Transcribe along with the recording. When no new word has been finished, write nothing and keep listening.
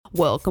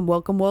Welcome to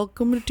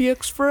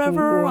TX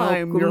Forever.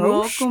 I'm your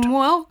host.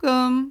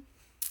 Welcome.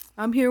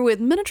 I'm here with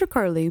Miniature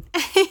Carly.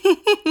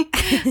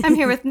 I'm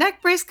here with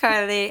Neck Brace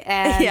Carly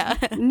and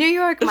New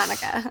York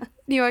Monica.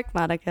 New York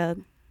Monica.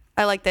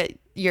 I like that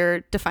your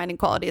defining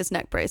quality is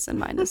neck brace and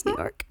mine is New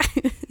York.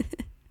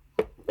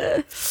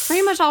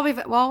 Pretty much all we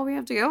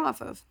have to go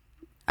off of.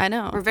 I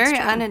know. We're very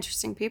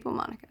uninteresting people,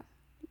 Monica.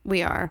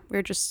 We are.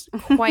 We're just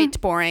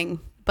quite boring.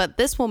 But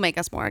this will make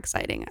us more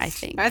exciting, I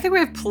think. I think we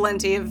have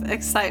plenty of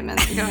excitement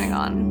going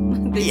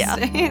on these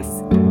days.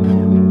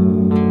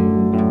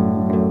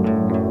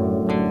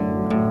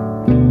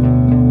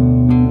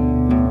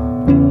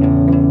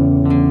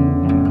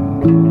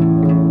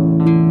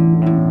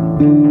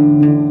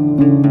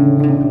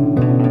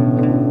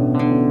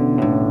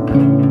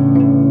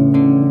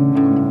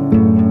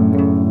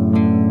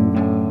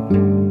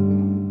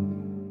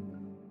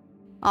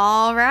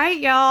 All right,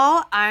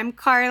 y'all. I'm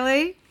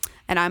Carly.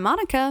 And I'm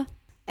Monica.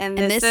 And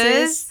this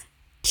is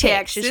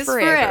Texas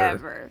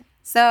Forever.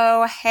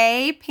 So,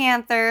 hey,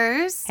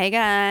 Panthers. Hey,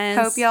 guys.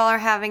 Hope y'all are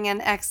having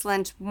an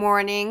excellent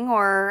morning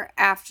or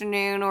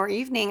afternoon or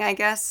evening. I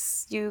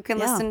guess you can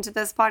listen to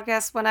this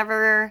podcast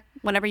whenever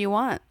you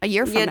want. A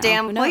year from now.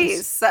 Damn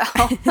please. So,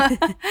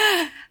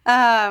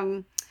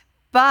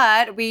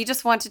 but we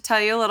just want to tell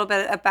you a little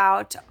bit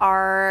about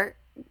our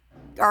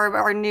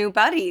new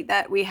buddy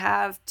that we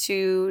have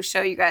to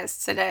show you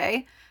guys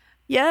today.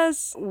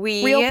 Yes,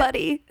 we real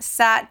buddy.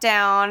 Sat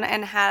down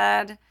and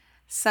had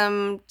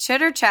some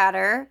chitter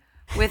chatter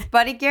with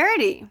Buddy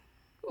Garrity.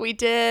 We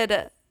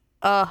did.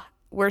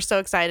 We're so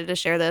excited to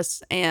share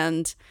this.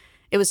 And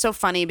it was so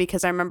funny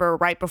because I remember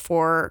right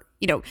before,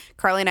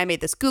 Carly and I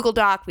made this Google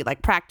Doc. We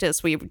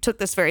practiced. We took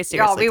this very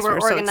seriously. Y'all, we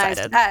were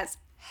organized as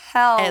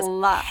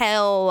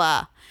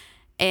hell.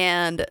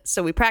 And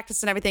so we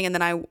practiced and everything. And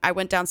then I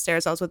went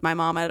downstairs. I was with my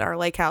mom at our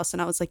lake house.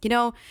 And I was like,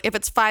 if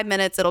it's 5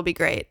 minutes, it'll be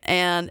great.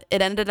 And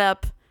it ended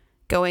up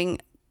going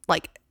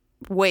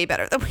way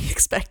better than we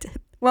expected.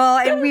 Well,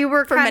 and we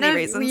were for many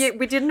reasons.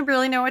 We didn't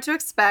really know what to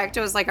expect.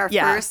 It was our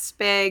first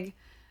big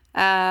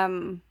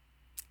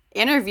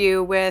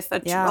interview with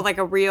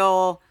a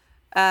real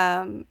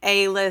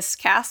A-list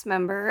cast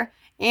member.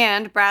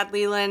 And Brad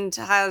Leland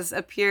has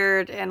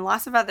appeared in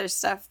lots of other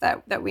stuff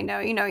that we know.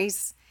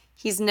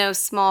 He's no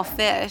small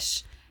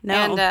fish.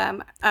 No.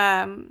 And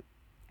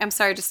I'm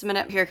sorry, just a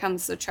minute. Here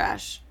comes the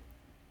trash.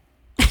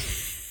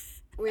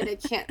 Wait, I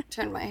can't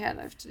turn my head.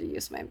 I have to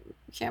use my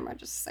camera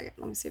just a second.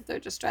 Let me see if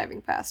they're just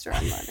driving past or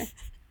unloading.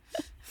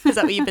 Is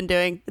that what you've been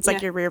doing? It's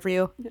like your rear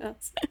view?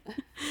 Yes.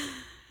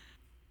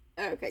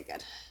 Okay,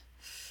 good.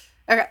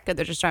 Okay. Good,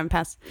 they're just driving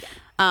past.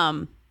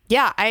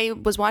 Yeah, I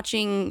was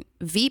watching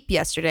Veep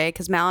yesterday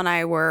because Mal and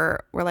I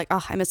were like,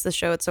 oh, I missed the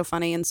show. It's so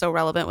funny and so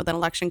relevant with an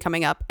election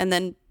coming up. And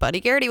then Buddy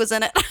Garrity was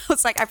in it. I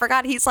was like, I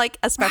forgot he's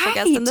a special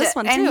guest in this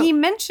one, too. And he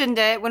mentioned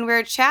it when we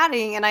were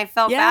chatting, and I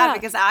felt bad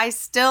because I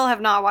still have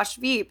not watched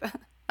Veep.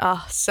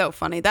 Oh, so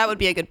funny. That would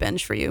be a good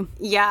binge for you.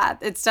 Yeah,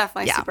 it's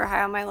definitely super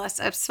high on my list,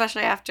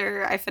 especially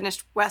after I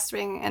finished West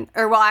Wing.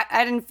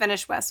 I didn't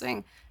finish West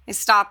Wing. I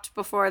stopped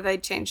before they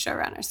changed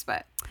showrunners,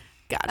 but...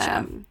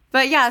 Gotcha.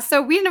 But yeah,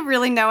 so we didn't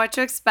really know what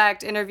to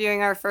expect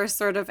interviewing our first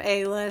sort of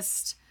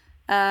A-list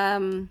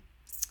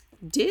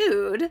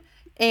dude.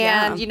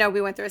 And,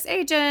 we went through his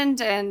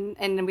agent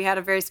and we had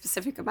a very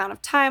specific amount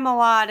of time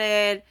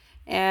allotted.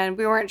 And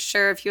we weren't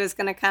sure if he was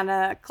going to kind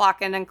of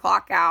clock in and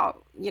clock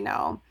out,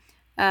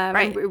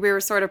 Right. We were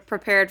sort of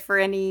prepared for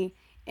any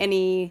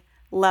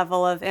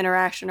level of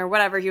interaction or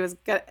whatever he was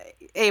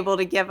able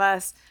to give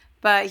us.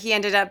 But he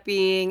ended up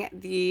being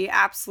the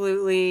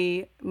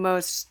absolutely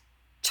most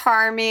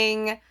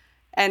charming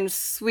and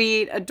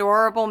sweet,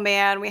 adorable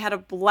man. We had a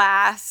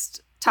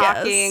blast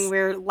talking. We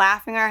were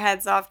laughing our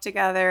heads off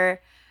together,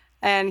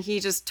 and he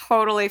just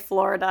totally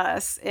floored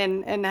us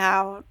in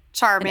how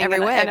charming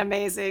and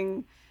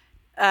amazing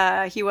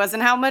he was,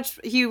 and how much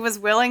he was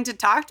willing to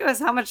talk to us,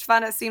 how much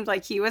fun it seemed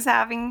like he was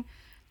having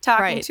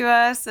talking to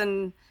us,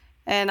 and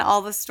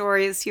all the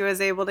stories he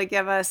was able to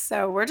give us.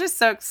 So we're just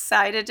so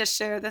excited to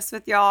share this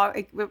with y'all.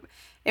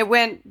 It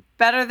went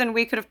better than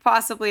we could have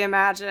possibly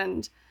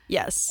imagined.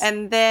 Yes.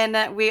 And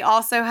then we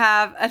also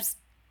have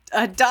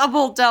a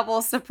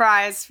double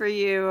surprise for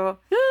you.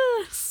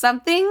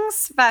 Something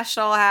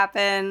special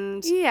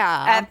happened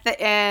at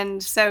the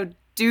end. So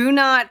do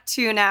not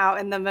tune out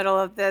in the middle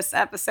of this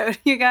episode,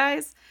 you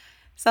guys.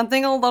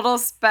 Something a little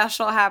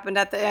special happened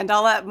at the end.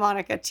 I'll let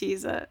Monica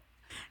tease it.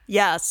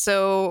 Yeah,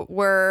 so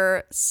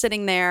we're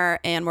sitting there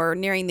and we're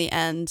nearing the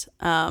end.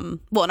 And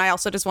I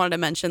also just wanted to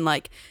mention,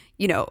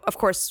 of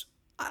course,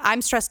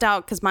 I'm stressed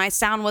out because my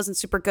sound wasn't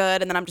super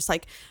good. And then I'm just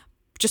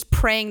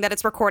praying that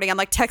it's recording. I'm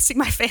texting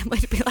my family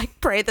to be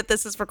pray that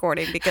this is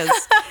recording because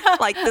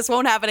this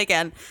won't happen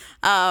again.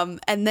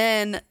 And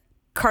then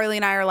Carly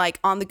and I are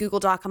on the Google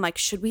Doc. I'm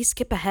should we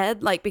skip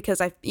ahead?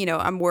 Because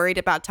I'm worried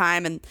about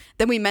time. And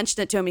then we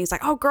mentioned it to him. And he's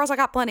oh, girls, I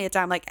got plenty of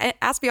time.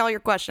 Ask me all your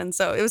questions.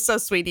 So it was so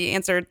sweet. He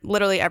answered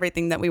literally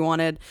everything that we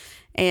wanted.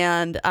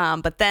 And,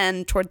 but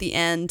then toward the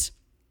end,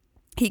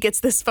 he gets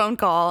this phone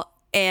call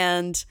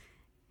and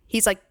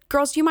he's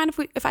girls, do you mind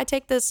if I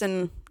take this?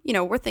 And,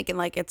 we're thinking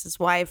like it's his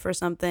wife or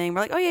something.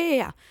 We're like, oh,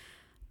 yeah.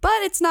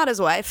 But it's not his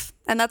wife.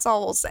 And that's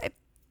all we'll say.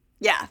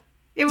 Yeah.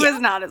 It was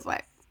not his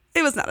wife.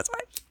 It was not his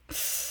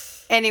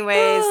wife.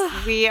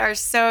 Anyways, we are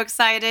so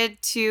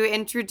excited to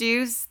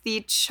introduce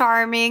the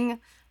charming,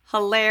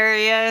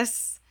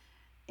 hilarious,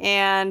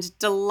 and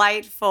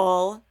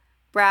delightful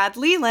Brad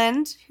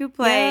Leland, who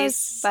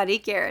plays Buddy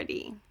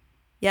Garrity.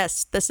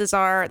 Yes, this is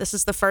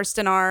the first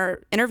in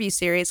our interview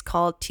series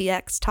called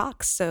TX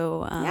Talks.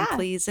 So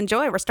please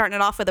enjoy. We're starting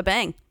it off with a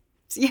bang.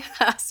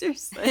 Yeah,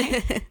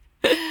 seriously.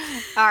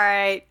 All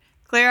right.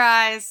 Clear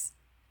eyes.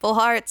 Full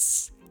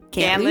hearts.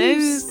 Can't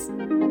lose.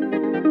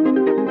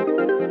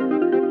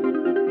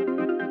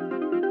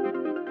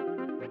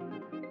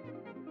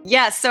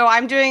 Yeah, so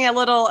I'm doing a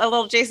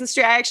little Jason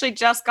Street. I actually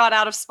just got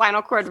out of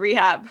spinal cord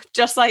rehab,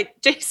 just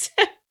like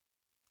Jason.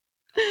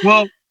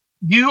 Well,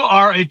 you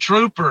are a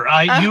trooper.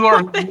 You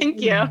are. Thank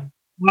you.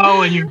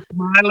 Oh, and you're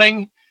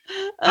smiling.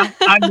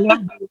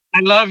 I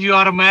love you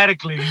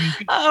automatically.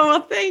 Oh,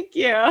 well, thank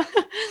you.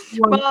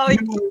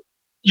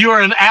 You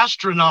are an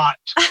astronaut.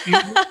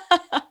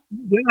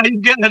 You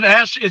get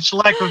it's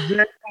like a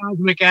very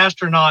cosmic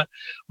astronaut.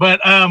 But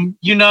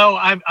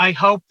I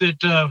hope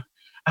that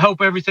I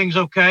hope everything's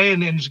okay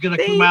and it's going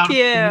to come out.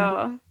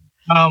 Thank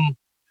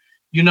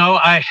you.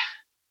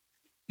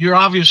 You're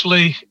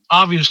obviously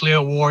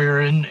a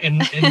warrior in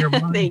your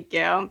mind. Thank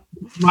you.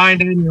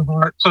 Mind and your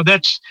heart. So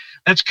that's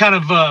kind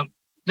of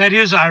that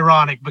is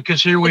ironic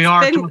because here we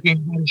are talking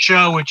about a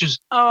show which is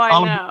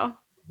I know.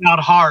 About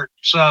heart.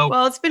 So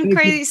well, it's been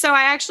crazy. So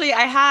I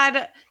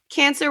had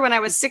cancer when I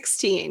was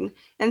 16,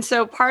 and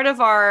so part of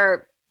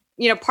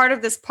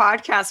this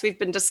podcast we've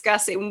been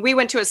discussing. We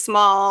went to a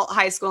small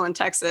high school in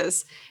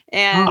Texas,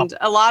 and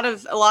a lot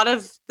of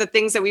the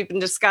things that we've been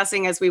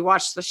discussing as we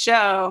watch the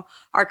show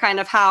are kind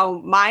of how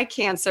my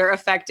cancer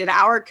affected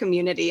our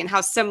community and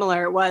how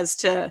similar it was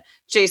to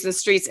Jason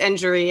Street's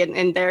injury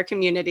in their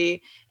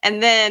community.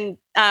 And then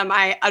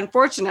I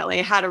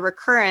unfortunately had a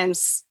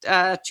recurrence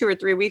 2 or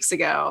 3 weeks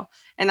ago,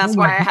 and that's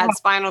why I had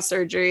spinal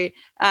surgery.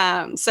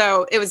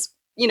 So it was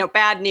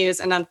bad news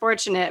and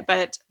unfortunate,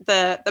 but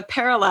the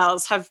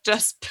parallels have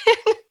just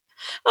been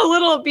a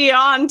little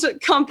beyond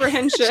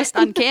comprehension. Just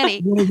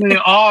uncanny. Well, they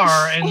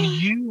are, and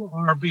you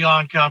are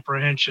beyond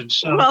comprehension.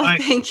 So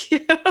thank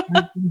you.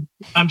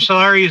 I'm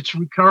sorry it's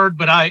recurred,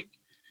 but I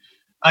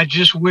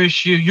just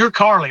wish you're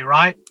Carly,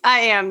 right? I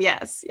am,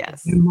 yes.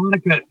 And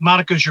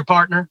Monica's your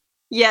partner?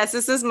 Yes,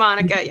 this is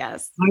Monica,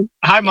 yes.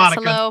 Hi,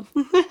 Monica. Yes,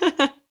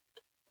 hello.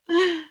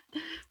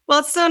 Well,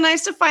 it's so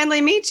nice to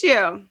finally meet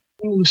you.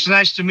 It's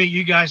nice to meet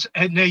you guys.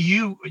 And now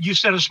you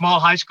said a small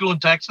high school in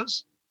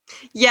Texas?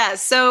 Yeah.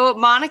 So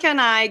Monica and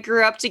I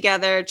grew up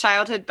together,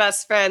 childhood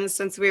best friends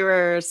since we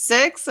were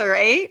 6 or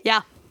 8.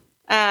 Yeah.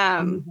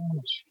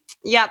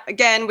 Yep.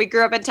 Again, we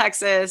grew up in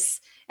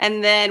Texas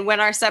and then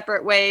went our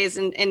separate ways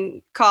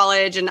in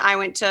college. And I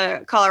went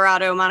to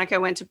Colorado. Monica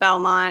went to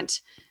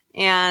Belmont.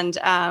 And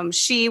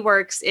she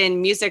works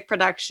in music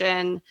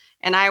production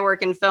and I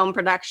work in film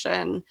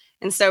production.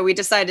 And so we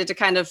decided to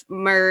kind of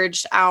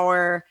merge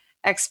our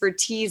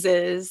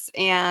expertises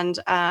and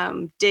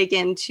dig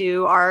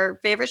into our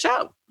favorite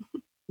show.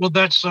 Well,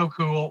 that's so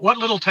cool. What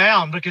little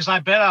town? Because I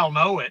bet I'll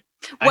know it.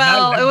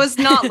 Well, it was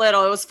not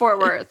little. It was Fort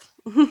Worth.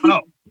 Oh,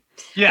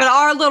 yeah. But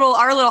our little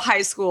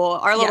high school,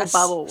 our little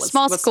bubble was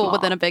small was school small.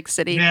 within a big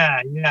city.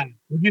 Yeah. I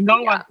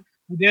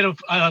did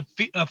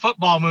a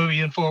football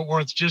movie in Fort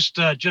Worth just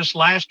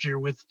last year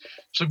with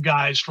some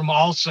guys from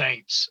All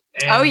Saints.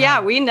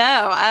 And, we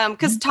know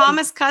because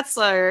Thomas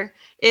Kutzler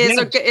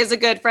is a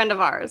good friend of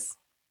ours.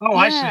 Oh,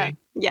 I see.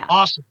 Yeah.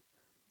 Awesome.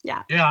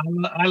 Yeah. Yeah.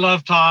 I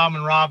love Tom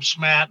and Rob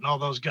Smat and all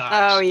those guys.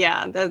 Oh,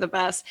 yeah. They're the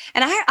best.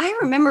 And I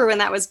remember when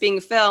that was being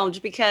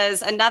filmed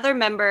because another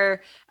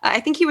member,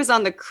 I think he was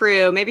on the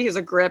crew. Maybe he was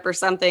a grip or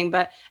something.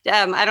 But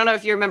I don't know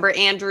if you remember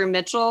Andrew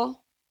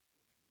Mitchell.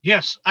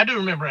 Yes, I do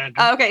remember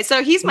Andrew. Okay.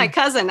 So he's my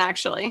cousin,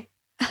 actually.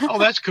 Oh,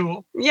 that's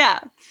cool. Yeah.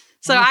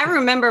 So I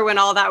remember when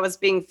all that was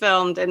being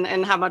filmed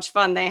and how much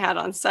fun they had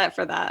on set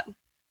for that.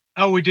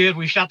 Oh, we did.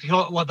 We shot the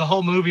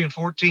whole movie in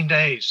 14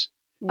 days.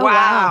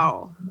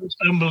 Wow. It's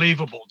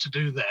unbelievable to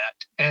do that.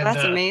 And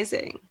that's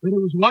amazing. But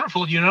it was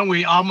wonderful.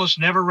 We almost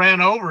never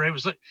ran over.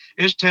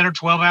 It's 10 or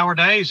 12-hour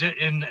days.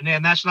 And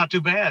that's not too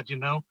bad,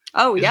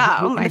 Oh, yeah.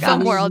 Oh, my God.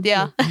 Film world,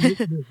 yeah.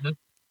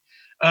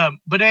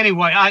 But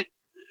anyway,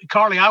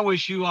 Carly, I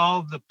wish you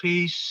all the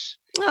peace.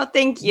 Oh,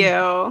 thank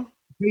you.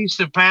 Peace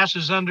that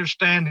passes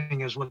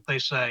understanding is what they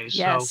say.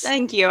 Yes, so.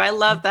 Thank you. I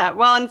love that.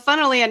 Well, and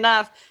funnily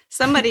enough,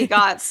 somebody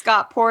got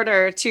Scott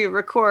Porter to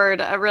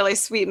record a really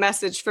sweet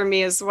message for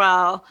me as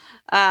well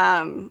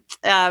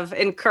of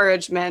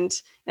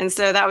encouragement. And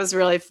so that was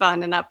really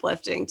fun and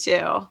uplifting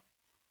too.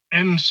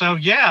 And so,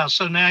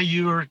 so now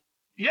you're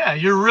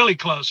really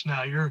close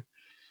now. You're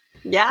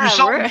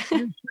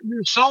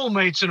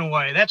soulmates in a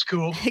way. That's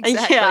cool.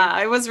 Exactly.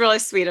 Yeah, it was really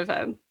sweet of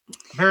him.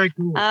 Very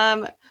cool.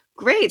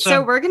 Great.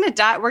 So we're gonna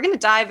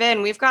dive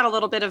in. We've got a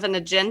little bit of an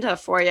agenda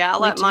for you. I'll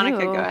let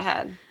Monica go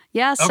ahead.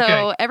 Yeah.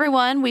 So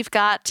everyone, we've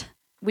got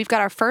we've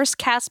got our first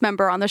cast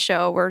member on the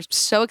show. We're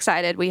so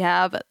excited. We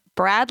have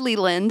Brad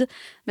Leland,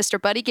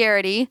 Mr. Buddy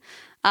Garrity.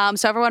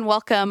 So everyone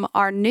welcome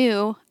our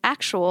new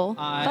actual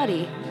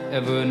buddy.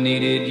 Ever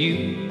needed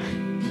you,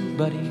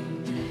 buddy?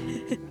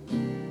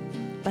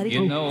 Buddy.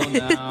 You know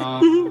now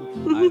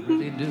I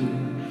really do,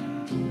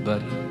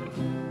 buddy.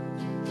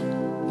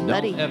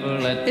 Buddy. Don't ever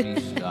let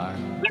me start.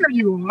 There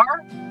you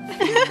are.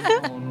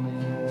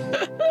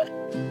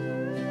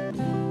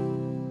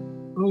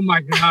 Oh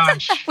my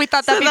gosh. We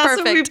thought that'd be that's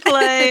perfect. what we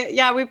play.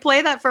 Yeah, we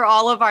play that for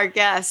all of our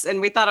guests,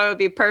 and we thought it would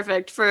be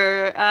perfect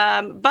for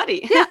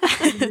Buddy. Yeah.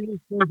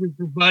 Perfect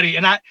for Buddy.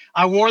 And I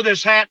wore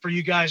this hat for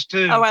you guys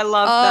too. Oh, I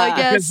love that.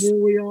 yes. Because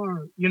here we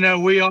are. You know,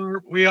 we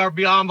are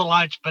beyond the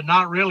lights, but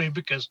not really,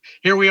 because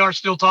here we are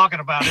still talking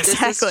about it. This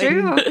Exactly. is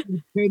true.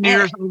 10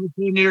 years, over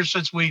 10 years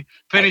since we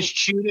finished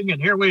shooting,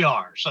 and here we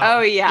are. So Oh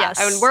yeah, Yes.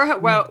 and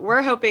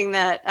we're hoping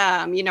that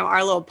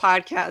our little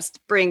podcast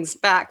brings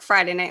back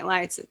Friday Night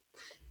Lights, it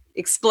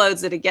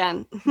explodes it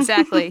again.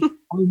 Exactly. oh,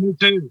 me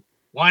too.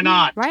 Why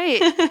not? Right.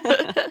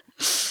 It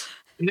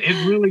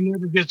really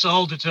never gets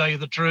old, to tell you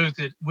the truth.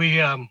 We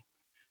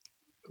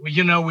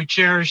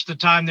cherish the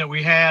time that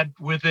we had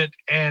with it,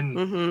 and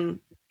hmm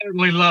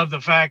certainly love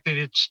the fact that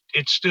it's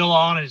still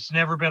on. It's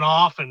never been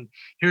off, and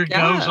here it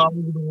goes all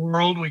over the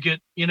world. We get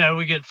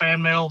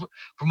fan mail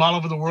from all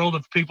over the world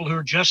of people who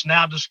are just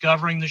now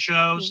discovering the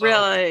show. So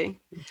Really?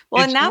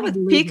 Well, and it's now with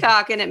unbelievable.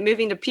 Peacock and it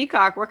moving to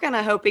Peacock, we're kind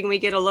of hoping we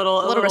get a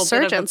little bit of a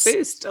resurgence.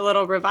 boost, a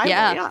little revival.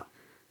 Yeah. Yeah.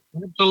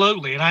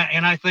 Absolutely,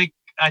 and I think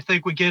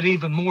we get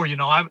even more.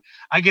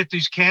 I get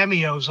these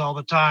cameos all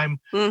the time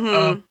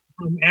hmm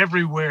from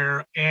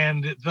everywhere,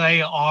 and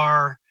they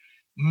are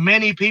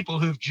many people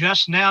who've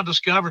just now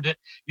discovered it.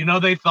 They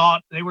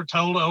were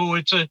told, oh,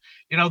 it's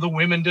the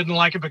women didn't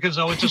like it because,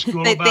 oh, it's a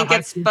school They about think high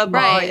it's school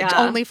football. Right. Yeah.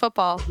 Only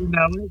football.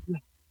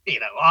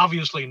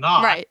 Obviously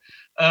not. Right.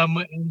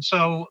 And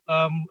so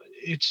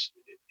it's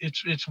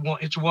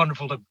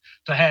wonderful to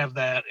have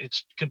that.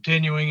 It's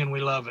continuing, and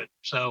we love it.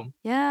 So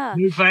Yeah.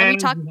 new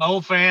fans, talk- and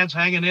old fans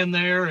hanging in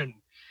there, and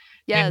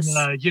Yes.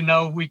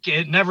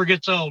 it never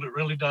gets old. It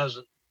really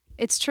doesn't.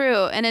 It's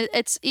true. And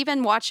it's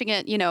even watching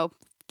it,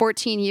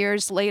 14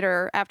 years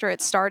later after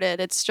it started,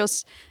 it's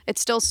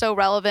still so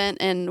relevant.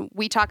 And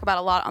we talk about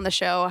a lot on the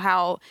show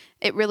how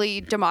it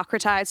really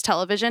democratized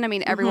television. I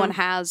mean, everyone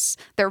has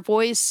their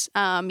voice,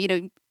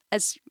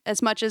 as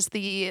much as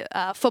the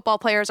football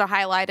players are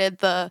highlighted,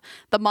 the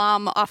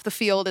mom off the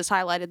field is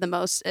highlighted the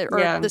most,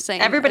 or the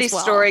same. Everybody's as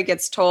well. story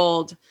gets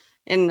told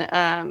and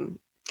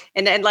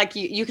like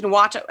you can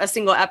watch a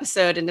single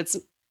episode, and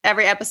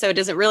every episode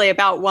isn't really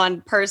about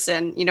one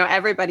person.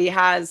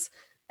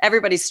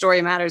 Everybody's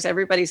story matters.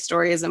 Everybody's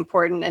story is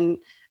important. And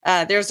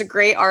there's a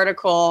great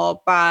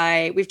article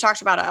we've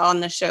talked about it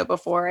on the show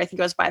before. I think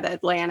it was by The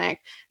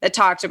Atlantic, that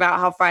talked about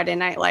how Friday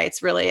Night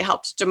Lights really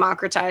helped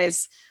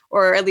democratize,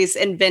 or at least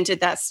invented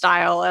that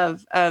style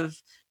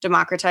of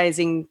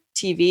democratizing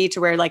TV,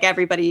 to where like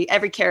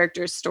every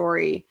character's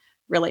story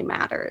really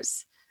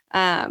matters.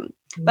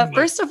 But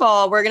first of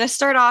all, we're going to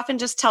start off and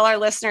just tell our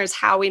listeners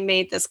how we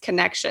made this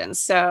connection.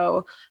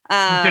 So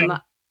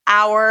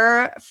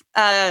our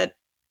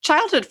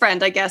childhood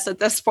friend, I guess at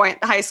this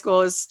point, high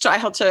school is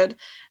childhood.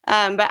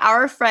 But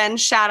our friend,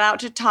 shout out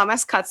to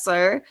Thomas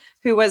Kutzler,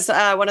 who was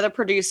one of the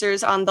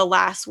producers on The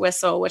Last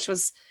Whistle, which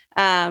was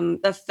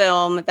the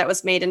film that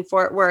was made in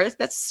Fort Worth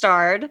that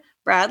starred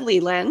Brad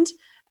Leland.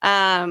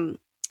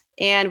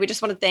 And we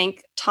just want to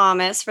thank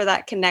Thomas for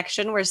that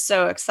connection. We're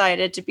so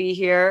excited to be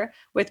here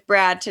with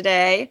Brad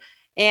today.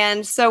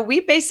 And so we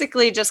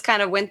basically just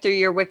kind of went through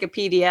your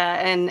Wikipedia,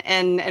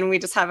 and we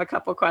just have a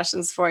couple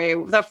questions for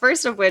you. The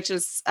first of which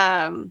is,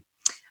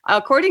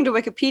 according to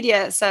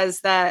Wikipedia, it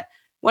says that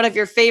one of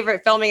your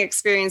favorite filming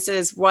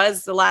experiences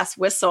was The Last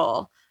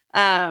Whistle.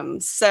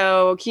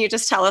 So can you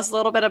just tell us a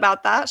little bit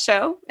about that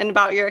show and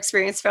about your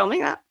experience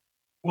filming that?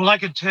 Well, I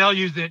can tell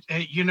you that,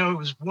 it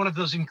was one of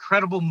those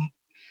incredible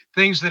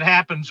things that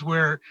happens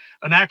where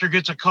an actor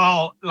gets a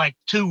call like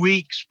 2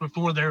 weeks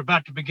before they're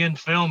about to begin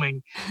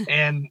filming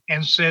and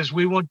says,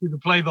 we want you to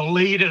play the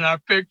lead in our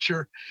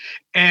picture.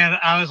 And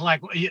I was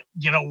like,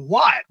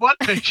 what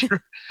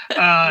picture?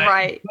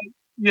 Right.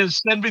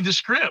 Send me the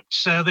script.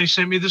 So they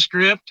sent me the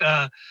script.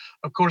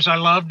 Of course, I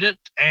loved it.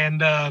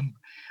 And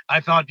I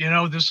thought,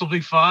 this will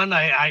be fun.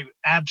 I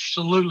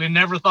absolutely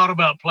never thought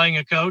about playing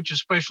a coach,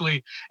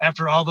 especially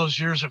after all those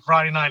years of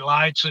Friday Night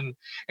Lights, and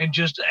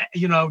just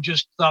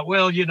thought,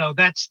 well,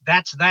 that's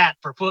that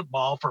for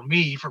football, for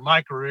me, for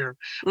my career.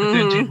 But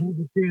then to have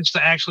the chance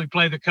to actually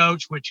play the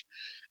coach, which,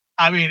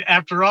 I mean,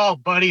 after all,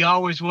 Buddy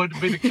always wanted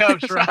to be the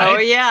coach, right? Oh,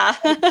 yeah.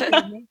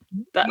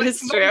 That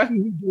is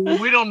true.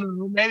 We don't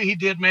know. Maybe he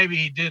did, maybe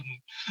he didn't.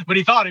 But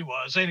he thought he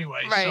was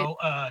anyway.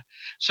 Right.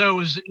 So it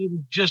was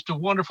just a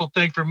wonderful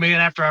thing for me.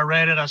 And after I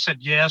read it, I said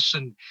yes.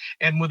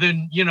 And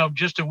within,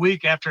 just a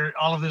week after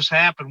all of this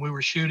happened, we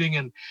were shooting.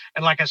 And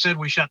like I said,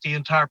 we shot the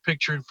entire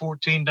picture in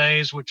 14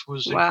 days, which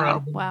was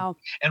incredible. Wow.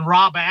 And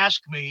Rob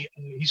asked me,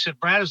 he said,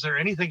 Brad, is there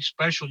anything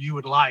special you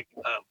would like?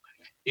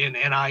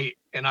 and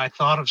I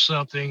thought of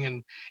something,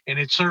 and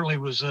it certainly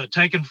was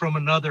taken from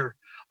another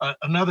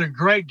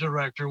great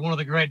director, one of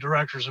the great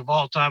directors of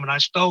all time, and I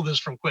stole this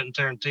from Quentin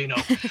Tarantino.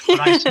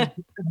 But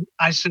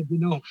I said,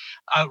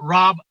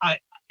 Rob, I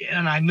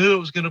knew it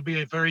was going to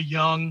be a very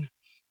young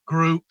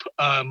group.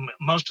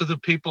 Most of the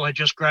people had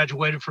just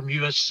graduated from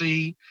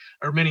USC,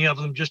 or many of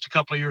them just a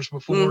couple of years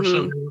before,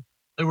 so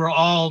they were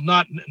all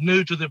not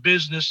new to the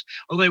business.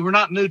 Well, they were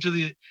not new to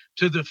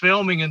the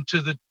filming and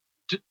to the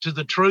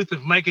truth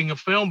of making a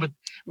film, but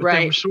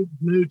they were sort of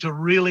new to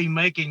really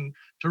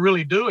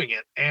doing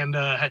it.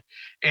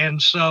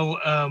 And so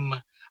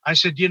I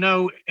said,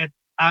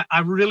 I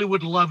really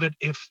would love it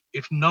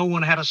if no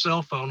one had a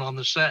cell phone on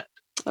the set.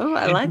 Oh,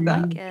 I like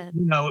that.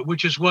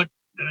 Which is what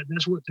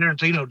that's what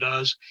Tarantino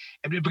does.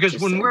 And because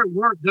when we're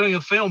doing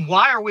a film,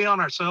 why are we on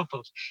our cell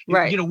phones?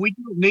 Right. We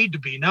don't need to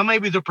be. Now,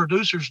 maybe the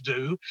producers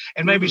do,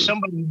 and maybe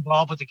somebody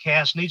involved with the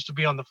cast needs to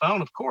be on the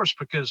phone, of course,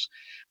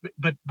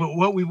 but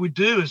what we would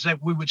do is that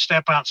we would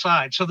step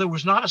outside. So there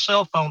was not a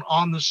cell phone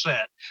on the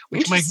set,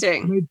 which made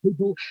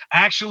people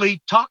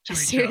actually talk to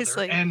each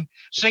other and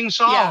sing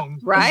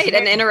songs. Yeah, right.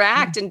 And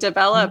interact and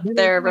develop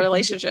their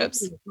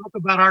relationships. Talk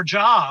about our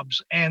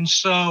jobs. And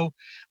so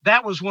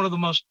that was one of the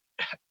most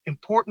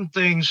important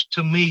things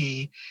to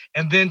me,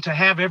 and then to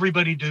have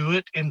everybody do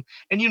it, and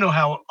you know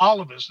how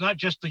all of us, not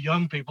just the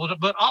young people,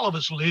 but all of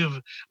us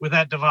live with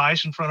that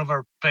device in front of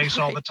our face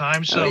all the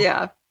time. So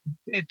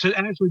to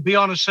actually be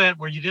on a set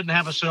where you didn't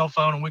have a cell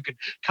phone and we could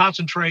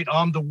concentrate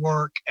on the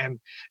work and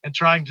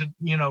trying to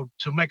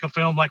to make a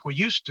film like we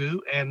used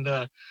to, and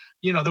there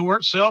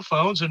weren't cell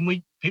phones,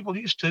 and people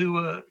used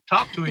to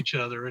talk to each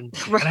other and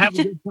have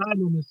a good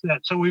time on the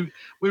set. So we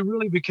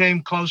really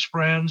became close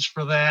friends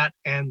for that,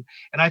 and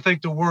I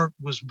think the work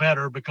was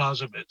better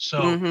because of it.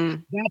 So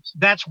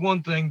that's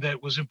one thing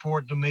that was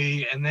important to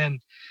me. And then,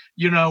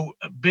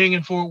 being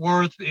in Fort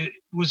Worth, it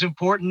was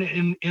important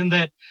in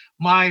that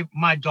my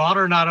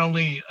daughter not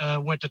only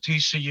went to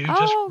TCU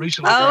just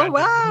recently. Oh,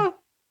 wow.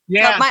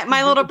 Yeah,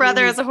 my little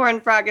brother is a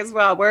Horned Frog as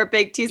well. We're a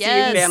big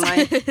TCU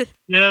family.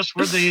 Yes,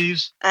 we're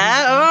these.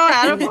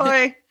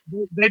 Attaboy.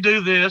 They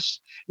do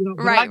this,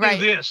 but I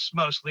do this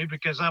mostly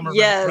because I'm a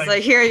Yes, I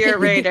hear you're a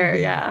Raider.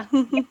 Yeah, I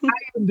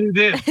even do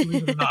this,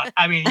 believe it or not.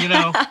 I mean, they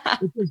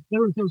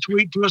were so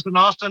sweet to us in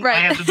Austin. I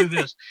had to do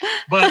this,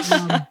 but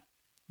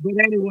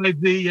anyway,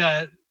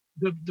 the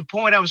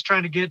point I was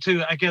trying to get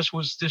to, I guess,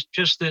 was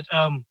just that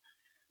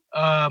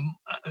I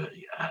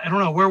don't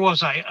know, where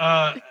was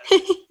I?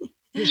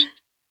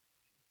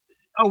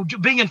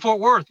 Being in Fort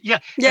Worth. Yeah.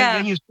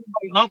 And you see,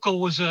 my uncle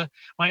was a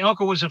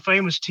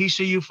famous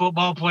TCU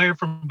football player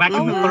from back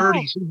in the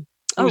 30s.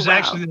 He was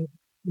actually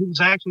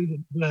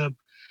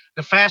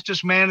the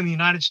fastest man in the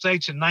United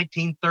States in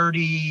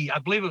 1930. I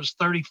believe it was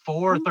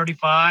 34 or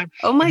 35.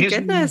 Oh my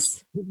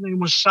goodness. His name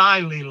was Cy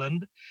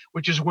Leland,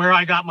 which is where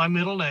I got my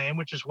middle name,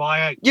 which is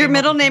why Your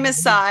middle name is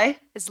Cy?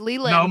 It's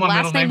Leland. No, my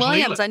last name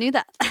Williams. Leland. I knew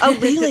that. Oh,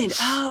 Leland.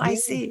 Oh, I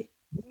see.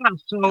 Yeah,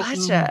 so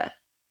gotcha.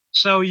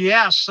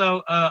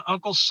 So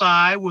Uncle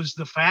Cy was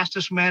the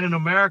fastest man in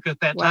America at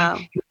that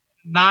time.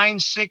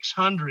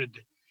 9,600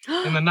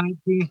 in the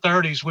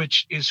 1930s,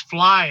 which is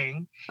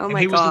flying. Oh and my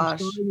he gosh. was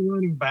the starting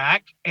running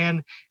back,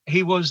 and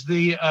he was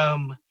the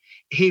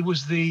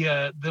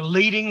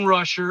leading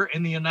rusher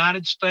in the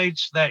United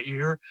States that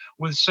year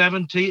with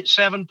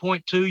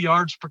 7.2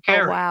 yards per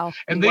carry. Oh, wow.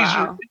 And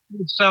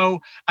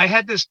so I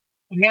had this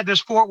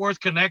Fort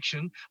Worth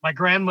connection. My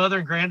grandmother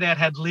and granddad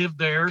had lived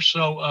there,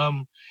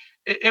 so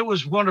it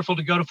was wonderful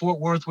to go to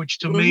Fort Worth, which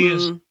to me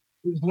is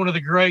one of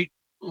the great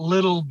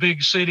little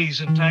big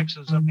cities in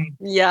Texas. I mean,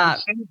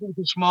 it seems like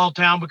a small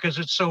town because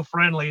it's so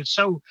friendly. It's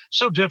so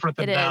different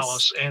than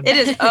Dallas. And it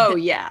is. Oh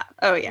yeah.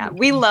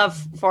 We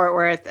love Fort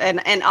Worth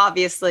and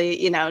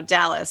obviously,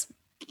 Dallas.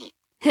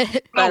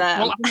 But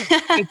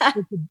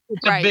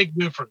it's a big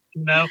difference,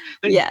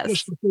 Yes.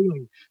 Just the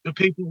feeling, the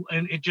people,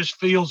 and it just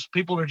feels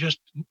people are just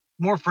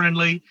more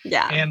friendly.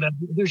 Yeah. And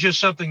there's just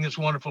something that's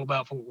wonderful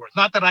about Fort Worth.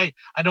 Not that I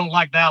don't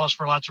like Dallas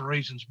for lots of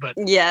reasons, but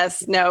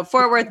yes, no,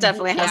 Fort Worth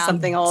definitely has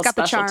something a little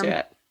special to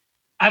it.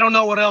 I don't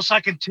know what else I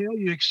can tell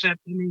you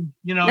except,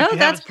 no,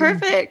 that's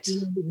perfect.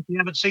 If you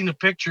haven't seen the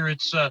picture,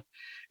 it's a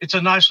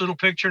nice little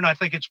picture, and I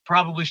think it's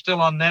probably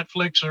still on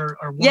Netflix or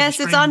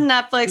yes, it's on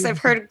Netflix. I've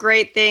heard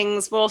great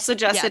things. We'll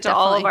suggest it to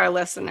all of our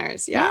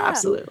listeners. Yeah,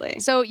 absolutely.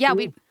 So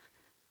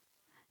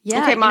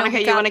okay,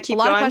 Monica, you want to keep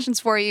going? A lot of questions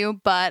for you,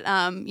 but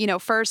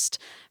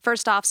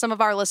first off, some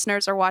of our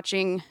listeners are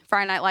watching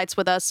Friday Night Lights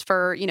with us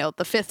for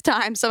the fifth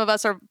time. Some of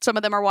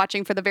them are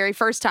watching for the very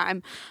first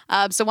time.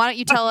 So why don't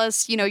you tell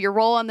us your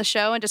role on the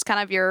show and just kind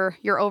of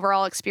your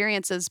overall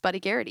experiences, Buddy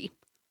Garrity?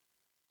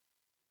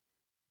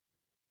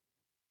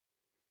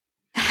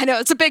 I know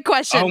it's a big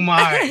question. Oh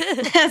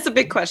my, that's a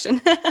big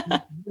question.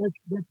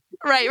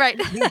 Right.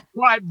 That's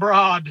quite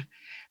broad.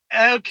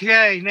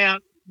 Okay, now.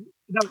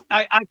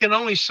 I can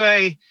only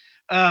say,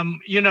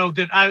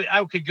 that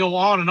I could go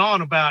on and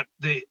on about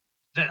the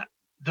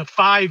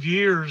 5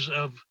 years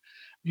of,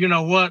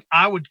 what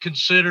I would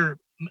consider,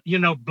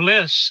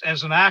 bliss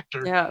as an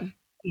actor. Yeah.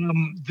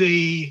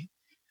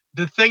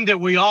 the thing that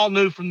we all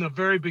knew from the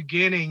very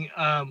beginning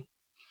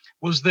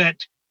was that,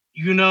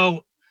 you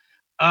know,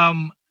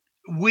 um,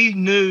 we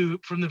knew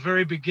from the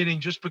very beginning,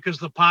 just because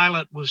the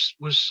pilot was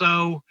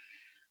so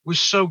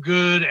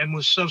good and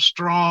was so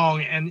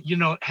strong, and you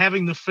know,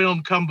 having the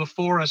film come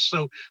before us,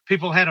 so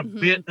people had a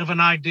bit of an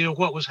idea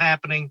what was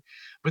happening,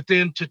 but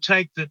then to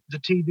take the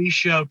TV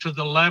show to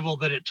the level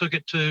that it took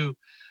it to,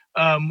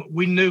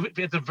 we knew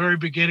at the very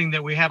beginning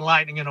that we had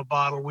lightning in a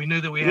bottle. We knew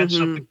that we had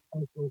something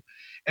special,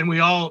 and we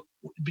all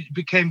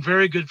became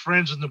very good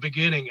friends in the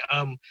beginning.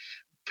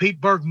 Pete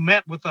Berg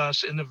met with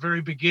us in the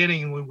very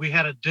beginning when we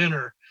had a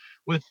dinner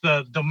with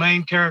the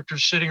main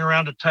characters sitting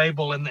around a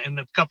table, and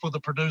a couple of the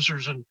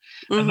producers and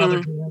another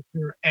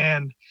director.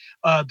 And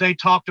they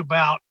talked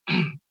about,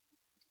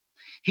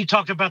 he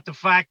talked about the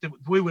fact that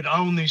we would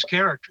own these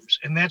characters.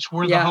 And that's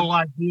where the whole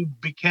idea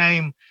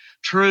became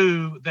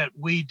true, that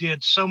we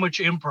did so much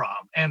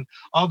improv. And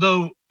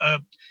although,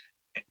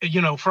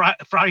 you know,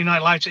 Friday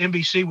Night Lights,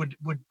 NBC would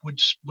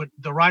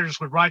the writers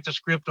would write the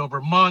script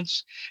over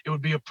months. It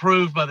would be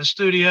approved by the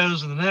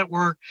studios and the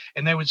network,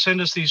 and they would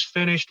send us these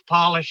finished,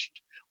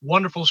 polished,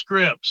 wonderful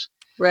scripts.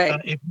 Right.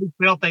 If we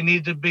felt they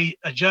needed to be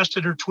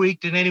adjusted or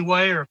tweaked in any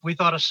way, or if we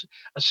thought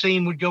a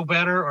scene would go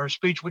better or a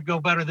speech would go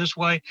better this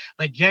way,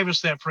 they gave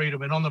us that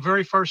freedom. And on the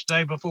very first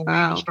day, before we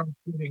even started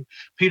shooting,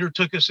 Peter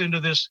took us into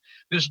this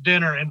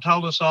dinner and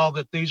told us all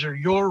that these are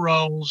your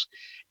roles.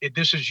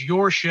 This is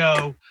your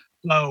show.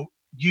 So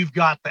you've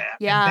got that.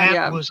 Yeah. And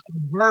that was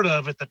unheard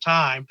of at the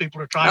time.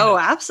 People are trying to. Oh,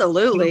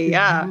 absolutely.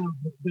 Yeah.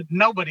 But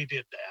nobody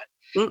did that.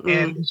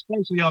 And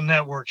especially on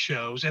network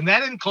shows. And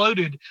that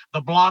included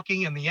the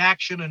blocking and the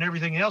action and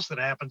everything else that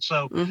happened.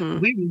 So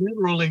we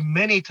literally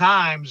many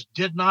times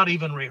did not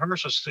even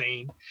rehearse a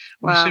scene.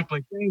 We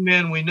simply came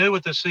in, we knew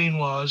what the scene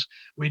was,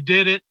 we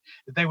did it.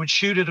 They would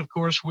shoot it, of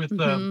course, with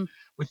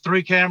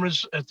 3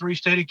 cameras, 3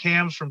 steady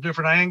cams from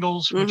different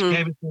angles, which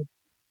gave it that,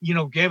 you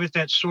know, gave it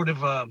that sort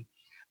of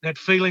that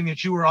feeling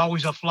that you were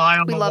always a fly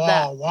on the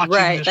wall watching.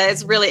 Right.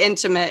 That's really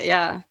intimate.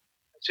 Yeah.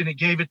 And it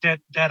gave it that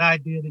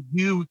idea that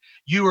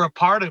you were a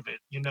part of it,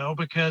 you know,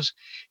 because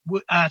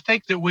I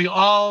think that we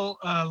all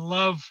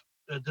love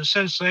the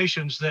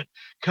sensations that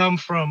come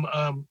from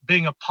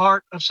being a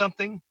part of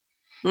something.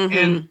 And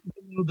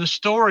you know, the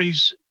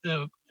stories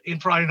in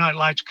Friday Night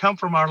Lights come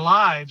from our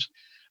lives,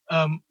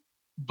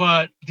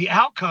 but the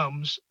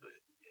outcomes,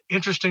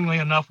 interestingly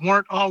enough,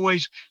 weren't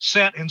always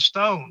set in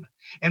stone,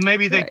 and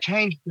maybe they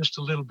changed just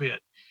a little bit.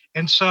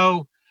 And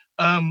so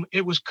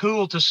it was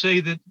cool to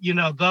see that, you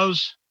know,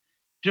 those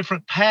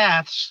different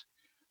paths,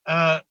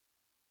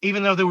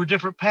 even though there were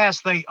different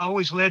paths, they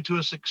always led to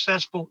a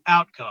successful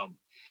outcome.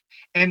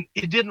 And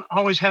it didn't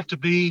always have to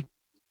be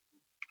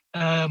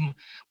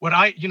what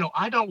I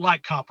don't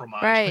like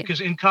compromise,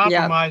 because in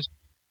compromise,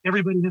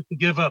 everybody has to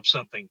give up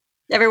something.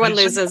 Everyone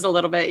loses a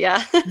little bit.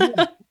 Yeah.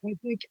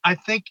 I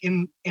think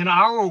in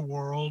our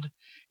world,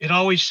 it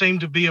always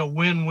seemed to be a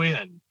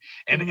win-win.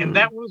 And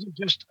that wasn't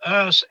just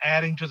us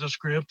adding to the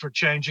script or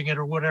changing it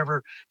or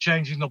whatever,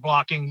 changing the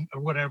blocking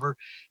or whatever.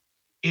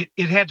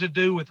 It had to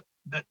do with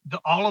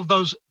all of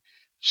those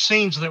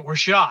scenes that were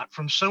shot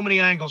from so many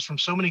angles, from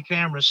so many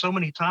cameras, so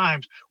many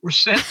times, were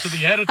sent to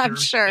the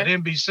editors at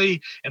NBC,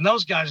 and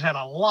those guys had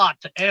a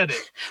lot to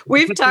edit.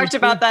 We've talked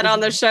about that on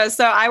the show.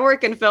 So I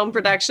work in film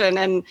production,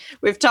 and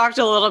we've talked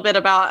a little bit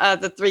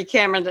about the 3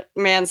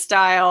 cameraman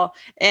style,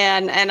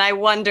 and I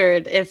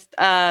wondered if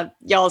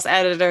y'all's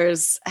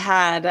editors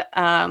had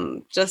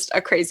just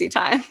a crazy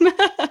time.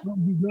 Well,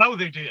 you know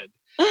they did.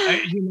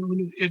 You know,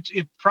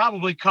 it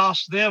probably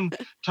cost them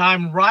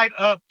time right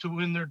up to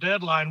when their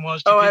deadline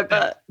was to get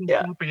that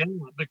copy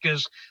out,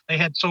 because they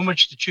had so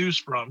much to choose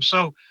from.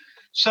 So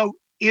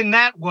in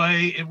that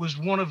way, it was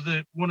one of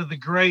the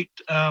great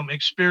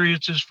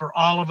experiences for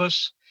all of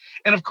us.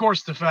 And of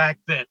course, the fact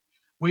that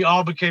we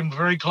all became a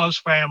very close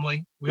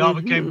family. We all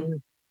became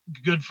very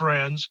good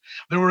friends.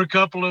 There were a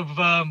couple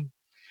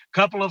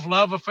of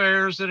love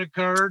affairs that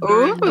occurred.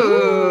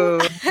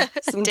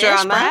 Some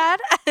drama.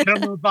 I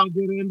don't know if I'll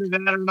get into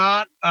that or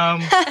not.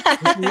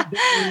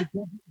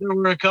 There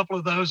were a couple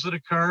of those that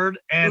occurred,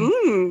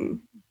 and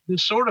the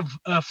sort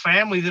of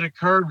family that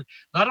occurred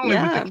not only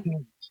with the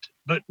cast,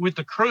 but with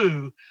the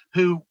crew,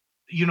 who,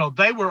 you know,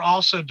 they were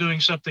also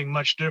doing something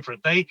much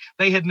different. They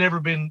had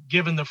never been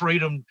given the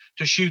freedom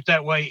to shoot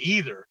that way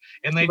either,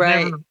 and they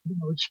never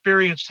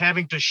experienced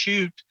having to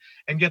shoot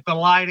and get the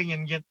lighting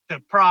and get the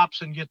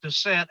props and get the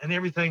set and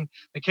everything,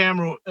 the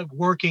camera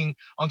working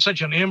on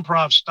such an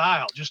improv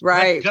style, just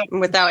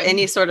without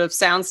any sort of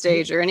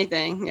soundstage or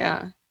anything.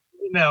 Yeah.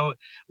 You know,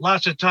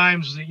 lots of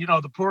times, you know,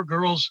 the poor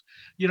girls,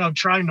 you know,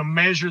 trying to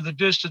measure the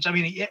distance. I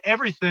mean,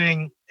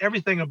 everything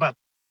about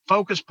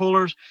focus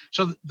pullers.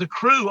 So the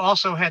crew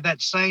also had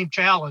that same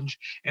challenge,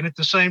 and at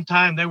the same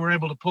time they were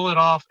able to pull it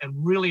off and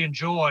really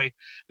enjoy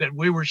that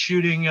we were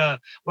shooting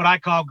what I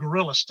call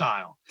guerrilla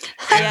style.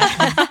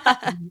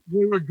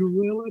 We were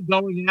guerrilla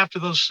going after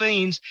those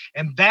scenes,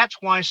 and that's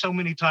why so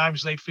many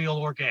times they feel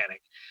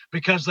organic,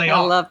 because they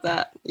all love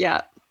that.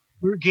 Yeah.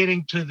 We're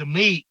getting to the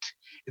meat.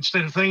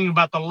 instead of thinking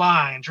about the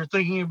lines or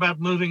thinking about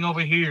moving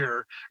over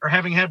here or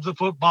having had the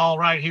football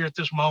right here at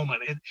this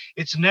moment.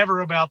 It's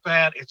never about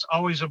that. It's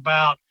always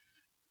about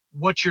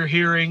what you're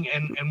hearing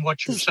and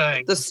what you're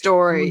saying. The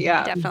story,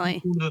 yeah.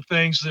 Definitely. One of the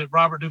things that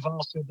Robert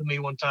Duvall said to me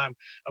one time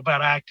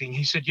about acting,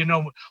 he said,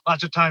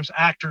 lots of times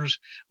actors,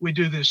 we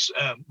do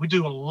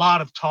a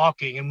lot of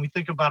talking and we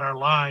think about our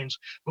lines,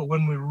 but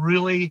when we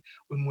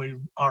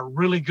are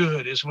really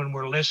good is when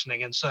we're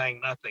listening and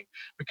saying nothing,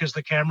 because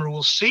the camera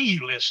will see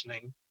you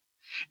listening.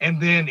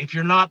 And then if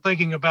you're not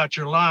thinking about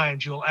your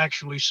lines, you'll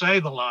actually say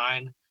the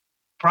line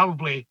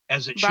probably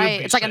as it should be.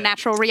 It's like a said.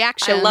 natural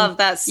reaction. I love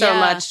that so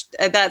much.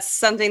 That's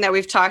something that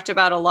we've talked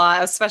about a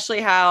lot, especially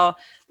how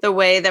the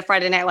way that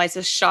Friday Night Lights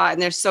is shot,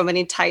 and there's so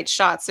many tight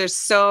shots. There's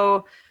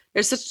so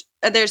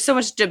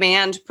much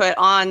demand put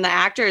on the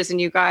actors and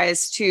you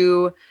guys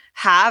to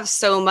have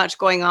so much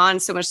going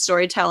on, so much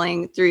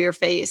storytelling through your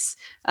face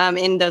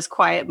in those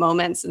quiet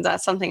moments. And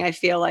that's something I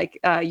feel like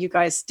you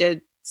guys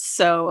did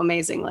so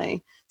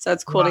amazingly. So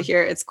it's cool to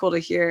hear. It's cool to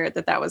hear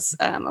that was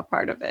a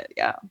part of it.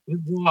 Yeah, it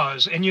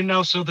was. And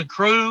so the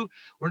crew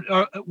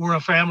were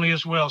a family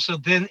as well. So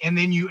then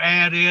you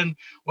add in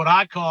what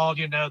I call,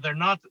 they're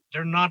not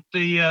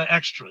the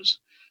extras.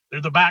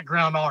 They're the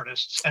background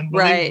artists, and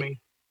believe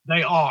me,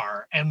 they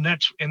are. And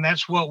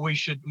that's what we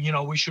should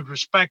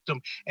respect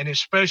them, and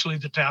especially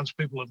the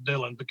townspeople of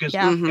Dillon, because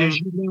as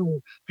you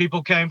know,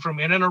 people came from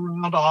in and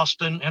around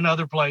Austin and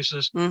other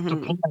places to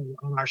play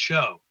on our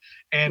show,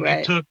 and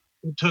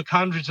it took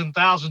hundreds and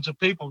thousands of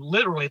people,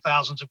 literally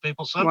thousands of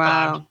people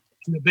sometimes,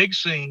 in the big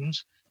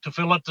scenes to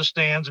fill up the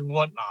stands and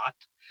whatnot.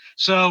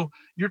 So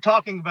you're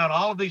talking about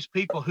all of these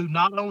people who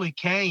not only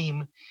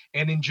came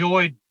and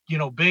enjoyed,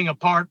 being a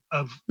part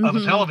of a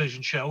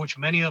television show, which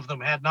many of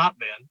them had not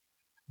been,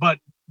 but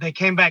they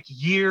came back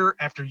year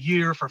after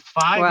year for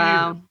 5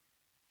 years.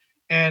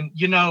 And,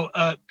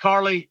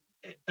 Carly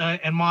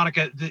and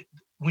Monica,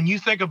 when you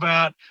think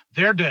about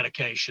their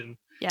dedication,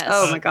 yes.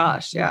 Oh my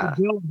gosh, yeah.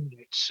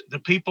 The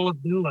people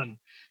of Dillon,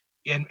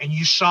 and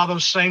you saw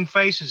those same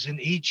faces in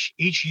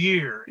each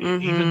year,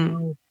 even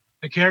though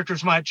the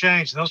characters might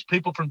change. Those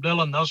people from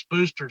Dillon, those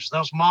boosters,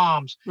 those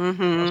moms,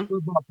 those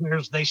football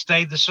players, they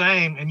stayed the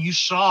same, and you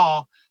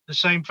saw the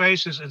same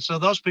faces. And so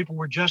those people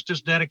were just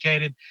as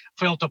dedicated,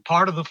 felt a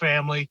part of the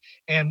family.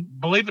 And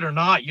believe it or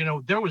not,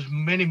 there was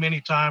many,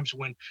 many times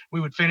when we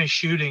would finish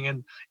shooting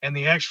and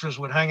the extras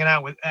would hang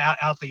out with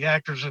the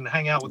actors and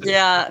hang out with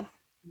the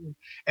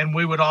and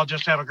we would all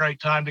just have a great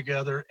time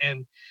together.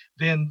 And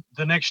then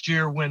the next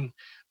year when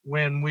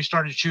we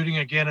started shooting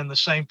again and the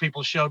same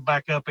people showed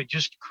back up, it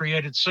just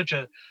created such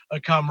a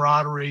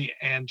camaraderie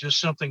and just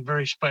something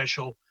very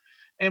special.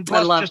 And plus,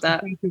 I love just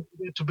that.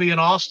 To be in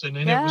Austin,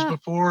 and it was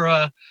before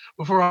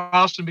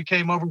Austin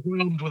became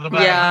overwhelmed with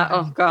about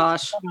oh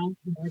gosh,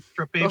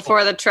 extra people.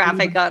 Before the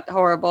traffic got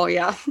horrible.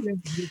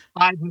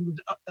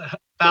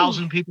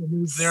 500,000 people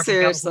moved there.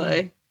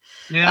 Seriously.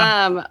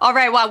 Yeah. All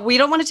right. Well, we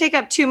don't want to take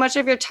up too much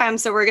of your time,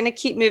 so we're going to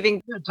keep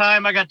moving.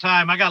 I got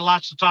time. I got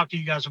lots to talk to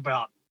you guys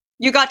about.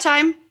 You got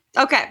time?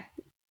 Okay.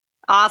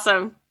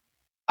 Awesome.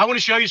 I want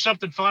to show you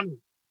something funny.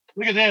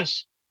 Look at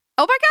this.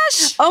 Oh my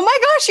gosh. Oh my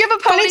gosh, you have a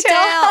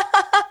ponytail.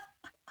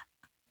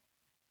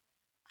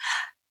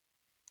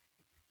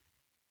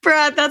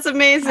 Brad, that's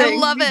amazing. I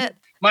love it.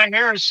 My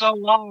hair is so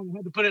long, I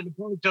had to put it in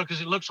a ponytail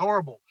because it looks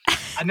horrible.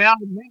 And now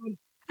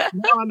I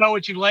know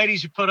what you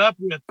ladies you put up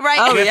with. Right.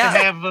 Oh, you yeah.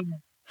 have to have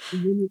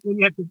when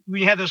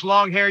you have this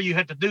long hair, you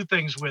have to do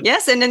things with.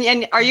 Yes,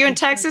 and are you in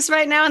Texas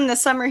right now in the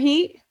summer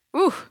heat?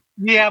 Ooh.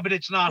 Yeah, but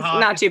it's not hot.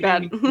 Not too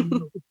bad.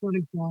 It's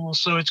turning fall,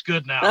 so it's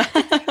good now.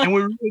 And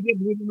we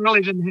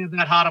really didn't have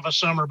that hot of a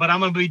summer. But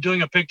I'm going to be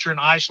doing a picture in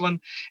Iceland,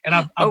 and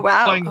I'm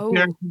playing a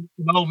character,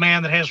 an old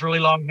man that has really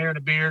long hair and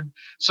a beard.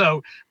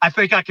 So I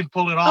think I can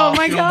pull it off. Oh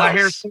my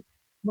gosh.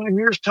 My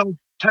hair's turned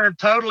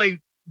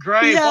totally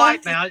gray and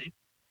white now.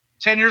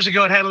 10 years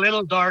ago, it had a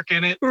little dark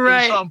in it.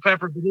 Right. Salt and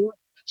pepper to do it.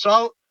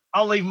 So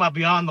I'll leave my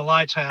Beyond the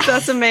Lights hat.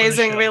 That's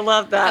amazing. We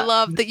love that. I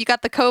love that you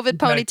got the COVID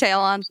ponytail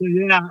on. So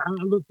yeah, I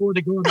look forward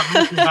to going to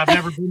Iceland. I've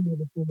never been there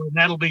before, and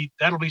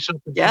that'll be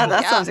something. Yeah, cool.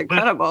 that sounds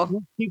incredible.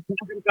 Let's keep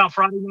talking about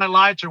Friday Night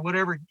Lights or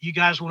whatever you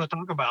guys want to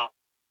talk about.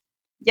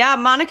 Yeah,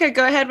 Monica,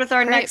 go ahead with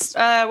our next.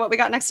 What we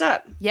got next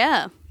up?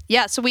 Yeah.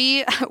 So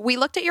we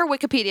looked at your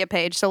Wikipedia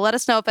page. So let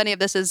us know if any of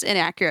this is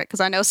inaccurate, because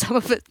I know some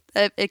of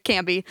it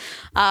can be.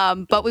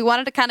 But we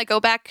wanted to kind of go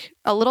back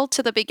a little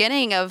to the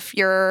beginning of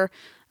your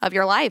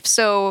life.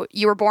 So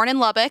you were born in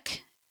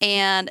Lubbock,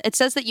 and it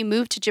says that you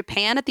moved to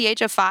Japan at the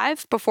age of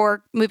 5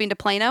 before moving to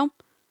Plano.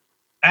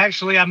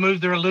 Actually, I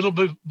moved there a little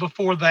bit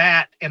before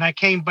that, and I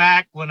came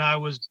back when I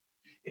was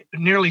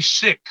nearly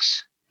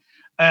 6.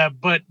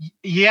 But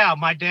yeah,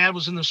 my dad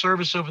was in the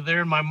service over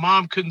there, and my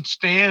mom couldn't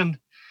stand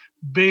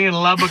being in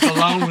Lubbock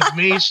alone with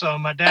me, so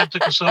my dad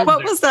took us over What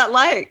there. was that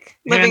like,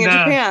 living in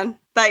Japan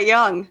that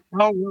young?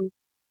 Oh, well,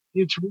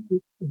 it's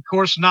really, of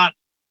course not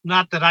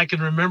that I can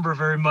remember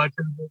very much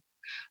of it.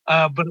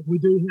 But we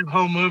do have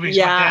home movies.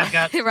 Yeah. My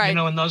dad got, Right.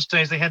 in those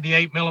days they had the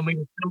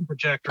 8mm film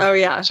projector. Oh,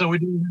 yeah. So we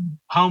do have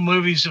home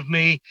movies of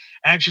me.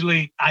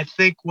 Actually, I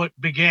think what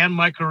began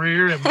my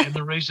career and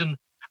the reason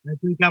I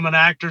think I'm an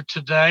actor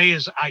today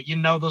is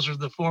those are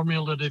the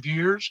formative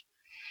years.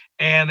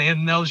 And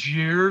in those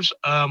years,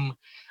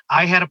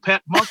 I had a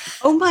pet monkey.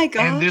 Oh my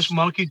gosh. And this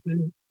monkey's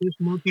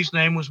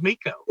name was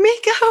Miko.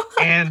 Miko.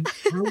 And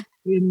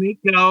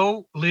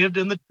Miko lived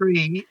in the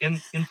tree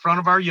in front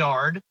of our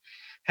yard,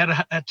 had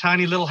a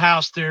tiny little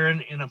house there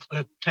in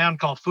a town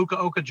called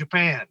Fukuoka,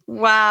 Japan.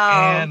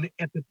 Wow. And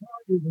at the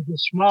time, it was a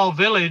small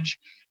village,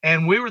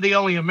 and we were the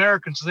only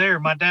Americans there.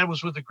 My dad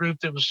was with a group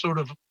that was sort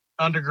of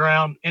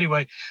underground.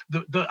 Anyway,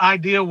 the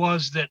idea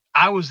was that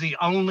I was the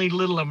only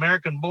little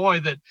American boy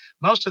that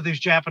most of these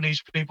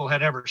Japanese people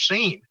had ever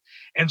seen.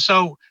 And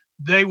so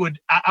I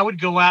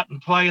would go out and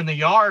play in the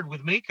yard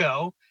with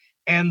Miko,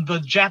 and the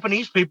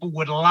Japanese people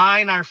would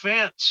line our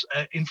fence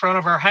in front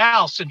of our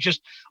house, and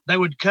they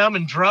would come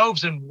in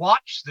droves and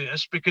watch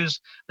this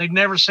because they'd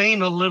never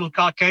seen a little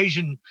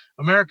Caucasian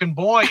American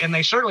boy, and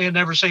they certainly had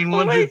never seen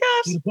one who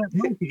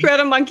had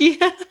a monkey.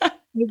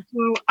 And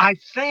so I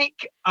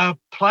think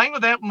playing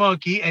with that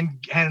monkey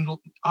and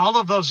all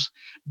of those,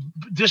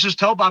 this is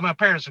told by my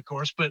parents, of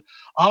course, but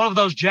all of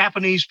those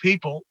Japanese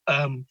people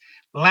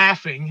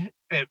laughing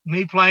at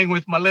me playing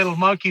with my little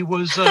monkey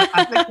was,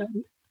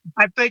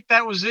 I think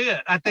that was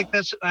it. I think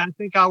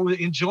I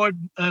enjoyed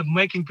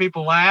making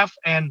people laugh,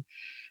 and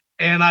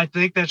I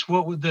think that's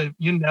what the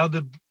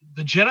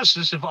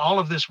genesis of all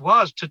of this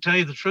was. To tell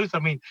you the truth, I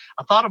mean,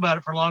 I thought about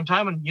it for a long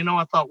time, and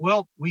I thought,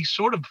 well, we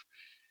sort of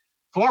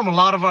form a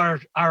lot of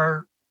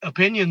our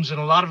opinions and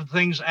a lot of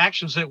the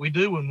actions that we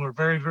do when we're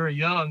very, very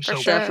young. So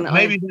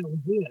maybe that was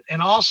it.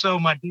 And also,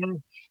 my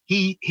dad,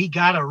 he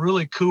got a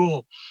really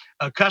cool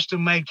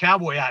custom-made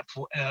cowboy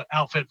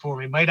outfit for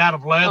me, made out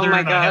of leather. Oh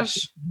my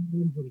gosh!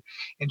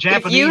 And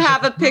Japanese. If you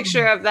have a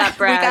picture of that,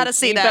 Brad, we gotta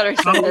see you that. Better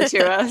send it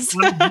to us.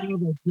 I have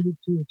a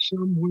picture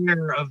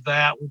somewhere of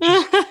that, which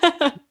is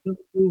so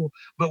cool.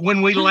 But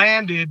when we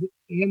landed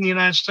in the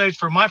United States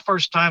for my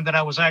first time, that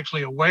I was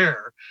actually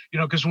aware,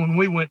 because when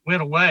we went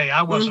away,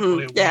 I wasn't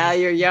really aware. Yeah,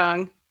 you're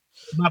young.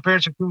 My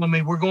parents are telling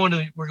me we're going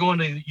to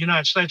the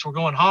United States, we're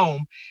going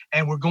home,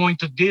 and we're going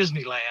to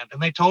Disneyland.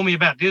 And they told me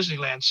about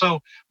Disneyland.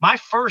 So my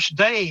first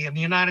day in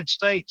the United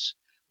States,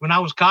 when I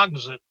was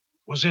cognizant,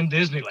 was in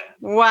Disneyland.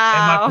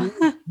 Wow. And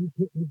my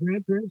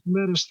grandparents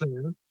met us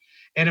there.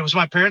 And it was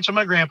my parents and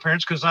my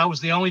grandparents, because I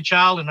was the only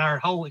child in our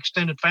whole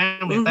extended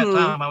family at that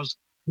time. I was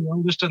the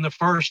oldest and the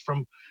first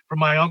from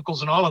my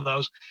uncles and all of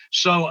those.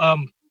 So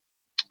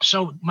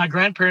so my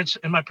grandparents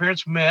and my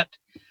parents met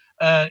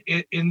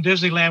in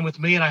Disneyland with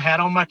me, and I had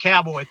on my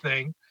cowboy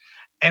thing,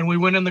 and we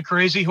went in the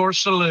Crazy Horse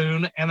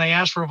Saloon, and they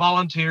asked for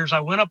volunteers. I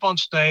went up on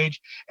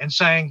stage and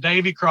sang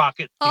Davy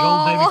Crockett, the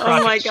old Davy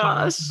Crockett oh my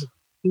gosh.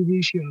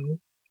 TV show.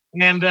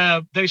 And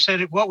they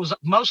said what was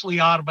mostly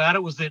odd about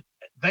it was that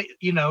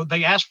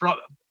they asked for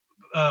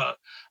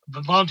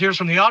the volunteers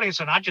from the audience,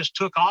 and I just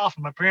took off,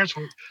 and my parents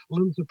were a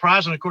little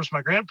surprised. And of course,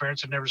 my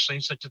grandparents had never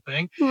seen such a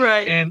thing.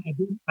 Right. And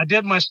I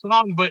did my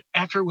song, but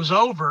after it was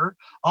over,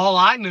 all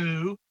I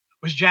knew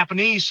was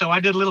Japanese. So I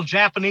did a little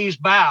Japanese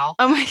bow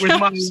with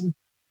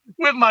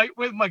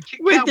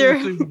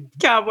your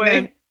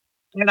cowboy.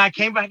 And I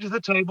came back to the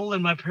table,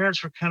 and my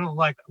parents were kind of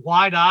like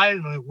wide-eyed,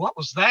 and like, what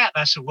was that?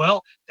 And I said,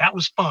 well, that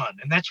was fun.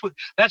 And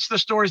that's the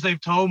stories they've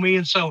told me.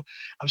 And so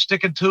I'm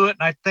sticking to it.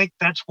 And I think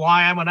that's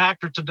why I'm an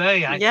actor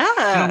today.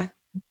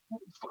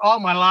 All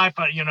my life,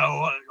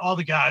 all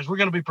the guys, we're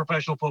going to be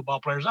professional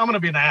football players. I'm going to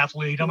be an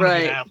athlete. I'm going to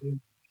be an athlete.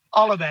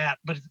 All of that.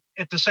 But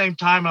at the same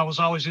time, I was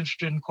always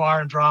interested in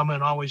choir and drama,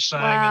 and always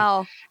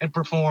sang and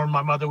performed.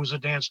 My mother was a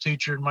dance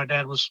teacher, and my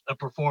dad was a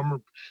performer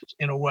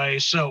in a way.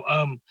 So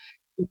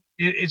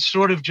it's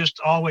sort of just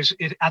always,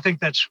 I think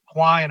that's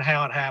why and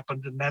how it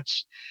happened. And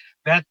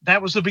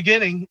that was the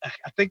beginning.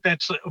 I think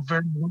that's a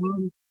very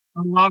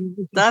long.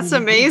 That's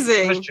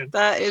amazing. Question.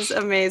 That is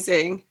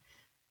amazing.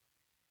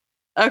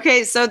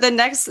 Okay, so the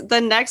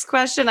next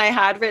question I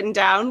had written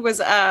down was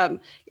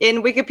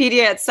in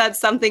Wikipedia. It said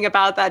something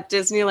about that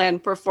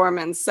Disneyland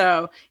performance.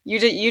 So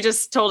you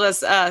just told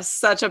us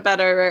such a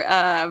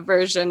better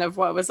version of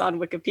what was on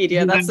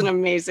Wikipedia. That's an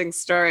amazing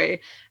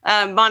story,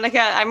 Monica.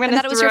 I'm going to.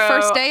 That was your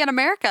first day in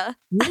America.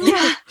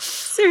 Yeah,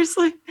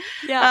 seriously.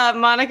 Yeah,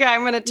 Monica,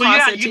 I'm going to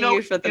toss it to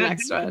you for the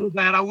next one.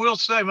 That I will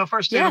say, my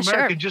first day in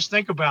America. Sure. Just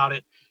think about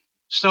it.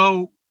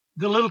 So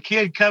the little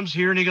kid comes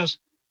here and he goes,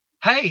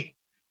 "Hey,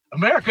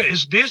 America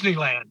is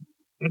Disneyland."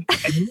 And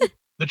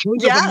the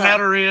truth of the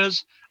matter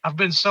is, I've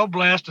been so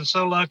blessed and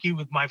so lucky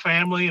with my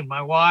family and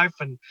my wife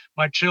and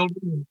my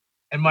children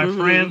and my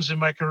friends and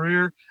my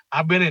career.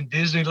 I've been in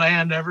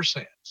Disneyland ever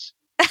since.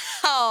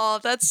 Oh,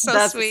 that's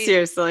so sweet.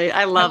 Seriously,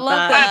 I love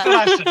that.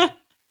 That's what I said.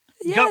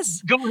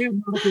 Yes. Go ahead,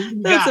 Monica.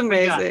 That's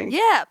amazing.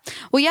 Yeah.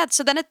 Well, yeah.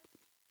 So then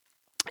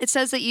it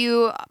says that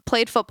you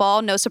played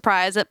football, no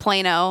surprise, at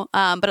Plano,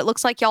 but it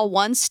looks like y'all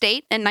won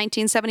state in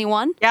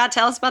 1971. Yeah,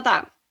 tell us about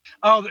that.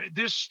 Oh,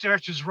 this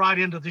stretches right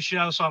into the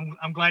show, so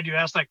I'm glad you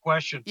asked that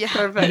question. Yeah.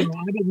 Perfect.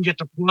 I didn't get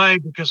to play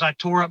because I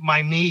tore up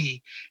my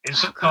knee, and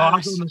so Oh, I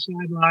was gosh. on the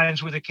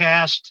sidelines with a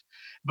cast.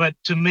 But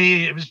to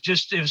me, it was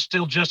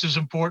still just as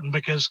important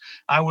because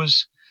I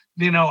was,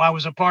 I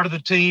was a part of the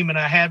team, and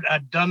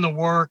I'd done the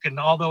work, and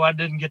although I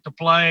didn't get to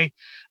play,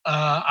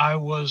 I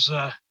was,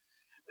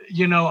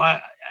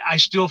 I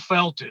still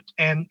felt it,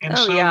 and Oh,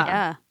 so yeah.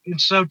 Yeah.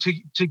 and so to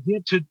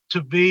get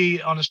to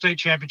be on a state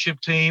championship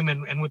team,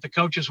 and with the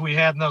coaches we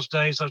had in those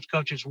days, those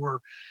coaches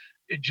were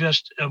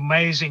just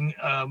amazing,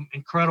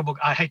 incredible.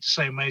 I hate to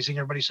say amazing.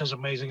 Everybody says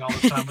amazing all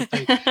the time, but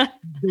the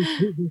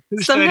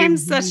two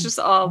Sometimes stadiums that's just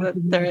all that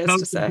there is to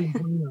coaches say. in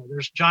Plano.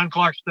 There's John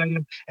Clark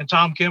Stadium and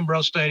Tom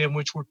Kimbrough Stadium,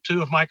 which were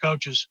two of my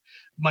coaches,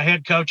 my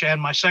head coach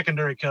and my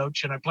secondary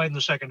coach, and I played in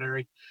the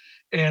secondary.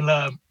 And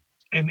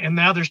and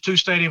now there's two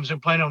stadiums in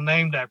Plano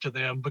named after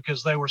them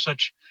because they were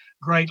such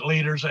great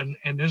leaders and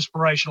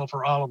inspirational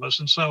for all of us.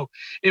 And so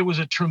it was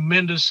a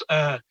tremendous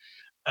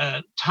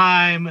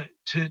time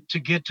to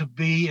get to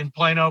be in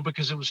Plano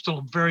because it was still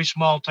a very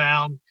small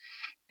town,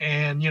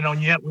 and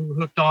and yet we were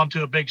hooked on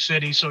to a big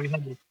city. So we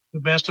had the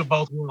best of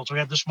both worlds. We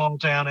had the small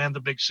town and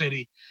the big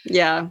city,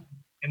 Yeah.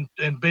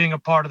 and being a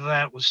part of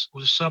that was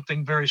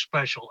something very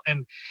special.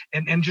 And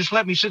just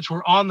let me, since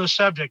we're on the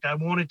subject, I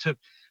wanted to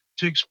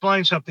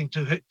explain something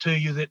to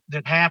you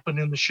that happened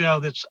in the show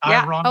that's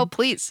Yeah. ironic. Oh,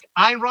 please.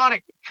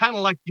 Ironic, kind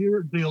of like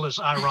your deal is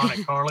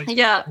ironic, Carly.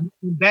 Yeah. And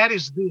that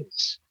is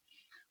this.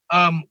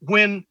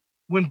 When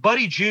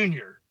Buddy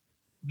Jr.,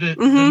 the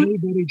new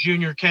Buddy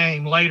Jr.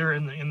 came later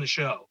in the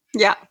show,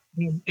 Yeah.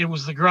 and it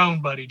was the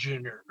grown Buddy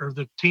Jr. or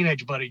the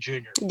teenage Buddy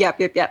Jr. Yep.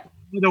 By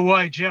Either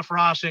way, Jeff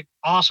Rossick,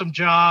 awesome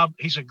job.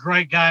 He's a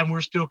great guy, and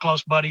we're still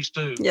close buddies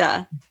too.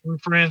 Yeah. We're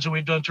friends, and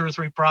we've done 2 or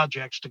 3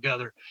 projects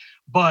together.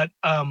 But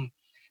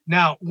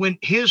now, when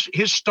his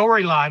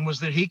storyline was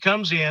that he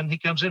comes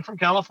in from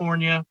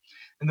California,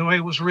 and the way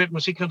it was written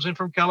was he comes in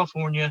from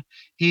California.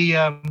 He,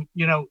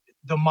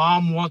 the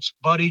mom wants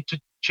Buddy to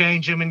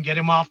change him and get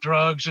him off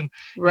drugs, and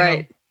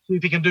Right. see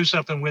if he can do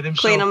something with him.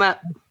 Clean So them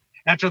up.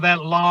 after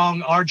that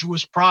long,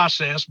 arduous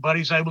process,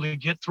 Buddy's able to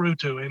get through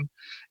to him.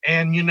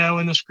 And, in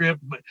the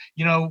script,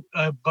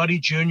 Buddy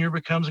Jr.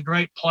 becomes a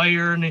great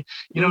player, and, he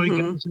goes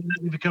in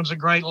and he becomes a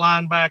great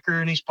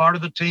linebacker, and he's part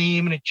of the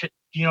team, and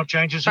it,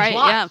 changes his Right.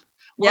 life. Yeah.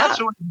 Well, Yeah.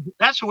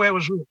 that's the way it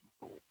was written.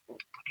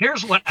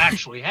 Here's what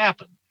actually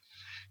happened.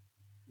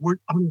 We're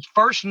on his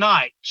first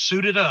night,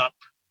 suited up,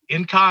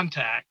 in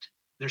contact.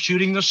 They're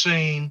shooting the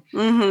scene.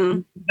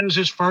 Mm-hmm. It was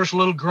his first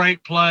little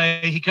great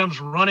play. He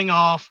comes running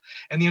off,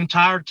 and the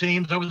entire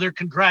team's over there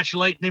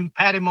congratulating him,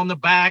 pat him on the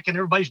back, and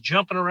everybody's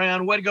jumping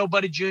around. Way to go,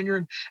 Buddy Jr.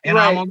 And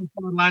Right. I'm on the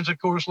sidelines, of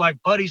course,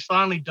 like, Buddy's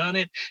finally done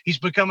it. He's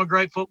become a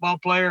great football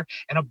player.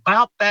 And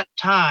about that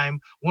time,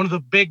 one of the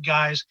big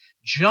guys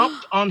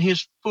jumped on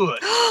his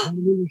foot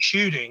when we were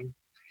shooting.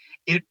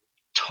 It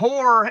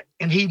tore,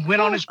 and he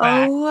went on his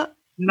back. Oh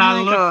And I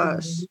my looked at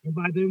gosh. him, and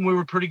by then we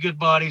were pretty good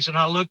buddies, and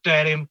I looked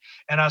at him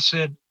and I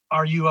said,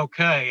 "Are you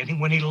okay?" And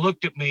when he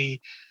looked at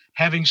me,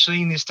 having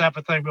seen this type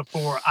of thing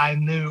before, I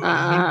knew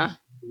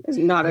It's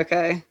not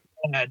okay.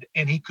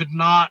 and he could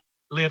not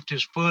lift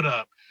his foot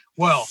up.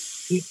 Well,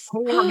 he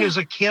tore his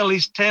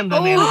Achilles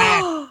tendon in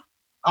half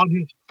on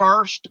his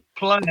first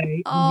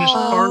play. On his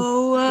first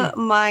Oh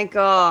my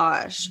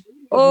gosh.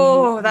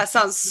 Oh, that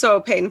sounds so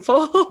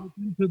painful.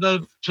 to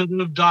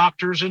the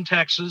doctors in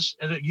Texas,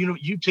 and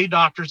UT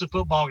doctors, the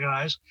football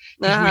guys.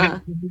 'Cause we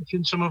had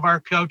mentioned some of our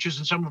coaches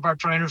and some of our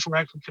trainers were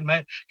actually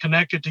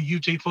connected to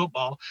UT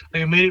football.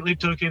 They immediately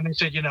took him. They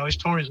said, he's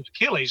torn his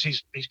Achilles.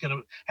 He's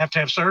going to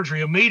have surgery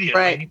immediately.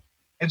 Right.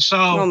 And so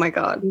Oh my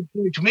God. it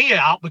freaked me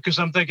out because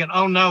I'm thinking,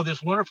 oh no,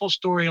 this wonderful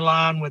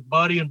storyline with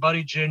Buddy and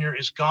Buddy Jr.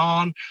 is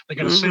gone. They're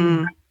going to send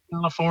him back to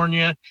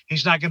California.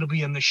 He's not going to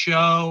be in the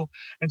show.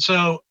 And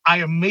so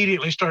I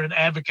immediately started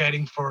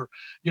advocating for,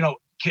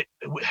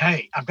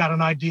 hey, I've got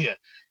an idea,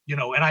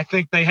 and I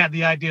think they had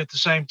the idea at the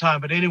same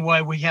time. But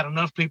anyway, we had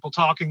enough people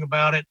talking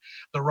about it.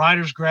 The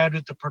writers grabbed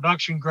it, the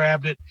production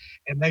grabbed it,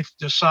 and they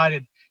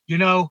decided,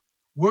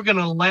 we're going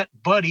to let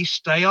Buddy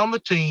stay on the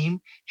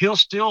team. He'll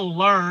still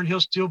learn.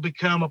 He'll still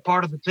become a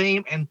part of the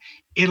team, and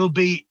it'll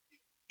be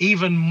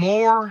even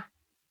more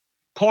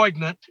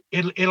poignant.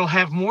 It'll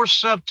have more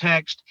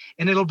subtext,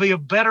 and it'll be a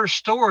better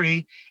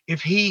story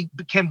if he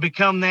can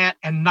become that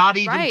and not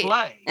even Right.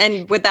 play.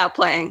 And without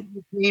playing.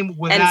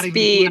 Without And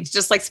be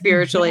just like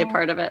spiritually a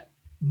part of it.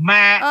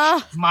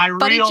 match my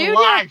Buddy real Jr.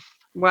 life,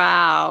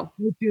 Wow.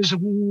 which is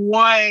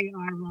way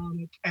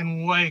ironic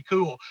and way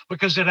cool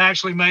because it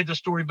actually made the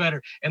story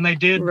better. And they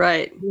did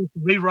Right.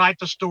 rewrite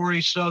the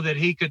story so that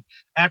he could,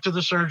 after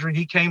the surgery,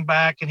 he came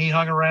back and he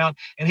hung around,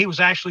 and he was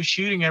actually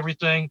shooting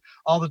everything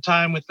all the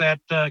time with that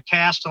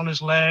cast on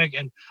his leg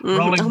and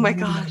rolling Oh my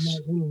around on gosh.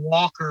 that little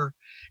walker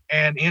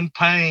and in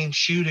pain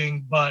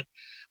shooting. But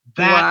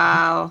that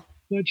Wow.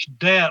 such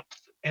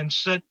depth and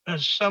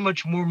so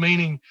much more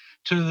meaning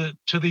to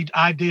the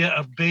idea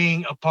of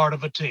being a part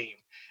of a team.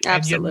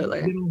 Absolutely.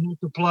 And you don't have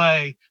to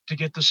play to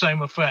get the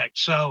same effect.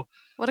 So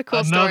What a cool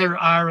another story.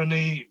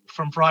 irony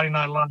from Friday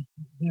Night Live.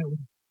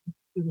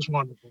 It was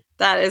wonderful.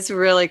 That is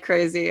really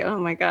crazy. Oh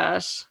my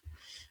gosh.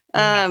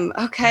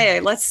 Okay,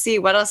 let's see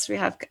what else we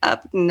have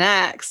up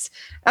next.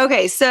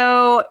 Okay,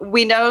 so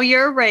we know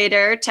you're a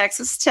Raider,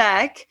 Texas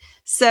Tech.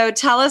 So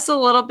tell us a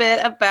little bit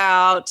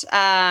about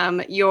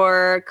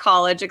your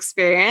college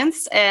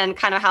experience and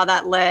kind of how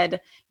that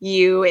led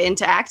you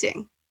into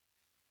acting.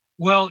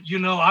 Well,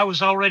 I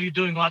was already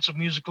doing lots of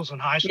musicals in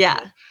high school.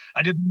 Yeah.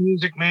 I did The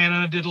Music Man,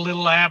 and I did a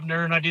Little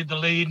Abner, and I did the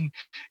lead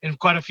in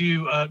quite a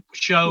few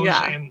shows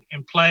Yeah.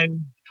 and plays.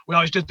 We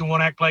always did the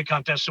one-act play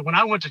contest. So when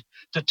I went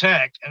to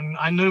Tech, and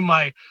I knew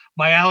my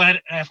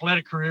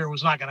athletic career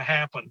was not going to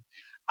happen,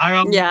 I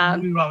already Yeah.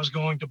 knew I was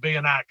going to be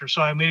an actor.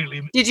 So I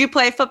immediately, Did you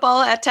play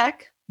football at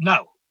Tech?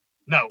 no.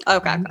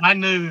 Okay. I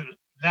knew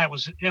that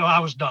was, I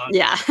was done.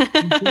 Yeah.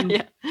 And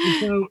Yeah.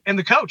 and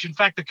the coach, in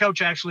fact, the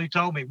coach actually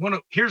told me,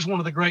 here's one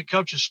of the great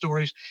coach's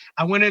stories.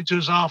 I went into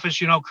his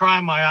office,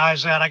 crying my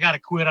eyes out. I got to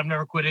quit. I've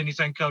never quit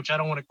anything, coach. I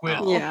don't want to quit.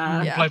 Oh, Yeah. I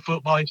want to play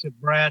football. He said,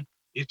 Brad,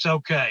 it's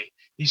okay.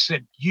 He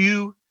said,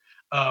 you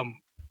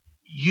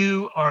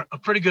are a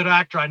pretty good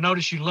actor. I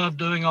noticed you love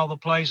doing all the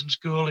plays in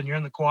school and you're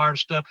in the choir and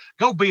stuff.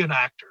 Go be an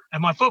actor.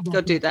 And my football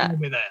Go do coach that.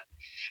 told me that.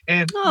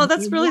 And Oh,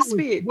 that's and really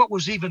sweet. what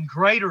was even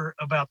greater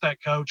about that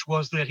coach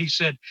was that he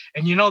said,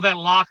 and that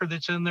locker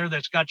that's in there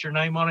that's got your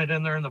name on it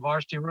in there in the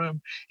varsity room,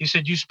 he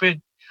said, you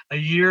spent a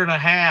year and a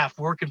half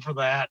working for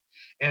that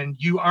and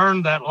you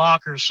earned that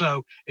locker.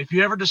 So if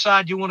you ever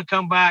decide you want to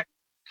come back,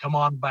 come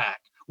on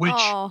back. Which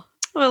Oh,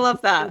 I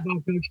love that.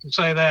 football coach to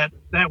say that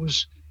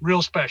was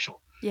real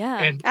special. yeah.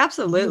 And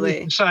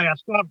Absolutely. to say I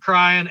stopped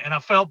crying and I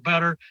felt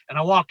better and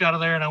I walked out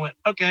of there and I went,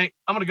 okay,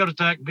 I'm going to go to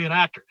Tech and be an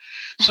actor.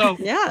 So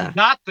Yeah. I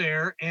got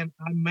there and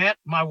I met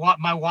my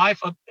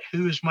wife,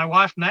 who is my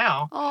wife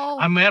now.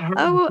 I Oh, met her in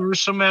Oh. the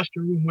first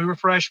semester when we were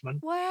freshmen.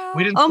 wow.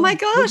 We didn't. Oh my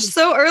gosh,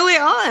 so early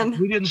on.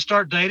 We didn't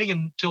start dating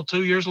until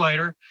 2 years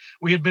later.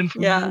 We had been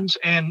Yeah. friends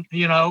and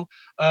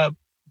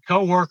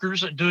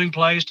co-workers doing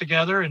plays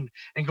together and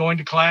going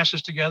to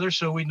classes together.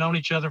 So we'd known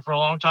each other for a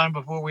long time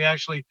before we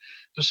actually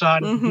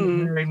decided to get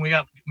Mhm. married. And we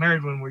got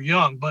married when we were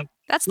young. But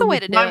That's the way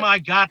to do time it. I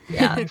got to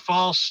Yeah.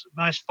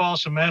 my fall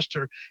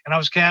semester and I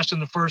was cast in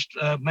the first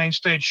main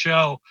stage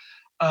show,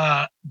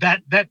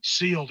 that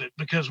sealed it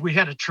because we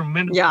had a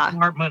tremendous Yeah.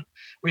 department.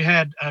 We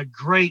had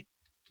great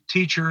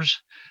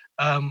teachers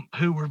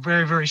who were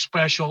very, very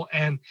special.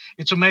 And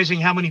it's amazing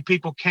how many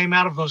people came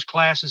out of those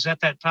classes at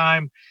that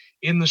time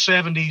in the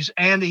 70s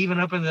and even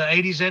up in the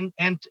 80s and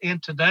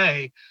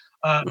today,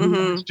 who are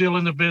Mhm. still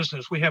in the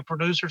business. We have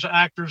producers,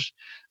 actors,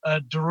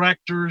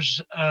 directors,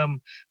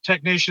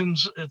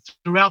 technicians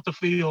throughout the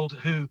field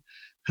who,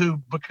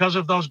 because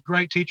of those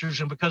great teachers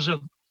and because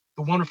of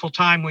the wonderful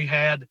time we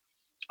had,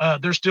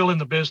 they're still in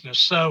the business.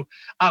 So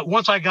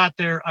once I got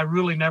there, I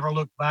really never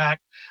looked back.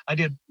 I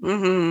did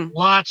Mhm.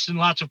 lots and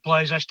lots of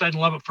plays. I stayed in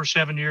Lubbock for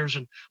 7 years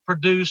and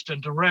produced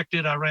and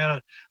directed. I ran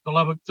the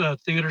Lubbock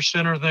Theater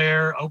Center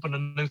there, opened a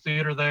new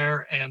theater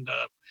there, and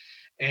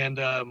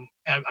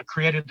I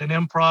created an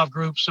improv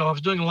group. So I was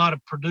doing a lot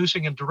of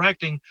producing and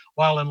directing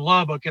while in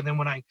Lubbock. And then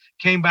when I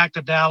came back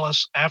to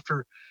Dallas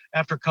after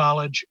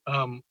college,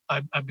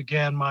 I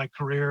began my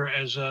career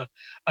as a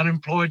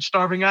unemployed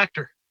starving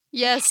actor.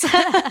 Yes.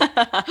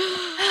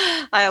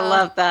 I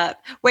love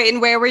that. Wait,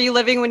 and where were you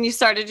living when you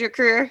started your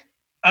career?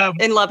 Um,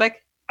 In Lubbock?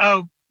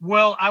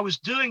 Well, I was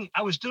doing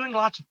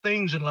lots of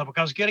things in Lubbock.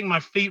 I was getting my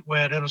feet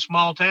wet in a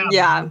small town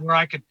Yeah. where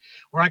I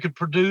could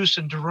produce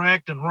and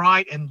direct and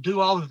write and do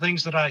all the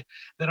things that I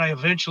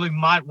eventually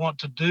might want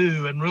to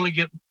do and really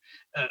get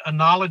a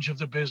knowledge of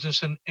the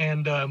business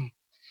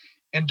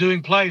and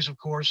doing plays, of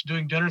course,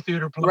 doing dinner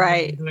theater plays,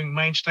 Right. and doing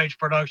main stage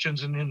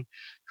productions, and then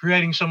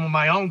creating some of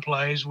my own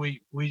plays. We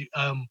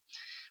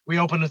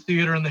opened a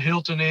theater in the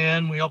Hilton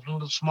Inn. We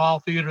opened a small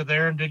theater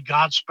there and did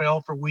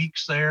Godspell for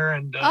weeks there.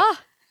 And Oh,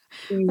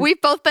 we've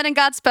both been in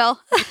Godspell.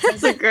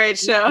 It's a great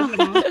show.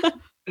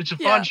 it's a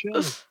Yeah. fun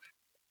show.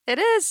 It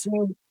is.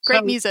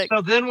 Great music.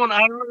 So then when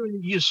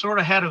you sort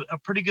of had a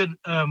pretty good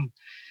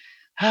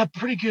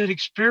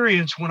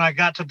experience when I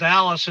got to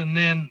Dallas, and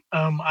then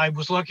I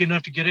was lucky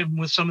enough to get in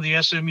with some of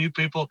the SMU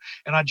people,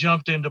 and I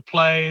jumped into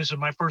plays. And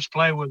my first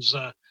play was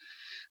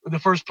the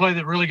first play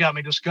that really got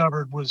me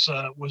discovered was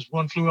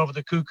One Flew Over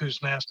the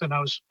Cuckoo's Nest, and I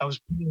was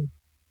playing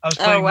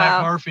Oh, wow.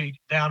 Matt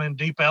Murphy down in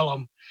Deep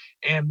Ellum,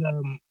 and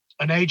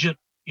an agent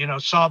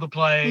saw the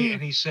play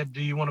and he said,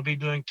 "Do you want to be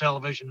doing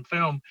television and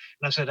film?"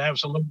 And I said,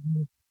 "Absolutely."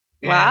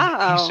 And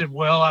Wow. he said,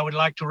 "Well, I would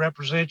like to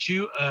represent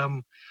you."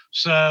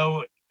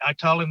 So I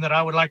told him that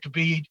I would like to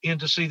be in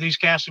to see these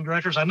casting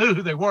directors. I knew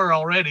who they were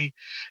already.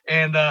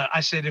 And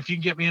I said, if you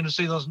can get me in to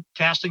see those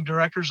casting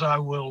directors, I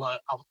will,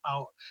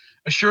 I'll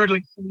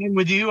assuredly sign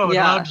with you. I would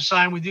Yeah. love to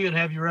sign with you and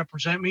have you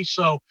represent me.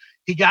 So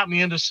he got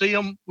me in to see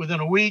him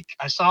within a week.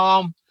 I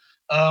saw him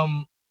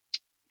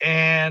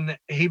and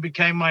he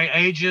became my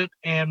agent.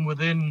 And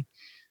within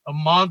a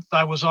month,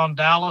 I was on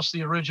Dallas,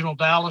 the original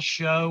Dallas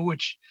show,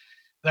 which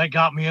that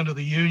got me into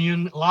the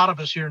union. A lot of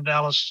us here in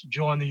Dallas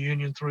joined the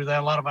union through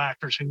that, a lot of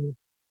actors here.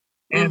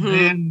 And Mhm.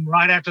 then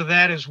right after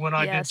that is when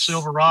I did Yes.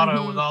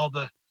 Silverado Mhm. with all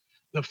the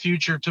the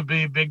future to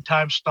be big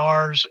time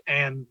stars.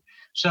 And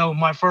so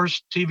my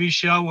first TV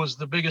show was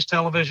the biggest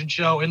television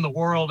show in the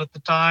world at the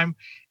time.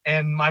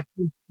 And my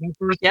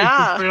first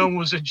feature film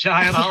was a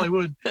giant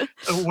Hollywood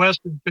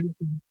Western picture.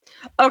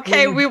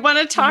 Okay, Yeah. we want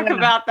to talk Yeah.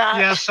 about that.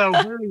 Yeah, so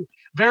very,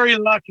 very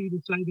lucky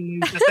to say the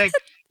least. I think,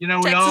 we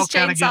Texas all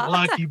kind of get Chainsaw.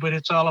 lucky, but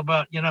it's all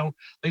about,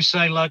 they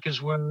say luck is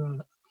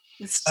when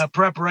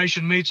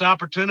preparation meets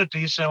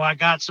opportunity. So I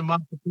got some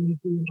opportunity.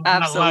 And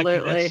I'm not lucky.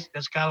 Absolutely.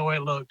 That's kind of the way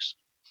it looks.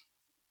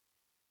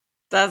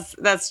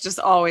 That's just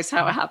always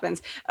how it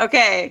happens.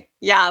 Okay,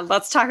 yeah,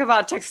 let's talk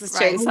about Texas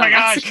Right. Chainsaw Oh my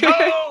gosh, Massacre.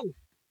 no!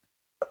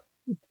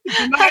 It's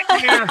a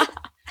nightmare.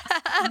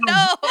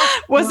 No.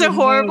 Was it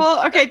horrible?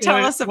 Okay, tell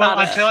Well, us about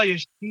I it. tell you,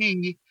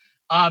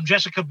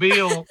 Jessica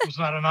Biel was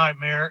not a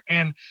nightmare.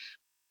 And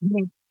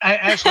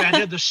I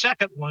did the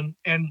second one,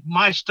 and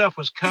my stuff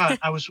was cut.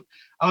 I was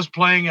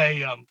playing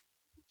a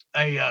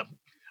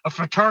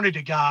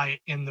fraternity guy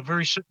in the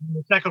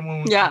second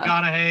one with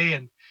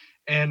McConaughey,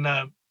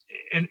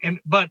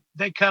 but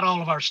they cut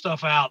all of our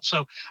stuff out,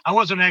 so I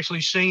wasn't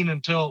actually seen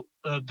until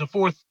the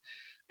fourth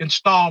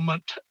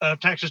installment of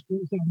Texas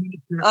Chainsaw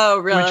Massacre. Oh,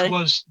 really? Which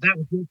was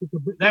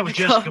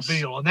Jessica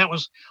Biel, and that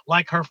was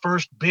like her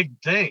first big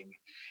thing.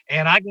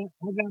 And I got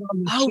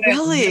on the set.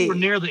 Really? We were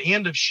near the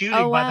end of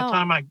shooting by the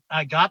time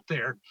I got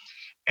there,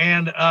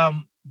 and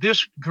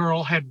this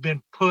girl had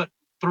been put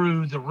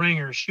through the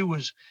ringer. She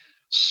was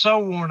so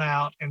worn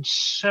out, and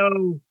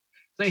so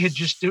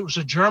it was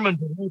a German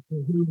director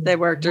who they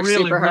worked her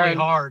really, super really hard.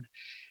 hard.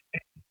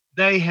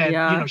 They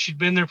had, she'd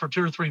been there for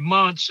 2 or 3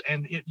 months,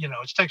 and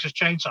it's Texas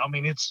Chainsaw. I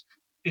mean, it's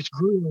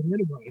grueling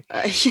anyway.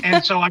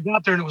 And so I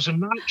got there, and it was a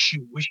night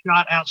shoot. We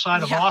shot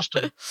outside of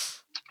Austin,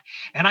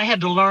 and I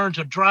had to learn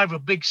to drive a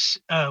big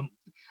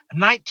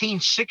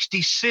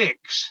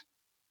 1966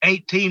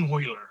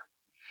 18-wheeler,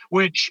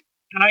 which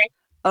I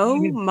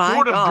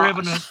my have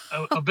driven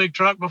a big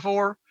truck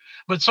before,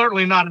 but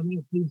certainly not a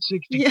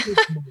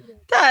 1966 model.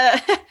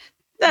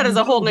 That is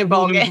a whole new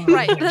ballgame.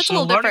 Right, that's so a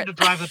little learning different.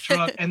 to drive the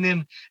truck and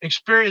then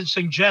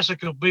experiencing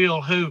Jessica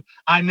Biel, who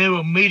I knew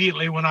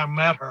immediately when I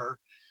met her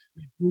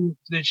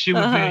that she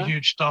would be a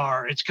huge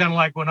star. It's kind of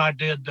like when I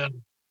did.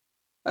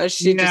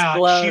 She just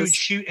blows.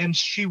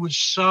 She was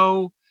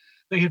so.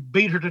 They had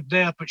beat her to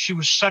death, but she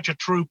was such a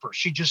trooper.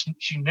 She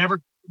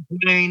never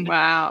complained.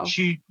 Wow.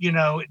 It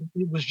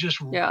was just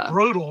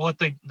brutal what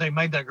they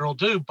made that girl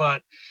do.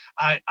 But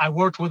I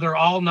worked with her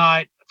all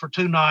night for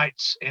 2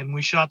 nights, and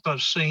we shot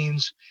those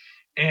scenes.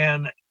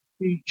 And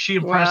she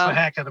impressed the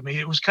heck out of me.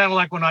 It was kind of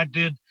like when I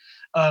did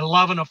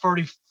Love in a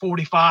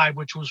 45,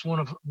 which was one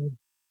of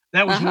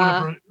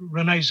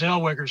Renee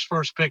Zellweger's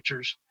first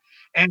pictures.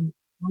 And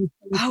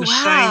the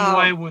same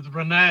way with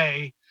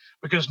Renee,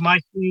 because my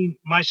scene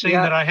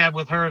that I had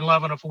with her in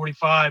Love in a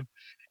 45,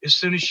 as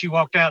soon as she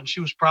walked out, and she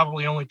was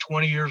probably only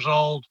 20 years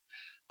old,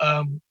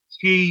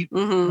 she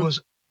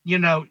was,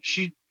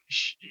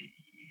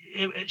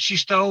 she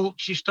stole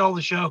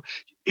the show.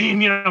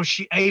 And,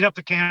 she ate up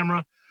the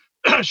camera.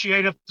 She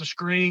ate up the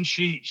screen.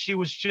 She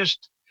was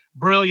just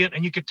brilliant,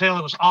 and you could tell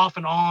it was off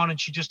and on, and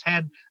she just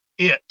had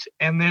it.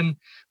 And then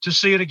to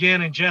see it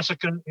again in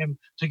Jessica, and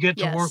to get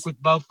to work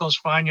with both those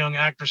fine young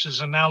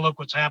actresses, and now look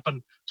what's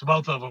happened to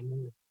both of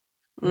them.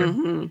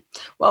 Mm-hmm.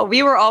 Well,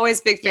 we were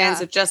always big fans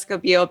of Jessica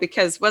Biel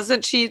because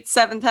wasn't she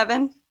Seventh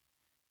Heaven?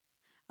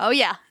 Oh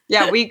yeah,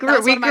 yeah. We grew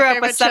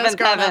up with Seventh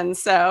Heaven,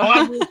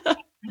 so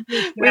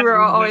we were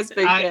always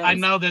big fans. I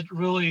know that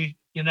really,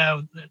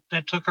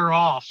 that took her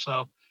off.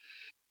 So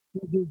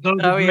those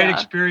are great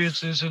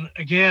experiences. And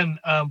again,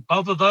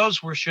 both of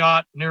those were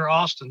shot near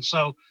Austin.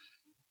 So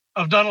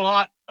I've done a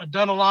lot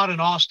in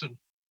Austin.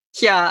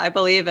 Yeah, I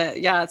believe it.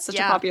 Yeah, it's such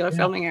a popular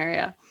filming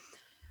area.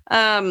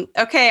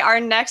 Okay,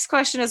 our next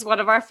question is one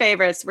of our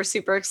favorites. We're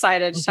super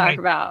excited to talk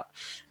about.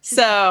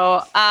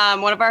 So,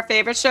 one of our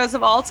favorite shows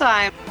of all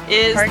time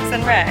is Parks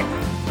and Rec,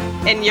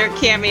 in your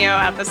cameo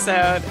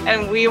episode,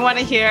 and we want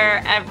to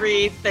hear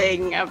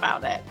everything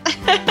about it.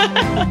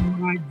 Oh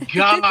my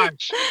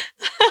gosh.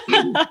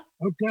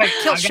 Okay.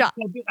 Kill shot.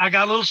 I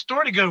got a little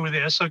story to go with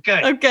this.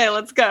 Okay. Okay,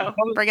 let's go.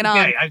 Bring it on.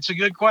 Okay, it's a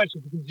good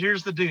question because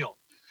here's the deal.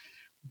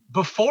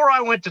 Before I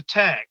went to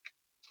Tech,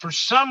 for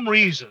some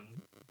reason,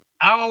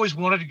 I always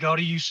wanted to go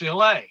to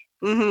UCLA.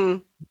 Mm-hmm.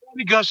 I wanted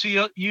to go see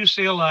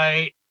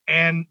UCLA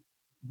and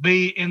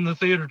be in the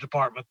theater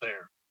department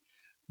there.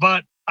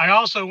 But I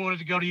also wanted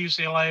to go to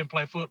UCLA and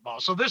play football.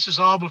 So this is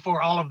all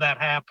before all of that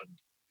happened.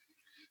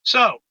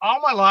 So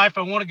all my life,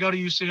 I want to go to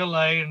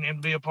UCLA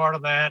and be a part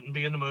of that and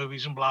be in the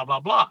movies and blah,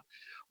 blah, blah.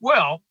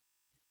 Well,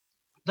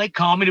 they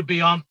called me to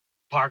be on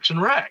Parks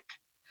and Rec.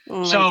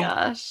 Oh so my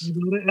gosh. I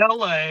go to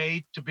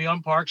LA to be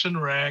on Parks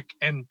and Rec,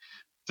 and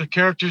the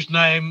character's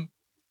name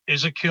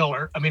is a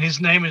killer. I mean,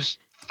 his name is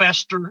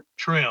Fester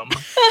Trim.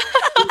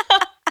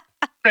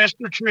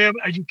 Fester Trim,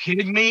 are you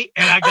kidding me?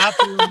 And I got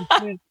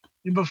there,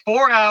 and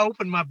before I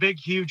opened my big,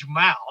 huge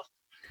mouth,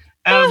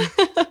 and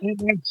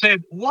I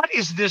said, what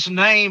is this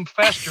name,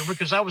 Fester?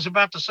 Because I was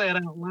about to say it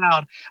out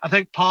loud. I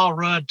think Paul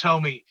Rudd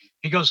told me,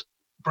 he goes,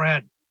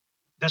 Brad,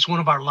 that's one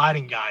of our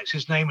lighting guys.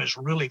 His name is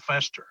really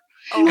Fester.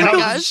 Oh my And I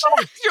was gosh. so,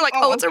 You're like,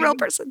 oh, it's a okay, real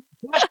person.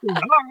 Fester. All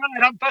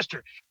right, I'm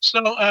Fester.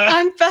 So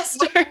I'm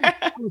Fester.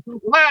 I'm so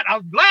glad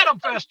I'm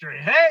Fester.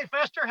 Hey,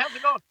 Fester, how's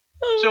it going?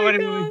 Oh So my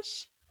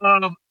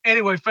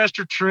anyway, gosh.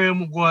 Fester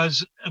Trim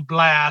was a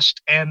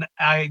blast, and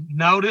I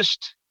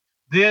noticed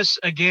this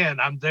again.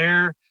 I'm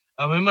there.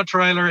 I'm in my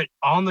trailer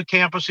on the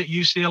campus at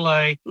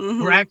UCLA. We're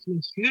Mhm.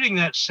 actually shooting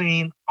that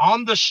scene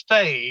on the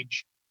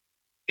stage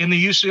in the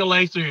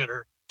UCLA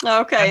theater.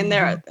 Okay, And and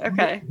there.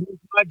 Okay. here's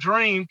my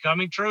dream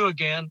coming true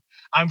again.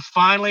 I'm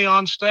finally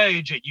on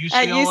stage at At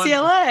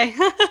UCLA.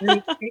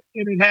 And UCLA.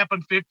 it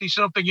happened 50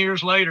 something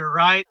years later,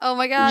 right? Oh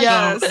my gosh.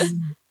 So, Yes.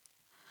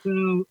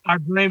 so our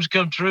dreams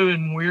come true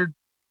in weird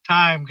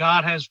time.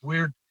 God has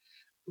weird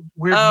Oh,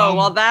 well,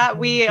 moments. that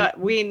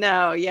we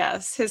know.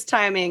 Yes, his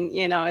timing,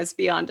 is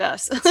beyond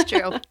us. It's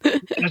true.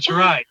 That's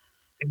right.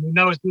 And we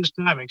know it's this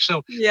timing.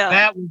 So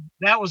Yeah.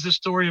 that was the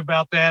story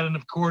about that. And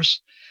of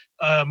course,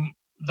 um,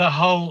 the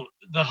whole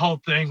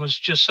thing was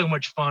just so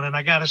much fun. And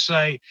I got to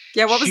say,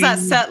 Yeah. What was that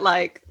she, set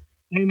like?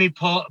 Amy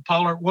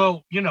Poehler,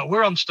 well,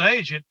 we're on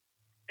stage at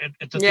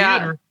the Yeah.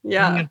 theater.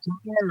 Yeah. And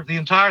the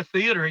entire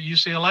theater at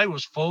UCLA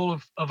was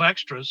full of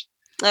extras.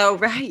 Oh,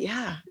 right.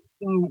 Yeah.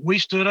 So we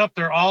stood up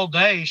there all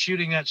day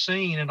shooting that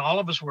scene, and all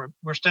of us were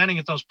standing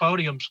at those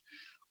podiums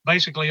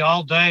basically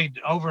all day,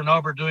 over and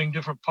over, doing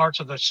different parts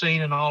of the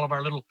scene and all of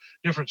our little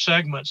different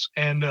segments.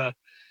 And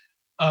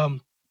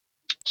um,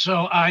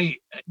 so I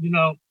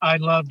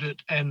loved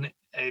it, and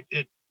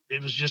it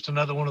was just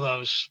another one of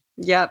those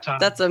Yep. times.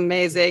 That's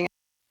amazing.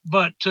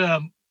 But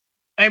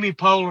Amy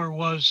Poehler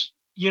was,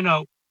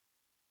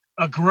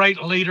 a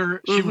great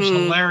leader. She was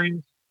Mhm.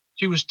 hilarious.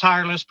 She was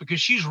tireless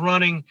because she's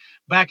running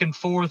back and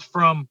forth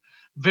from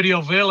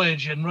Video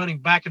Village and running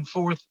back and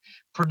forth,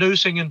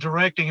 producing and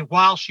directing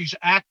while she's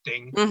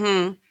acting.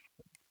 Mhm.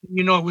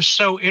 It was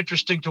so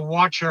interesting to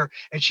watch her,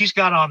 and she's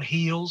got on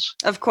heels.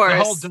 Of The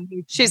whole course.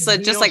 day, She's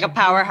just heels like a and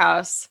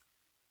powerhouse.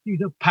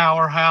 she's a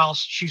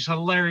powerhouse. She's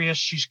hilarious.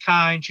 She's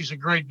kind. She's a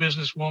great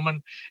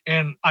businesswoman,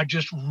 and I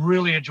just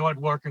really enjoyed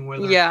working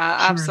with her. Yeah,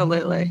 She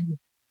absolutely.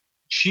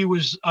 She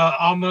was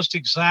almost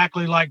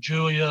exactly like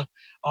Julia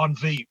on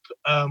Veep.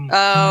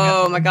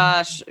 Oh my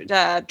gosh.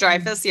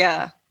 Dreyfus.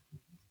 Yeah.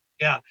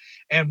 Yeah,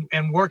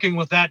 and working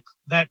with that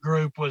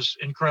group was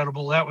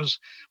incredible. That was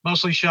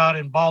mostly shot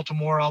in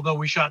Baltimore, although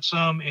we shot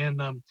some in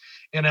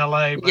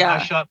LA. But I Yeah.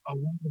 shot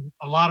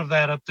a lot of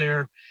that up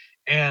there.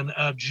 And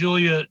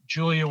Julia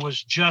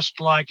was just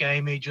like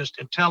Amy, just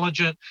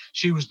intelligent.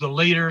 She was the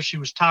leader. She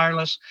was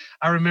tireless.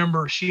 I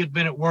remember she had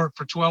been at work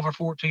for 12 or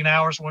 14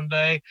 hours one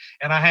day,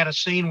 and I had a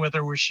scene with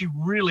her where she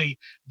really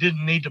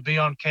didn't need to be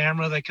on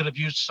camera. They could have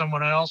used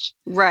someone else,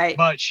 Right.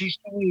 but she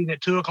stayed at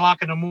 2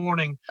 o'clock in the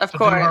morning Of to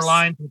do her course.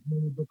 lines with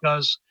me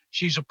because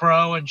she's a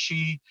pro, and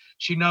she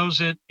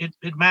knows it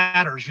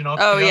matters, if Oh, the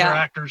other yeah.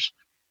 actors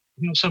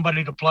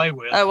somebody to play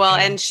with. Oh, well,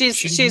 and And she's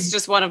she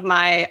just one of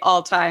my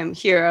all-time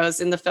heroes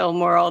in the film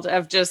world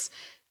of just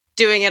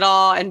doing it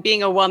all and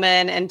being a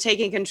woman and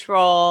taking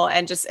control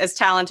and just as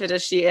talented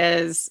as she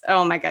is.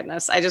 Oh my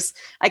goodness. I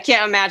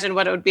can't imagine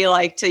what it would be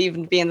like to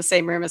even be in the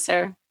same room as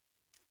her.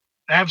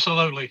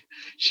 absolutely,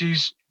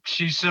 she's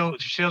so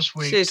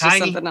sweet, She's just tiny,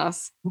 something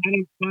else.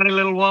 tiny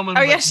little woman.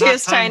 Oh yeah, but she not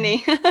is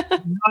tiny. not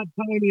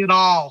tiny at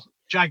all.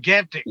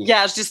 Gigantic.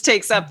 Yeah, it just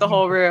takes up the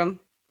whole room.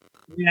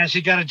 Yeah,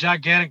 she got a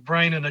gigantic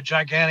brain and a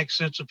gigantic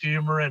sense of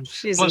humor, and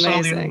She's plus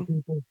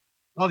amazing.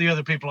 all the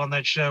other people on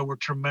that show were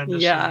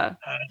tremendous. Yeah.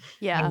 And,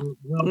 Yeah. they were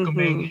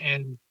welcoming, Mhm.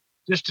 and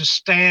just to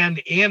stand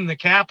in the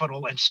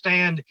Capitol and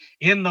stand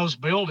in those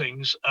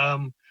buildings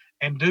and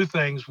do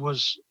things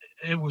was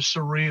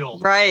surreal.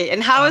 Right.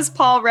 And how is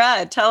Paul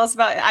Rudd? Tell us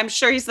about I'm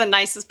sure he's the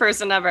nicest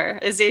person ever.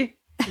 Is he?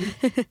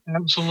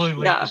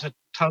 Absolutely, Yeah. he's a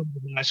totally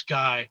nice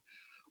guy.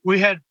 We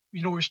had,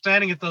 we're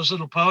standing at those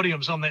little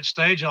podiums on that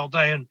stage all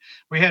day, and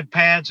we had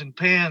pads and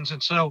pens,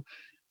 and so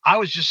I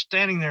was just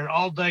standing there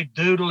all day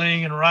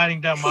doodling and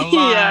writing down my lines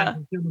Yeah.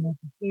 and coming up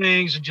with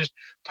things and just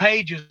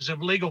pages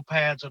of legal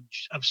pads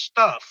of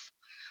stuff.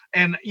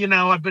 And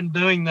I've been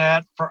doing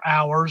that for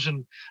hours.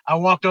 And I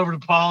walked over to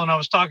Paul and I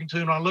was talking to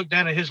him. And I looked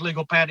down at his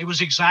legal pad. It was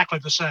exactly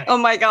the same. Oh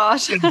my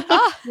gosh.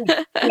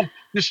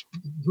 Just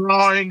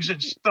drawings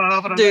and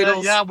stuff. And I Doodles.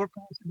 said, yeah, we're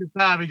passing the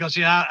time. He goes,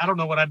 yeah, I don't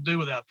know what I'd do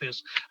without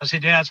this. I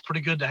said, yeah, it's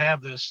pretty good to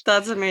have this.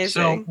 That's So,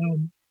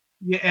 amazing.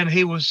 yeah, and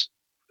he was,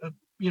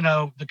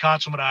 the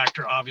consummate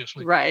actor,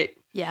 obviously. Right.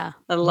 Yeah.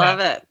 I love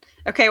it.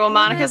 Okay, well,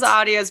 Monica's it.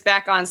 audio is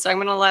back on, so I'm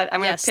gonna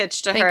Yes,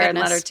 pitch to thank her and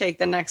let her goodness. take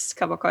the next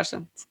couple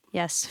questions.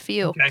 Yes.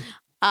 Few. Okay.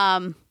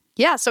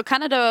 Yeah. So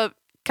kind of to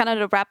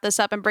wrap this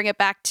up and bring it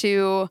back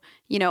to,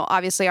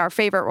 obviously our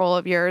favorite role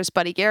of yours,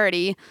 Buddy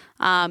Garrity.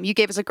 You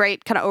gave us a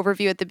great kind of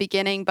overview at the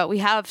beginning, but we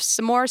have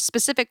some more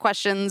specific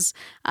questions,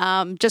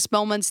 just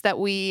moments that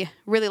we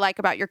really like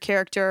about your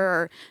character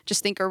or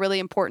just think are really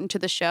important to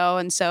the show.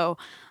 And so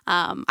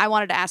I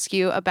wanted to ask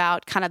you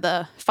about kind of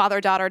the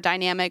father-daughter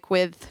dynamic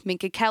with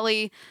Minka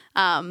Kelly.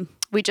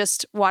 we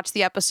just watched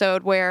the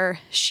episode where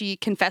she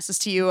confesses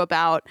to you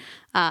about,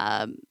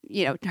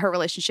 her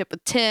relationship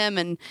with Tim,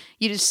 and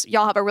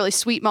y'all have a really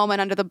sweet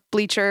moment under the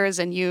bleachers,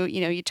 and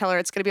you tell her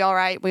it's going to be all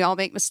right. We all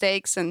make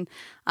mistakes. And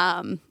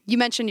you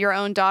mentioned your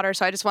own daughter.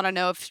 So I just want to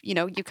know if, you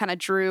kind of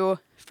drew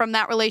from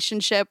that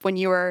relationship when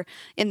you were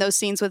in those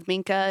scenes with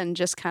Minka, and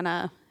just kind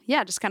of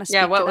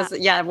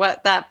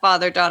what that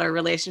father-daughter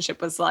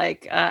relationship was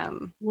like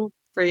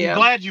for you. I'm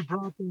glad you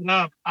brought that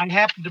up. I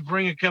happened to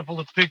bring a couple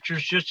of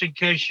pictures just in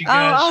case you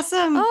guys. Oh,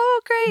 awesome!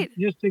 Oh, great!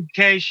 Just in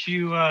case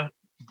you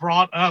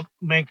brought up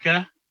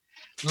Minka,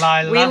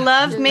 Lila. We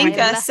love Minka.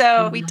 Lila.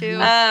 So We do.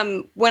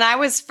 When I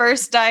was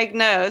first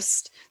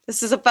diagnosed,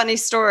 this is a funny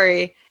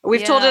story.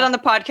 We've told it on the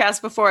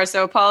podcast before,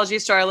 so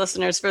apologies to our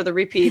listeners for the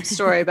repeat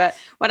story. But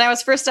when I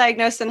was first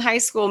diagnosed in high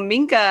school,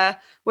 Minka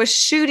was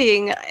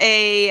shooting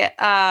a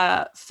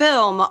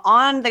film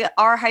on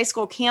our high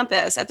school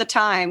campus at the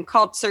time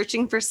called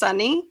Searching for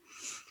Sunny.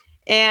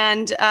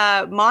 And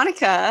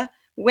Monica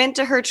went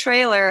to her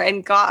trailer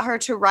and got her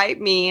to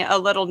write me a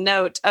little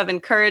note of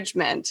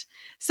encouragement.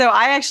 So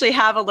I actually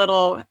have a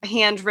little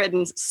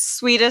handwritten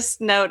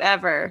sweetest note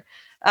ever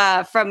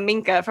from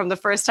Minka from the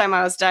first time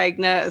I was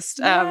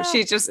diagnosed.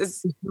 She just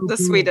is the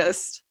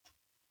sweetest.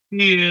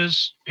 He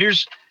is.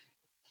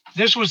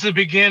 This was the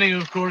beginning,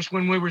 of course,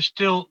 when we were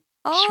still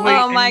sweet.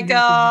 Oh my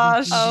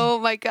gosh. Oh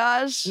my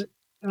gosh.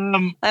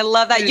 I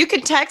love that. You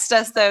can text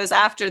us those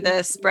after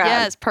this, Brad.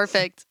 Yes,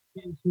 perfect.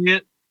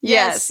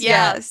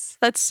 Yes.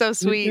 That's so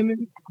sweet.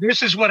 And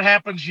this is what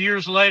happens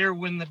years later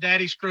when the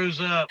daddy screws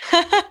up.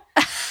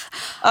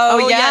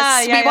 Oh,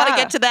 yes. yeah. We want to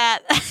get to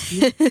that.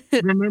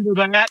 Remember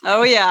that?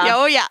 Oh, yeah.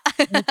 Oh, yeah.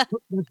 I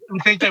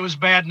think that was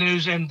bad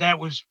news, and that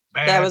was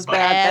bad. That was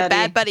bad.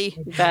 Bad buddy.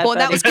 Bad Well,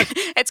 that buddy. was good.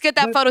 It's good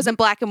that photo's in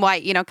black and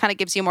white, kind of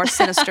gives you a more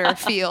sinister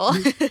feel.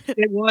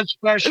 It was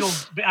special.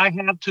 I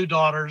have two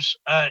daughters,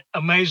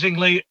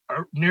 amazingly,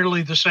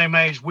 nearly the same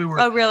age. We were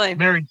Oh, really?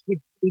 married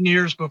 16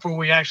 years before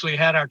we actually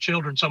had our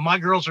children. So my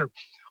girls are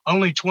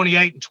only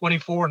 28 and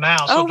 24 now.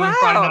 So Oh, during wow.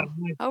 Friday Night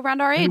Lights, Oh, around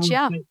our age,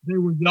 yeah. They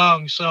were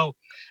young. So,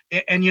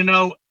 and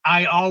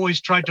I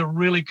always tried to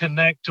really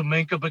connect to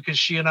Minka because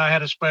she and I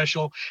had a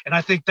special. And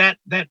I think that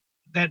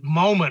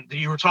moment that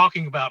you were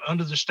talking about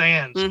under the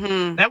stands,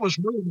 Mm-hmm. that was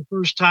really the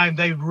first time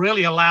they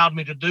really allowed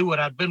me to do what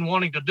I'd been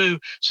wanting to do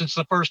since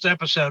the first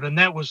episode. And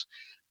that was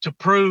to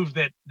prove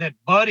that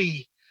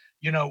Buddy,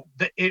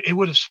 it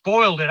would have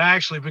spoiled it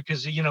actually,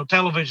 because,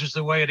 television's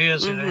the way it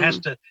is, and it has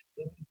to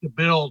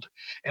build.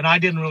 And I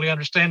didn't really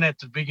understand that at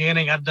the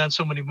beginning. I've done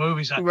so many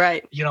movies.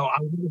 Right. I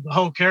wanted the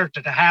whole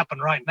character to happen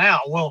right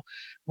now. Well,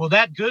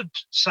 that good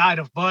side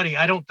of Buddy,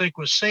 I don't think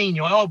was seen.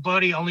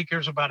 Buddy only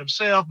cares about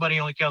himself. Buddy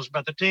only cares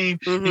about the team.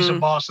 He's a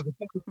boss of the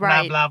team.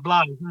 Right. Blah,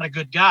 blah, blah. He's not a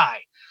good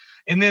guy.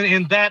 And then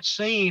in that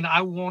scene,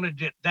 I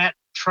wanted that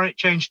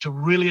change to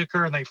really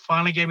occur. And they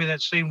finally gave me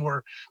that scene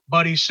where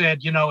Buddy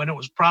said, and it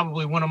was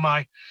probably one of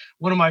my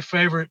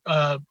favorite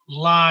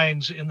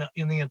lines in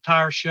the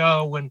entire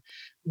show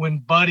when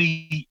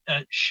Buddy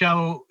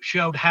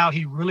showed how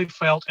he really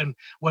felt and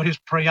what his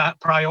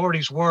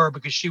priorities were,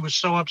 because she was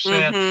so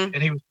upset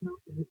and he was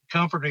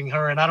comforting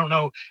her. And I don't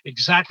know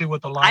exactly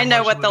what the line was. I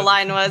know what the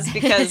line was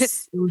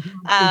because,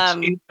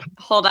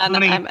 hold on,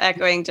 funny. I'm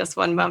echoing just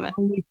one moment.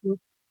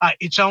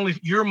 It's only,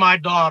 you're my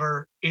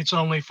daughter. It's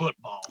only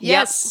football.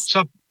 Yes.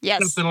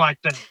 Something like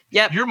that.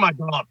 Yep. You're my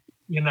daughter,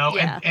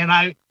 Yeah.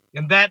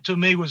 and that to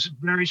me was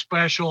very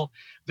special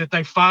that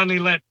they finally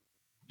let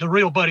the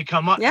real Buddy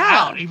come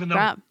out, even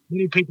though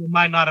many people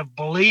might not have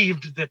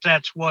believed that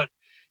that's what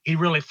he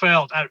really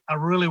felt. I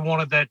really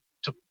wanted that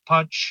to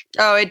punch.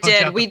 Oh, it punch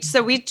did. out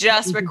We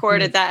just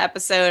recorded that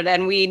episode,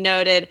 and we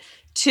noted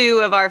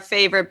two of our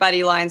favorite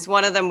Buddy lines.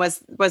 One of them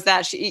was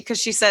that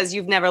because she says,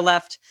 "You've never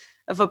left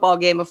a football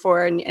game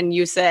before," and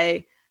you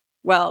say,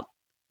 "Well,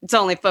 it's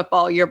only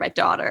football. You're my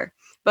daughter."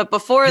 But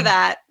before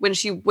that, when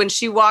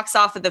she walks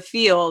off of the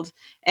field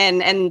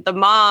and the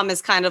mom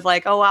is kind of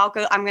like, "Oh,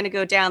 I'm going to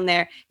go down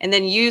there," and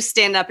then you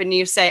stand up and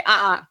you say,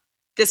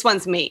 "This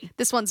one's me.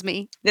 This one's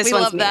me. This we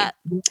one's love me." that.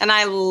 And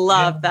I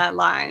love that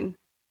line.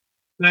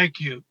 Thank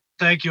you.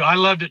 I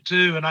loved it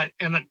too.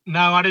 And no,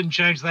 I didn't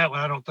change that one.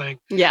 I don't think.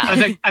 Yeah. I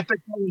think that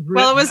was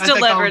Well, it was written- I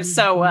think delivered all-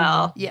 so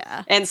well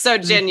Yeah. and so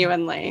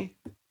genuinely.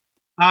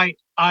 What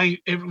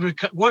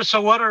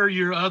are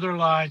your other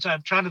lines?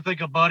 I'm trying to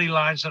think of Buddy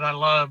lines that I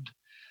loved.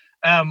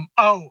 I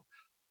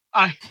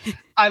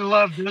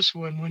love this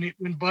one when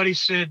Buddy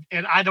said,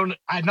 and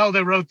I know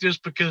they wrote this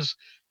because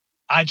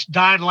I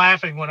died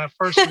laughing when I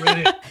first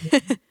read it.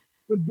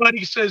 When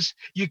Buddy says,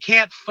 "You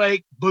can't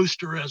fake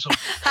boosterism."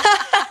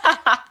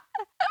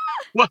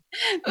 What?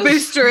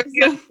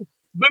 Boosterism.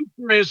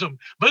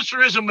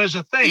 Boosterism is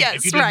a thing. Yes,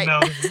 if you didn't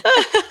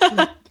right.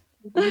 know.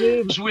 It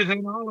lives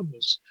within all of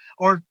us,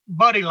 or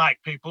Buddy-like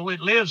people.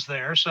 It lives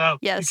there, so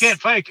Yes. you can't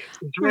fake it.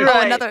 It's real.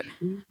 Right.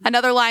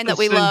 Another line that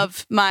we Listen.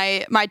 love.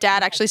 My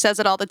dad actually says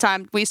it all the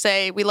time. We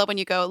love when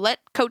you go, "Let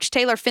Coach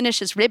Taylor finish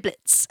his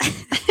riblets."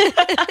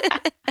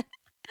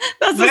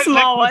 That's a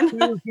small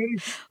one.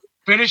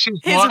 Finish his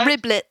His what?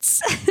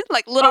 riblets,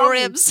 like little Oh.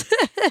 ribs.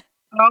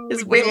 Oh,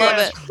 We love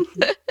yes,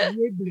 it.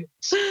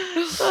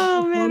 riblets.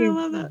 Oh man, I Funny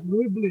love that.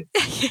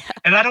 riblets.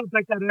 And I don't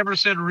think I'd ever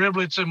said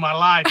riblets in my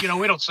life. You know,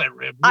 we don't say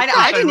riblets. I We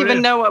say didn't even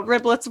rib. know what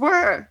riblets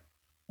were.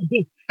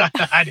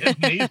 I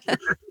didn't either.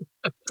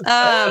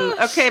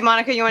 Okay,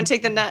 Monica, you want to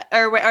take the next,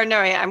 or no,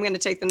 I'm going to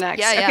take the next.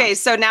 Yeah. Okay,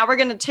 so now we're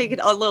going to take it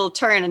a little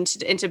turn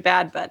into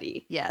Bad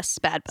Buddy. Yes,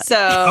 Bad Buddy.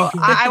 So Okay.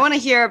 I want to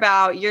hear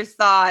about your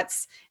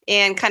thoughts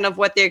and kind of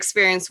what the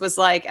experience was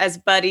like as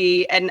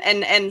Buddy.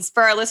 And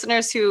for our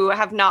listeners who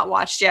have not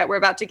watched yet, we're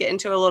about to get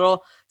into a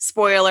little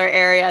spoiler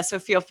area. So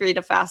feel free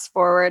to fast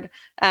forward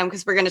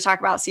because we're going to talk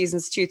about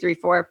seasons 2, 3,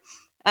 4.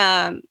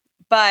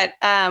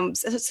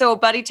 So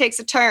Buddy takes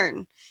a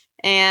turn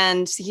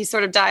and he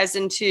sort of dives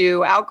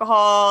into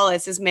alcohol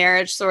as his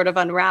marriage sort of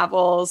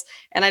unravels.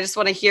 And I just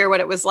want to hear what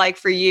it was like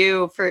for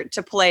you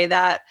to play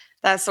that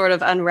sort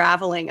of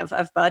unraveling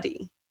of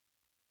Buddy.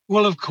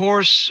 Well, of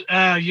course,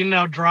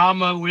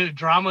 drama.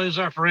 Drama is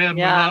our friend.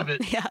 Yeah. We love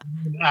it.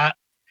 Yeah.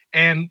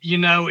 And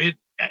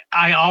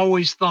I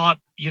always thought,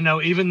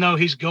 even though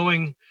he's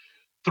going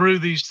through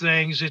these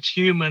things, it's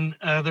human.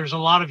 There's a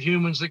lot of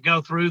humans that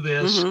go through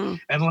this, Mhm.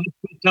 and let's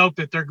just hope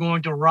that they're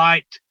going to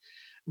write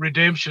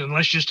redemption.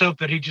 Let's just hope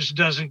that he just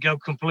doesn't go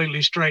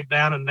completely straight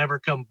down and never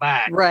come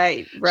back.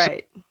 Right.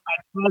 I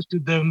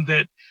trusted them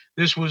that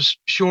this was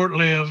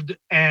short-lived,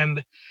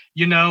 and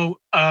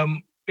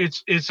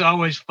it's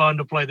always fun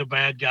to play the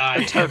bad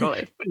guy.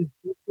 Totally.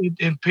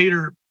 And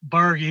Peter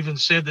Berg even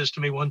said this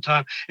to me one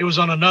time. It was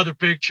on another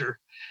picture,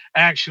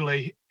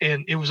 actually,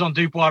 and it was on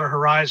Deepwater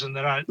Horizon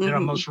that I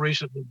Mhm. most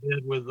recently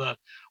did with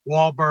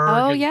Wahlberg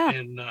Oh, yeah.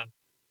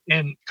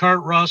 and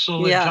Kurt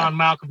Russell Yeah. and John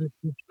Malkovich.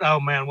 Oh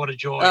man, what a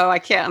joy! Oh, I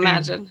can't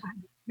imagine.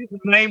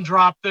 Name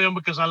drop them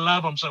because I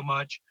love them so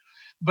much.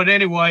 But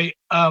anyway,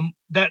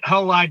 that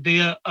whole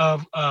idea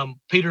of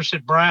Peter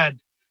said, Brad,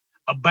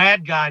 a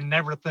bad guy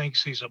never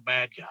thinks he's a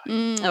bad guy.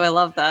 Oh, I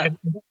love that.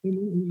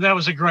 And that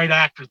was a great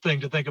actor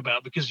thing to think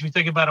about, because if you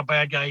think about a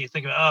bad guy, you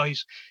think, oh,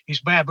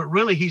 he's bad, but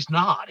really he's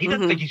not. He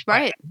doesn't Mhm. think he's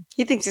Right. bad.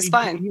 He thinks he's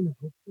fine.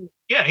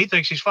 Yeah, he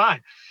thinks he's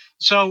fine.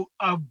 So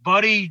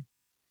Buddy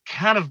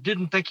kind of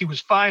didn't think he was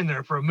fine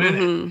there for a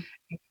minute. Mhm.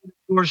 Of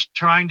course,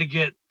 trying to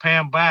get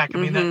Pam back. I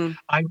mean, Mhm.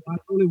 I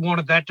really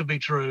wanted that to be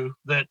true,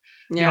 that,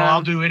 Yeah.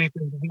 I'll do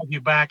anything to have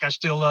you back. I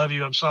still love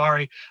you. I'm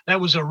sorry. That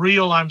was a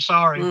real I'm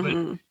sorry. But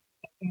Mhm.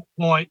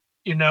 point,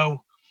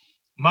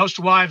 most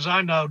wives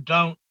I know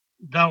don't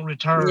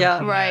return. Yeah.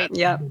 from Right. that.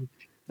 Yeah.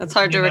 That's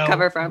hard to You know,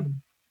 recover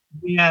from.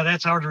 Yeah,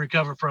 that's hard to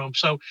recover from.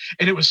 So,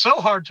 and it was so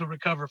hard to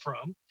recover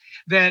from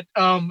that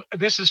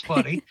this is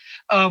funny.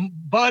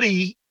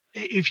 Buddy,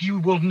 if you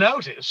will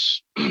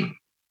notice,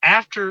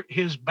 after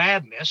his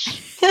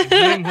badness, and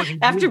doing what he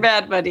After did,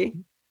 Bad Buddy.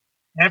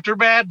 after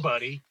Bad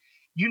Buddy,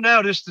 you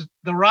notice that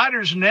the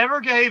writers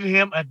never gave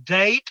him a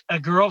date, a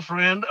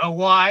girlfriend, a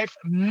wife,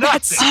 nothing.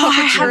 That's so Oh,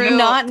 I true. have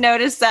not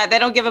noticed that. They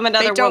don't give him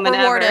another They don't woman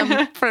reward ever.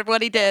 him for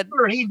what he did.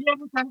 He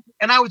didn't.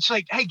 And I would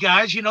say, hey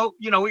guys, we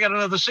got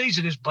another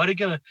season. Is Buddy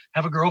gonna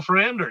have a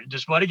girlfriend, or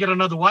does Buddy get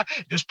another wife?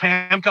 Does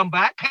Pam come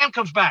back? Pam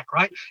comes back,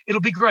 right? It'll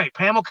be great.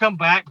 Pam will come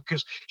back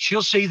because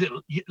she'll see that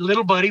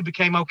little Buddy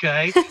became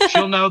okay.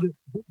 She'll know that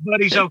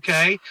Buddy's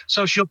okay,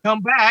 so she'll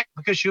come back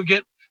because she'll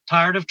get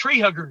tired of Tree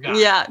Hugger guy.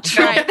 Yeah.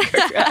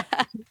 Right.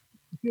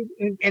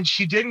 And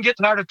she didn't get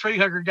tired of Tree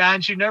Hugger guy,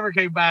 and she never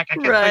came back. I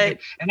kept Right.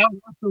 thinking, and I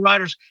asked the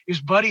writers, is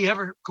Buddy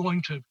ever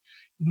going to?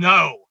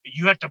 No,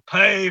 you have to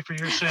pay for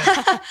your set.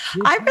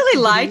 I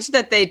really liked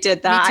that they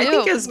did that. Me I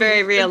think too. it was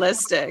very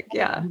realistic.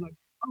 Yeah. I'm like,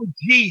 oh,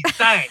 gee,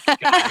 thanks,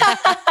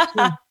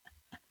 guys.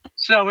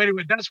 So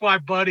anyway, that's why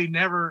Buddy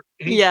never.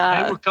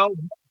 Yeah. They were told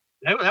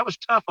that was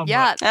tough on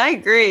Yeah. Buddy. I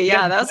agree.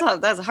 Yeah, Yeah.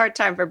 that was a hard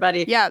time for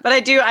Buddy. Yeah. But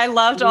I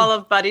loved all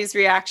of Buddy's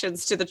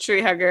reactions to the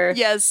tree hugger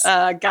Yes.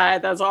 guy.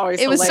 That was always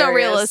It was so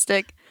hilarious.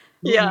 realistic.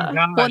 Yeah. Oh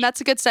my Well, gosh. and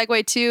that's a good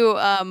segue too.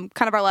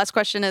 Kind of our last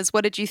question is,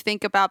 what did you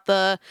think about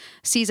the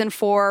season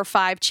 4 or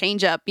 5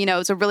 change up? It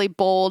was a really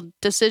bold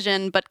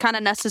decision, but kind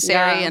of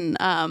necessary. Yeah. And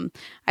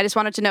I just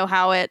wanted to know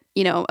how it,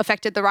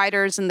 affected the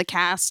writers and the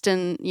cast,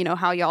 and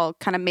how y'all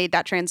kind of made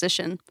that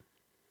transition.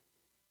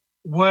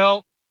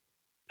 Well,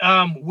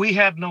 we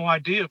had no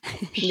idea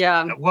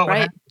Yeah. what would Right.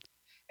 happen,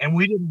 and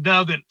we didn't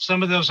know that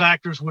some of those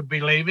actors would be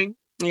leaving.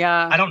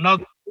 Yeah. I don't know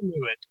that we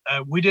knew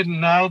it. We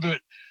didn't know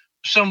that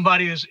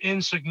somebody as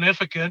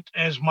insignificant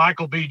as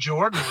Michael B.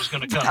 Jordan was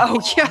going to come. Oh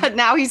along. yeah.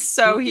 Now he's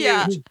so huge.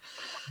 Yeah.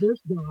 This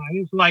guy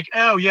is like,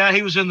 oh yeah,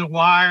 he was in The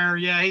Wire.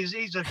 Yeah,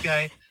 he's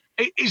okay.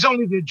 He's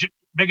only the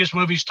biggest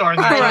movie star in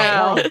the I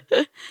entire know.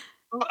 world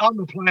on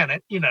the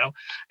planet,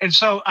 And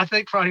so I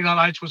think Friday Night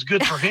Lights was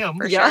good for him,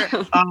 Yeah.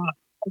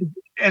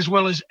 as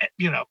well as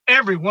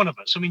every one of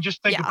us. I mean,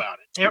 just think Yeah. about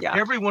it. Yeah.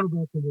 Every one of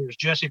our careers,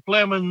 Jesse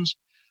Plemons,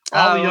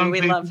 all the young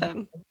we people. love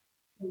him.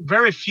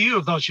 Very few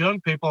of those young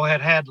people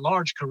had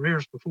large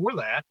careers before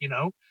that.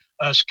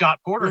 Scott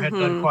Porter had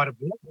done Mhm. quite a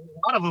bit.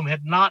 A lot of them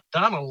had not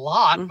done a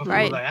lot Mhm. before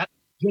Right. that.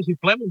 Jesse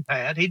Plemons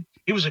had. He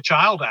was a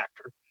child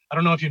actor. I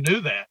don't know if you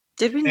knew that.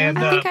 Did we know And,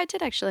 I that? think I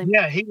did actually.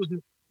 Yeah, he was.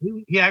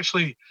 He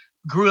actually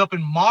grew up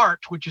in Mart,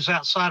 which is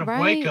outside of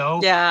Right. Waco,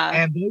 Yeah.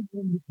 and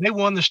they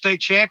won the state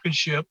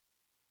championship.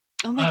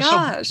 Oh my So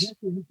gosh.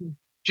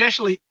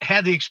 Jessie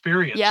had the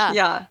experience. Yeah.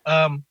 Yeah.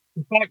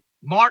 In fact,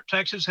 Mart,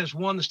 Texas has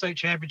won the state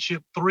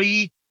championship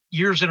 3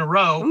 years in a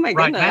row Oh my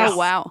right goodness. now. Oh,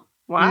 wow.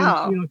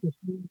 Wow. And, it's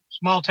a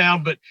small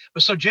town, but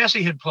so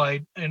Jessie had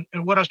played, and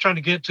what I was trying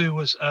to get to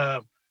was,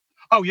 that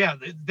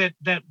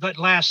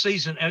last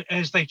season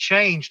as they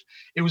changed,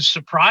 it was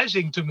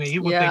surprising to me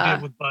what they Yeah.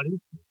 did with Buddy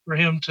for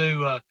him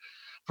to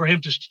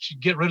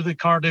get rid of the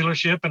car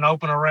dealership and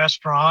open a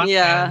restaurant,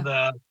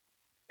 Yeah.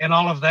 and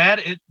all of that.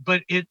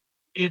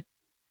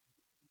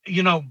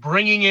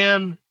 Bringing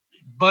in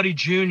Buddy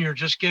Jr.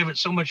 just gave it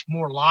so much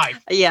more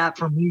life Yeah.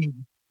 for me,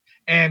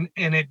 and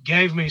it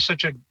gave me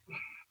such a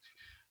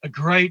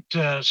great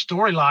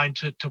storyline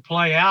to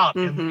play out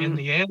in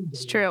the end.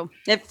 It's true.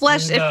 It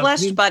fleshed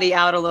And, Buddy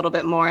out a little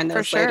bit more in For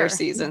those later sure.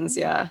 seasons.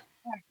 Yeah.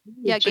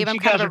 Yeah, it gave Since him you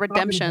kind of guys a are talking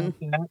redemption.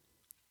 about that,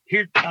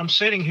 here I'm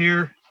sitting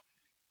here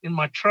in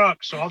my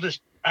truck, so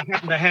I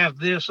happen to have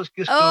this. Let's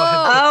just go ahead.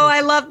 Oh,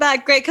 I love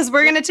that. Great. Because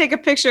we're going to take a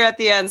picture at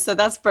the end. So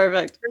that's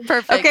perfect.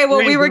 Perfect. Okay. Well,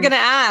 There we you were go. going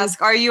to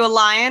ask, are you a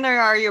lion or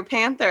are you a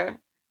panther?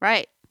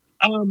 Right.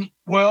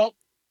 Well,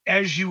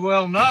 as you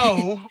well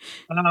know,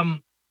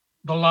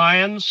 the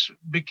Lions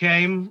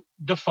became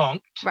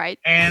defunct, Right.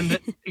 and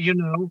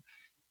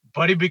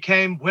Buddy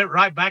went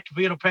right back to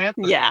being a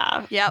Panther.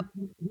 Yeah. Yep.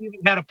 He even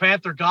had a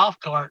Panther golf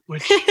cart,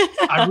 which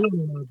I really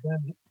loved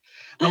that.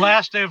 The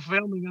last day of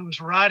filming, I was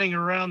riding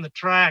around the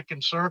track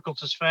in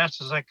circles as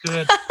fast as I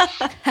could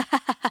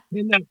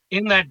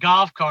in that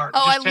golf cart.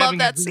 Oh, I just love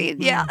having a that good scene.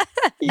 time. Yeah.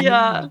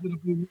 Yeah. It was gonna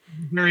be the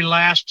very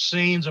last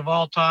scenes of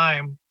all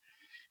time.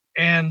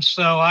 And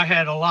so I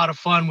had a lot of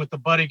fun with the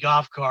Buddy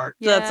golf cart.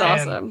 That's Yeah.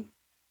 awesome.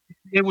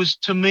 It was,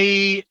 to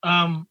me,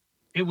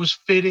 it was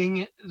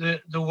fitting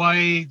the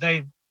way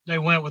they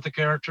went with the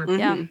character.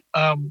 Mhm.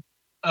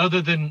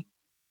 Other than,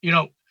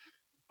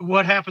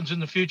 what happens in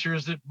the future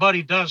is that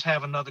Buddy does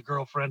have another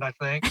girlfriend, I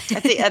think,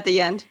 At the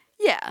end.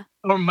 Yeah.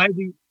 or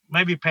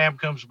maybe Pam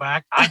comes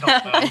back. I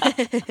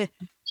don't know.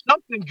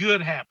 Something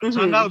good happens.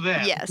 I Mhm. know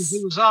that. Yes. Because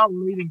it was all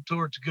leading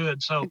towards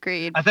good. So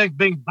Agreed. I think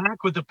being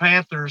back with the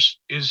Panthers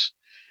is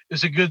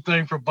a good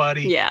thing for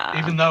Buddy. Yeah.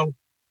 Even though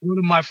one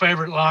of my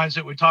favorite lines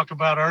that we talked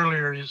about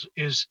earlier is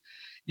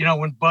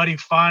when Buddy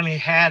finally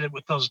had it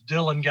with those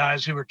Dillon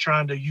guys who were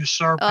trying to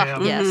usurp Oh,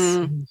 him. yes.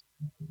 Mhm.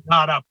 He's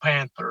not a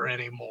Panther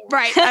anymore.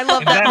 Right. I love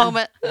And that that-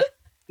 moment.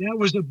 That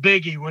was a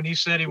biggie when he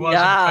said he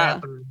wasn't Yeah. a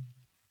Panther.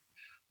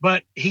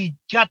 But he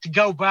got to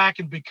go back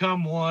and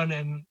become one,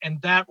 and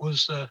that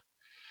was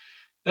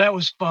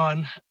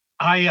fun.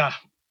 I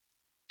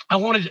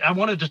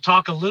wanted to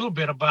talk a little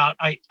bit about.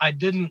 I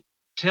didn't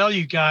tell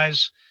you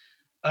guys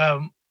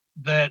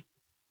that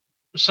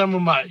some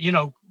of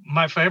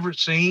my favorite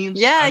scenes.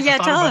 Yeah, I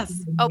thought tell about us.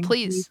 them Oh, immensely.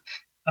 please.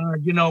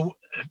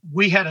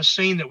 We had a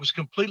scene that was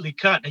completely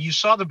cut. Now you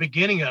saw the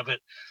beginning of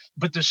it,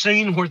 but the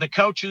scene where the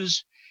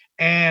coaches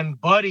and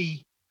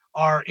Buddy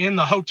are in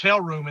the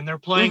hotel room and they're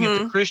playing at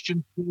the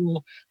Christian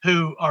school,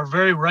 who are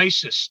very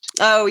racist.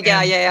 Oh,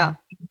 yeah, And- yeah.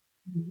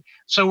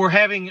 So we're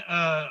having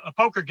a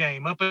poker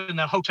game up in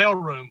the hotel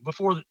room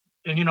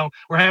and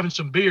we're having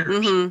some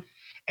beers. Mhm.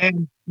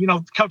 And,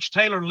 Coach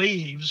Taylor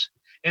leaves,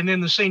 and then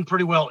the scene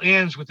pretty well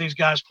ends with these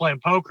guys playing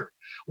poker.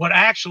 What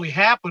actually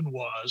happened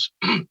was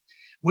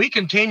we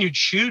continued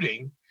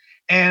shooting,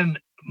 and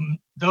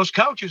those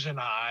coaches and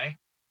I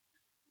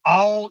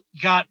all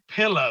got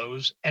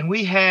pillows, and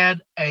we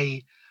had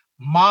a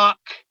mock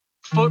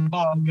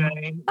football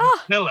game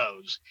with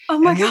pillows. Oh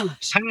my And we were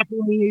gosh.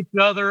 tackling each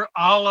other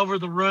all over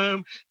the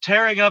room,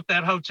 tearing up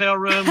that hotel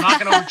room,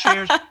 knocking over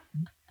chairs,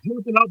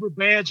 jumping over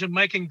beds and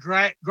making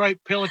great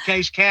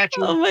pillowcase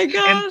catches. Oh my And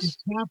gosh.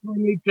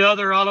 tackling each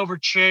other all over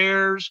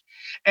chairs.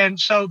 And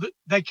so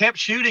they kept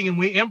shooting, and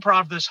we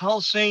improv this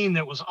whole scene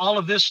that was all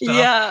of this stuff.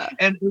 Yeah.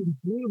 And it was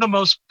one of the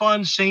most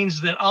fun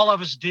scenes that all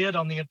of us did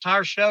on the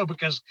entire show,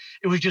 because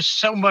it was just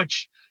so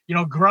much,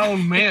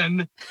 grown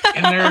men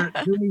in there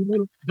doing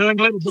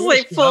little It's boy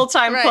like stuff,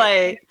 full-time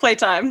Right.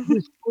 playtime.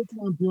 just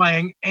full-time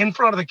playing in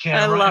front of the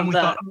camera. love And we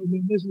that. thought, oh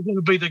man, this is going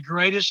to be the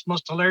greatest,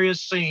 most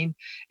hilarious scene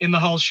in the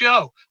whole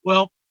show.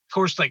 Well, of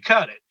course they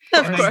cut it.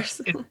 Of And course.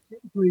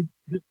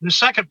 The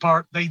second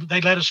part, they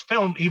let us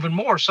film even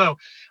more. So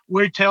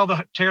we tear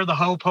the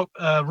whole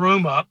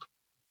room up,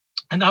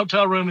 and the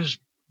hotel room is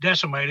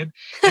decimated.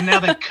 And now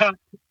they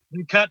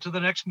cut to the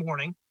next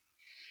morning,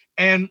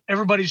 and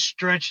everybody's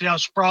stretched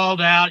out,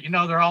 sprawled out.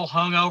 They're all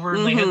hung over,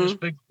 and they had this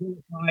big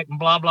fight and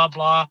blah blah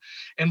blah.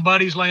 And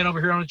Buddy's laying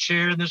over here on a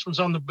chair, and this one's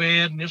on the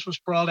bed, and this one's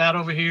sprawled out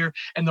over here,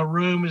 and the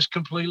room is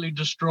completely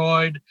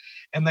destroyed.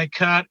 And they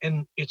cut,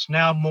 and it's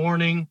now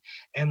morning,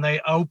 and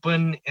they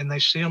open, and they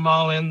see them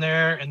all in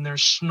there, and they're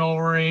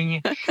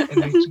snoring, and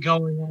it's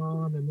going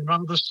on, and then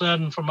all of a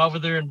sudden, from over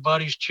there in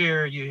Buddy's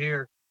chair, you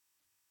hear,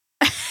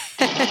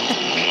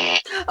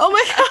 Oh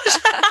my gosh.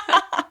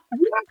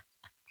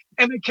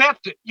 and they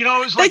kept it. It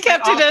was They like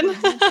kept it in.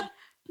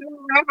 They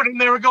were rapping,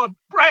 and they were going,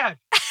 Brad,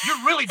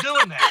 you're really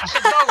doing that. I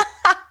said, no.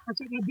 I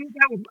said,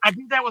 I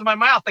did that with my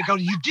mouth. They go,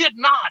 you did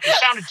not. It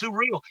sounded too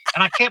real.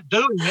 And I kept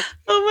doing it.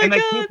 Oh my And they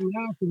God. kept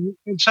laughing.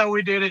 And so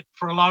we did it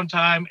for a long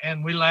time,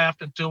 and we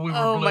laughed until we were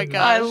Oh blue. my I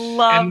gosh.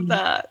 love And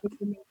that.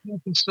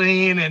 the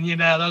scene, and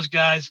those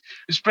guys,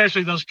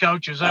 especially those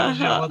coaches, that was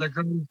one of the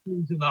greatest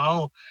things in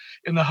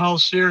the whole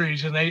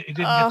series, and they didn't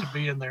get to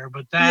be in there.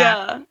 But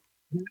that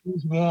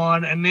was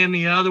one. And then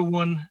the other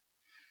one,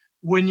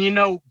 when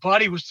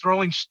Buddy was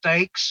throwing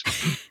steaks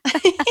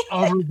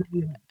over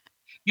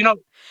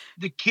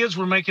the kids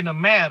were making them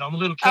mad on the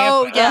little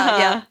Oh, campus.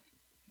 yeah.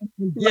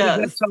 And Buddy Yes.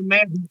 got so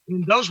mad,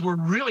 and those were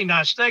really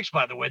nice steaks,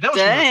 by the way. Those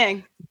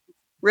Dang.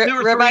 were 2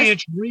 or 3 Ribeyes?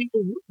 inch real.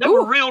 They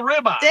were real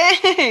ribeye.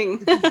 Dang.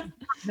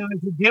 Guys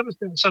would give us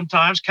that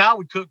sometimes. Kyle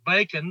would cook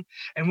bacon,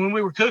 and when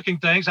we were cooking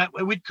things,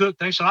 we'd cook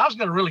things. So I was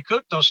going to really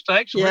cook those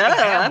steaks. So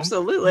Yeah,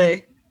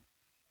 absolutely.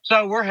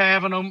 So we're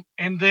having them,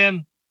 and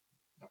then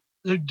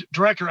the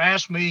director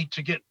asked me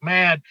to get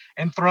mad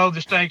and throw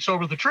the steaks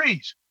over the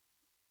trees.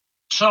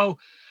 So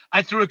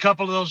I threw a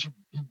couple of those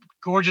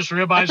gorgeous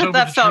ribeyes over the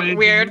That trees. felt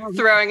weird,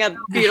 throwing a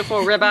beautiful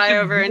ribeye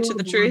over into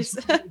the trees.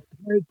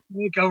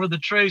 Steak over the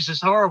trees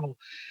is horrible.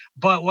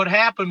 But what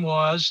happened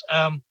was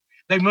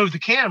they moved the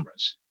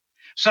cameras.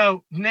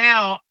 So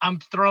now I'm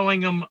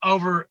throwing them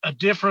over a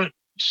different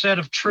set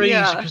of trees,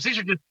 because these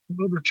are just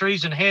over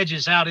trees and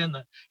hedges out in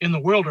the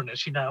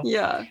wilderness,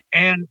 Yeah.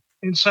 And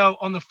so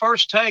on the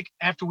first take,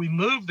 after we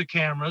moved the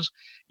cameras,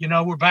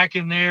 we're back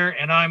in there,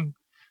 and I'm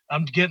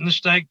getting the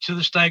steak to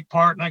the steak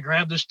part, and I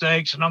grab the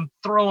steaks, and I'm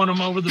throwing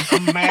them over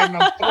I'm mad, and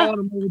I'm throwing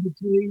them over the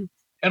tree,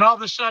 and all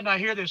of a sudden I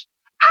hear this,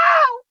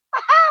 ow, ow,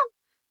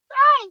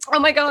 ow. Oh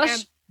my gosh.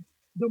 And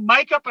the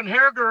makeup and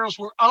hair girls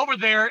were over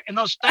there, and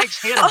those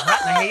steaks hit them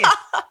right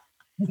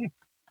in the head.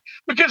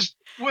 Because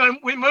when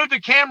we moved the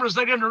cameras,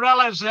 they didn't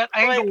realize that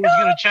angle was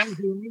going to change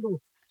the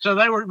angle. So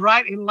they were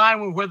right in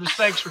line with where the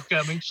steaks were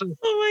coming. So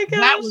Oh my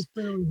that gosh. was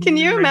fairly Can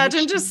you hilarious.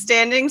 imagine just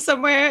standing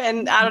somewhere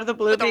and out of the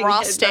blue With a being raw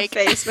hit in the steak.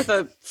 face with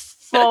a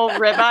full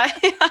ribeye?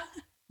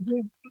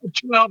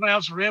 A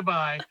 12-ounce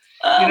ribeye,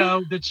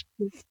 that's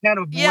kind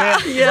of Yeah.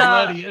 wet and Yeah.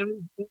 bloody.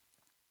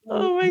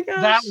 Oh my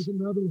gosh. That was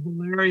another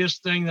hilarious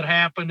thing that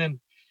happened. And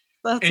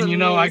That's I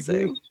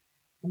amazing.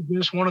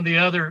 guess one of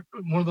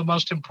the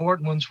most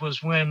important ones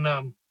was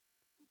when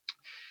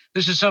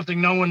this is something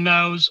no one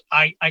knows.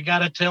 I got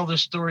to tell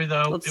this story,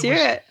 though. Let's hear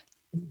it.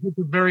 At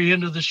the very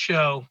end of the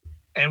show,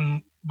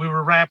 and we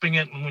were wrapping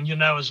it, and when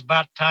it's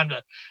about time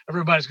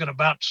everybody's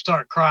about to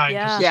start crying,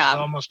 because this Yeah. is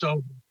almost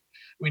over.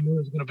 We knew it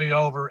was going to be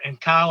over, and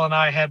Kyle and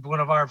I had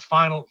one of our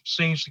final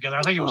scenes together.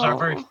 I think it was our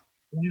very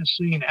last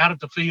scene out at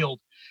the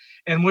field,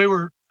 and we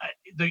were,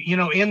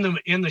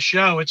 in the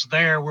show, it's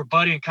there where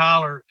Buddy and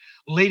Kyle are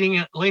leaning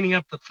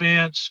up the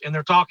fence, and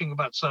they're talking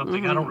about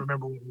something. I don't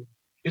remember what it is.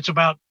 It's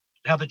about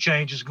how the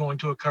change is going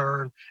to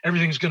occur, and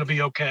everything's going to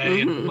be okay,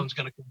 and everyone's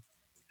going to come,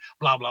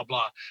 blah blah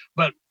blah.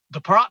 But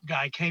the prop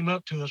guy came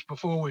up to us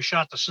before we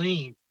shot the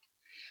scene,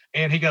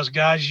 and he goes,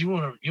 "Guys, you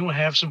want to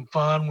have some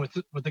fun with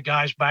the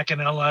guys back in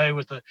LA,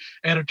 with the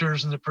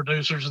editors and the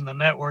producers and the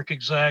network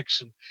execs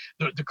and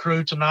the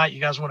crew tonight?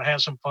 You guys want to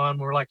have some fun?"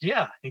 We're like,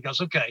 "Yeah." He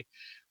goes, "Okay.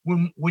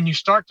 When you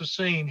start the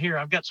scene here,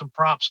 I've got some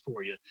props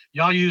for you.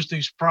 Y'all use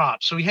these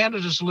props." So he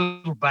handed us a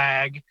little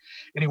bag,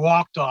 and he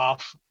walked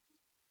off.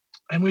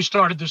 And we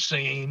started the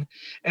scene,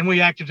 and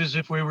we acted as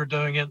if we were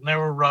doing it, and they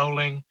were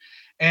rolling.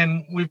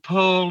 And we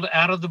pulled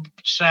out of the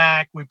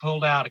sack, we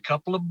pulled out a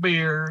couple of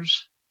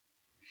beers,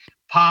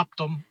 popped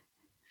them,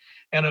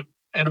 and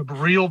a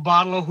real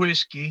bottle of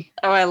whiskey.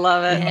 Oh, I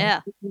love it. Yeah.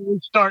 We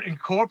start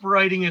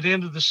incorporating it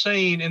into the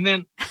scene. And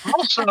then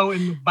also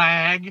in the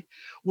bag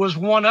was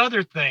one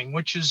other thing,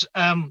 which is,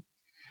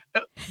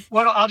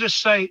 well, I'll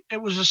just say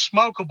it was a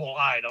smokable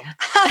item.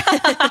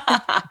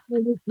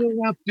 We pulled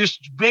out this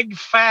big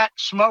fat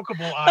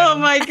smokable item. Oh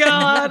my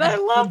God. I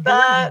love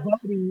that.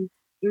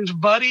 There's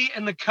Buddy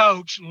and the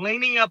coach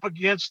leaning up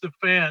against the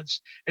fence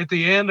at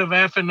the end of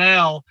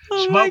FNL, Oh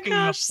my smoking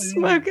gosh.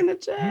 Smoking a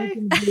J.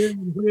 drinking beer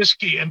and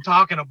whiskey and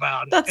talking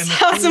about it. That And the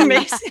sounds camera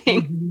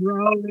amazing. was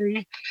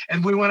rolling,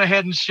 and we went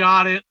ahead and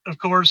shot it, of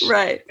course.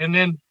 Right. And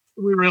then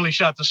we really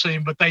shot the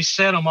scene, but they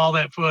sent them all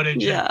that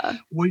footage. Yeah. And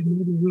we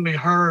never really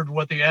heard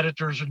what the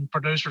editors and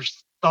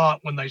producers thought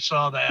when they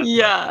saw that.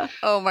 Yeah.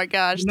 Oh my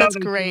gosh, But, that's they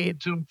sent great. it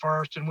to them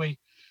first, and we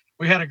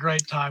had a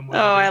great time with it.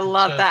 Oh, I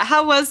love So, that.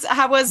 How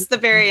was the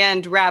very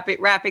end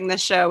wrapping the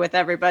show with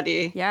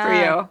everybody Yeah. for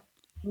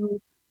you?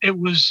 it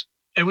was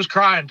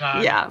crying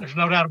time. Yeah. There's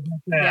no doubt about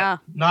that. Yeah.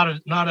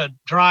 Not a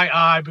dry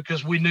eye,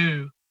 because we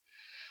knew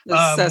It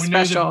was so we knew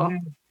that special.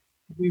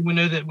 we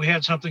knew that we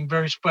had something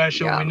very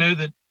special. Yeah. We knew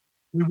that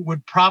we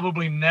would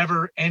probably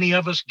never, any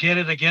of us, get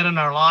it again in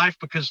our life,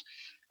 because,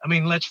 I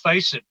mean, let's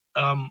face it,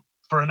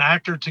 for an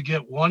actor to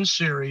get one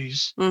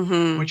series,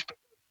 Mm-hmm. which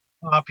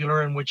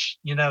popular and which,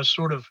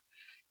 sort of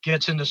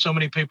gets into so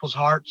many people's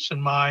hearts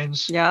and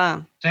minds,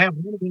 Yeah. to have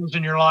one of those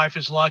in your life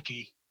is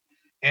lucky.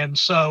 And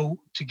so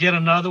to get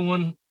another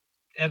one,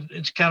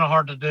 it's kind of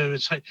hard to do.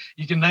 It's,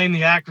 you can name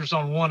the actors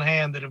on one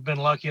hand that have been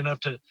lucky enough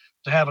to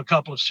have a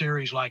couple of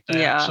series like that.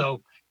 Yeah.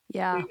 So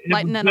Yeah. It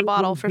Lightning was in a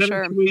bottle for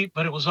sure. bittersweet,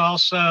 but it was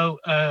also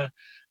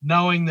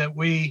knowing that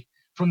we,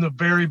 from the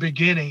very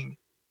beginning,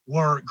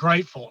 were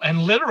grateful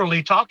and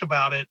literally talked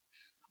about it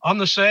on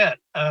the set.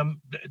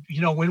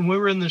 When we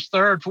were in this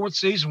third, fourth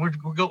season,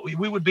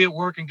 we would be at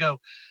work and go,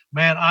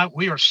 man,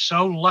 we are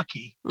so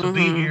lucky to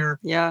be here,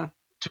 Yeah.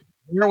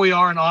 here we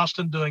are in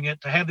Austin doing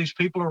it, to have these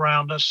people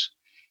around us,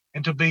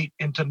 and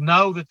to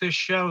know that this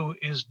show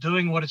is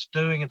doing what it's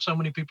doing and so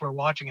many people are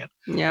watching it.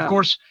 Yeah. Of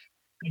course,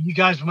 you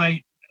guys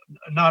may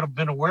not have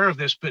been aware of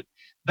this, but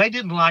they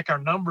didn't like our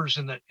numbers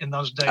in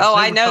those days. Oh,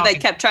 I know. They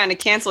kept trying to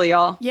cancel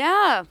y'all.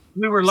 Yeah.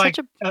 We were like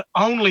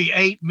only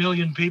 8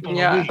 million people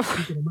a week.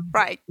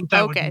 Right.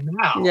 That would be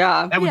now.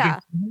 Yeah. That would be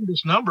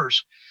tremendous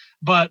numbers.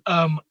 But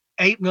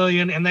 8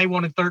 million, and they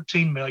wanted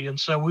 13 million.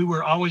 So we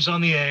were always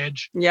on the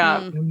edge. Yeah.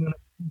 Mm. And then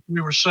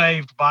we were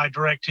saved by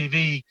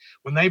DirecTV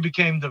when they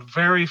became the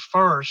very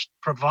first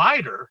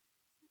provider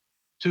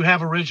to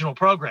have original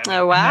programming.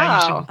 Oh,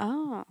 wow.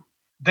 Oh.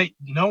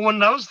 No one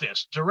knows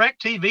this.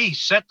 DirecTV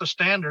set the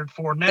standard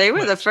for Netflix. They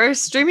were the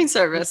first streaming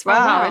service.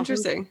 Wow.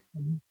 Interesting.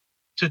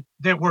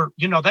 They weren't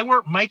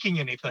making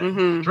anything.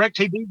 Mm-hmm.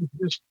 DirecTV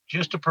was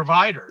just a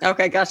provider.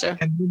 Okay, gotcha.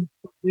 And then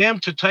for them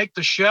to take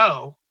the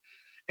show,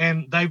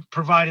 and they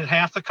provided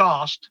half the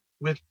cost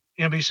with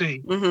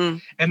NBC. Mm-hmm.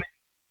 And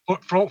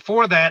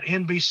for that,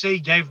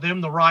 NBC gave them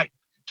the right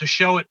to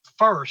show it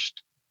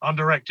first on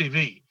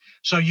DirecTV.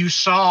 So you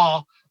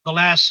saw the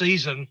last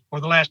season or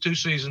the last 2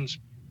 seasons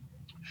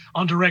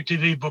on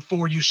DirecTV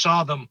before you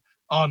saw them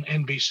on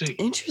NBC.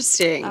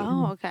 Interesting.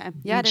 Oh, okay.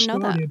 Yeah, I didn't know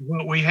that.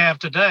 What we have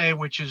today,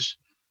 which is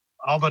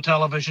all the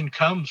television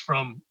comes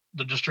from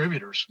the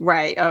distributors.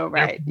 Right. Oh,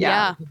 right.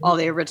 Yeah. All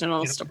the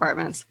originals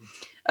departments.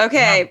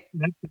 Okay.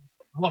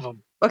 All of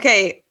them.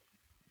 Okay.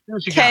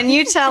 Can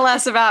you tell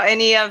us about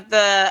any of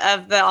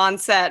the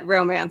on-set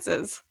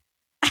romances?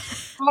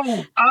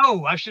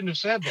 Oh, I shouldn't have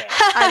said that.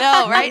 I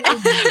know, right?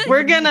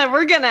 We're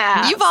gonna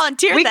ask. You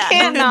volunteered we that. We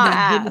cannot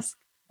ask.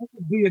 I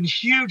could be in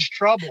huge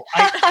trouble.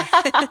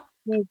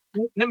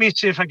 Let me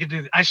see if I can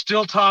do that. I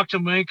still talk to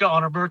Minka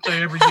on her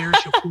birthday every year.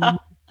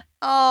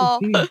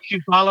 She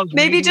follows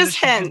Maybe me. Just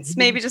hints.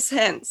 Maybe just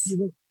hints.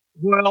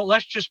 Well,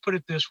 let's just put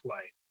it this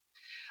way.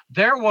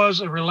 There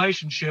was a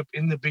relationship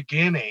in the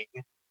beginning,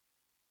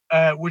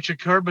 which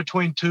occurred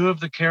between 2 of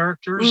the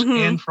characters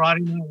in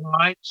Friday Night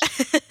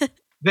Lights,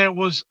 that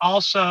was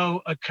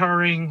also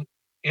occurring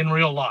in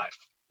real life.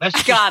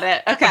 Got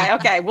it.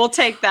 Okay. We'll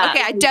take that.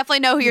 Okay, I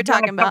definitely know who you're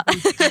talking about.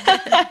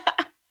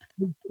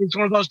 It's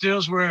one of those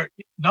deals where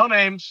no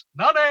names.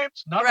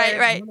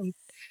 Right.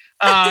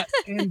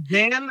 And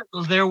then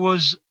there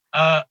was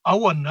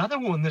another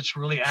one that's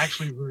really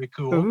actually very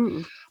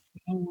cool.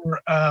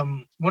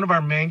 One of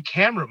our main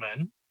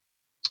cameramen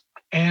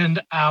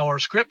and our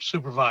script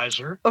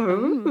supervisor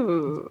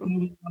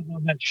on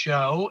that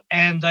show,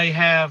 and they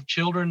have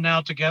children now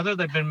together.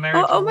 They've been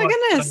married. Oh my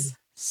goodness.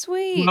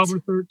 Sweet. Over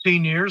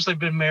 13 years they've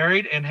been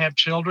married and have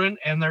children,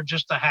 and they're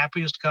just the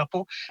happiest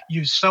couple.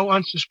 You're so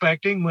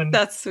unsuspecting.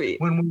 That's sweet.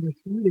 When we were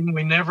shooting,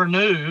 we never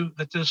knew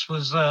that this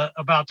was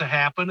about to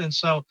happen, and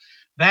so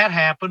that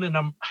happened. And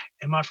am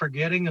I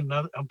forgetting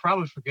another? I'm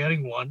probably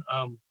forgetting one.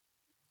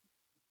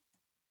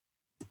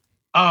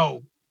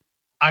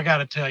 I got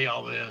to tell you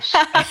all this.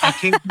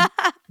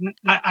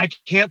 I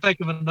can't think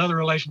of another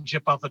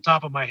relationship off the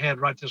top of my head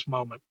right this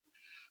moment,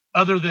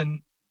 other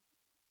than.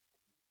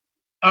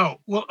 A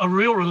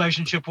real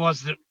relationship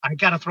was that I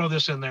got to throw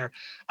this in there.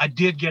 I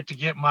did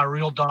get my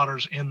real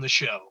daughters in the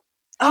show.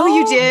 Oh,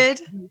 you did?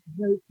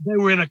 They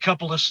were in a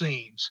couple of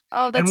scenes.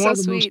 Oh, that's so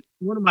sweet.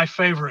 One of my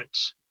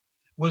favorites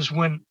was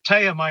when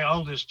Taya, my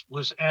oldest,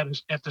 was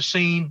at the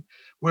scene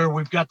where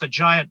we've got the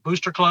giant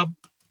Booster Club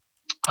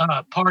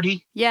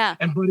party. Yeah.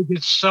 And Buddy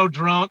gets so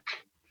drunk.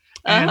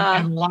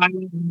 And Lila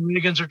and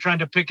Riggins are trying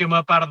to pick him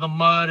up out of the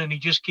mud, and he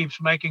just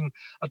keeps making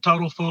a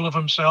total fool of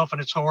himself,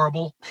 and it's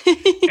horrible.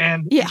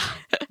 And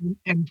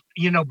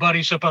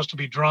Buddy's supposed to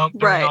be drunk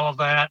during all of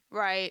that.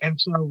 Right.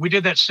 And so we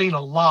did that scene a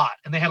lot,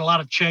 and they had a lot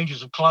of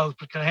changes of clothes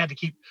because I had to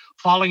keep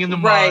falling in the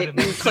mud and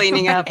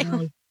cleaning up.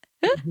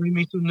 Bring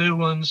me some new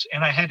ones,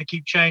 and I had to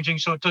keep changing.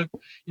 So it took,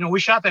 we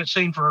shot that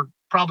scene for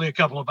probably a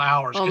couple of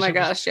hours. Oh my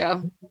gosh, yeah.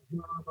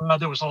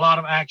 There was a lot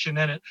of action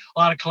in it, a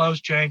lot of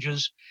clothes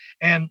changes.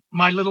 And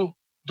my little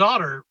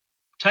daughter,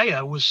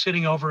 Taya, was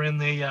sitting over in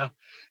the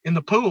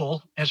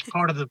pool as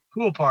part of the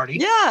pool party.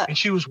 Yeah. And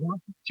she was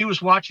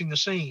watching the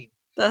scene.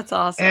 That's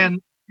awesome.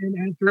 And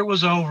after it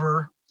was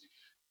over,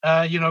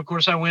 of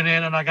course I went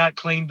in and I got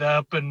cleaned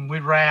up and we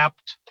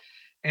wrapped,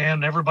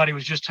 and everybody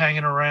was just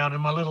hanging around.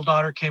 And my little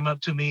daughter came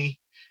up to me,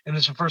 and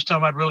it's the first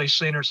time I'd really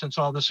seen her since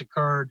all this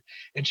occurred.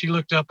 And she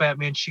looked up at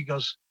me and she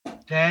goes,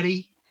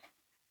 "Daddy,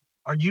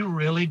 are you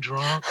really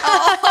drunk?"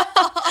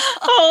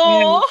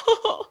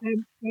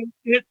 And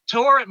it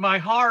tore at my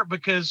heart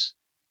because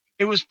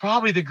it was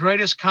probably the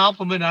greatest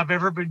compliment I've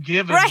ever been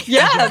given. Right.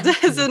 Yeah,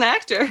 as an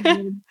actor.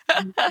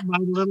 My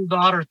little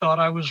daughter thought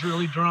I was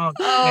really drunk.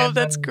 Oh,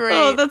 that's great.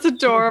 Oh, that's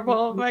adorable.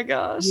 Oh my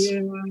gosh. Yeah,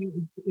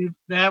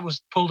 that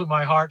was pulled at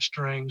my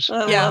heartstrings. I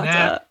love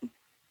that.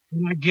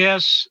 And I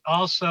guess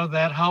also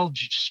that whole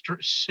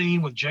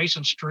scene with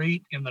Jason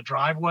Street in the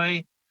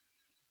driveway,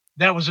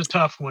 that was a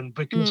tough one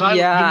because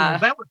Yeah.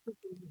 that was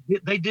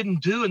something they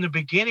didn't do in the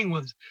beginning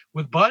with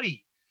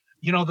Buddy.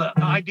 The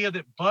idea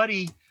that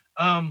Buddy,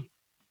 we're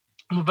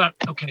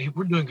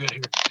doing good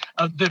here.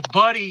 That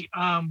Buddy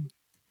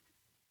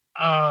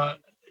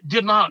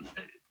did not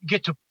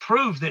get to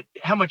prove that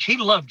how much he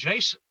loved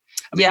Jason.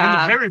 I mean, in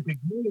the very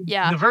beginning,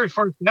 in the very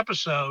first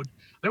episode,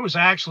 there was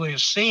actually a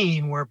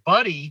scene where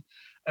Buddy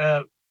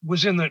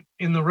was in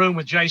the room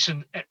with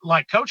Jason,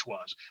 like Coach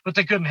was, but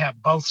they couldn't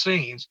have both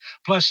scenes.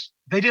 Plus,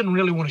 they didn't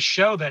really want to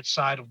show that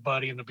side of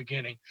Buddy in the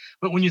beginning.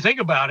 But when you think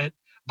about it,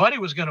 Buddy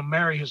was going to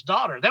marry his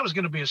daughter. That was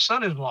going to be his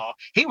son-in-law.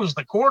 He was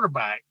the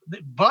quarterback.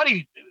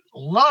 Buddy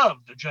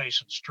loved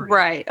Jason Street.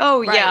 Right.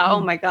 Oh, yeah. Oh,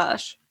 my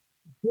gosh.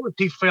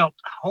 He felt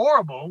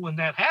horrible when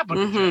that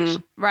happened to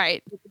Jason.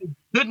 Right. They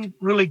couldn't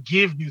really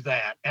give you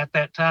that at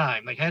that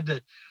time. They had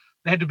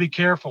to be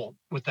careful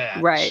with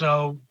that. Right.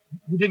 So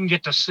we didn't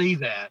get to see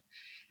that.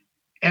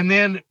 And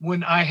then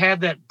when I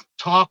had that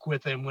talk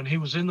with him when he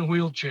was in the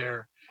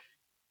wheelchair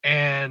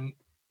and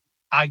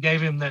I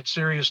gave him that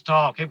serious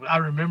talk, I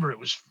remember it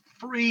was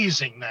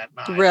freezing that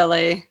night.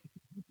 Really?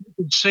 You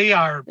could see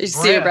our You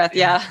see your breath,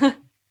 yeah.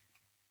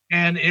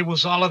 And it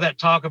was all of that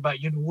talk about,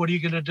 what are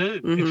you going to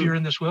do if you're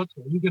in this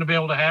wheelchair? Are you going to be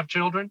able to have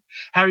children?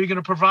 How are you going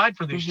to provide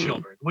for these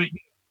children?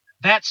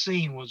 That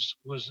scene was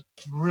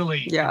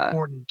really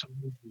important to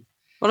me.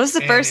 Well, this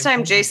is the first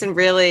time Jason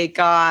really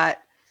got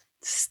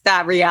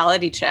that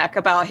reality check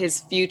about his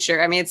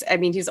future. I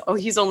mean,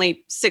 he's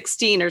only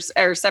 16 or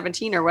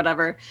 17 or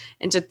whatever,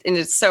 and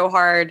it's so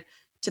hard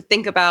to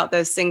think about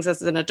those things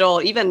as an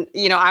adult. Even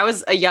I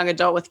was a young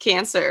adult with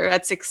cancer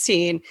at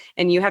 16,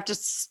 and you have to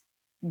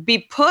be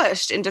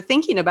pushed into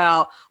thinking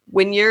about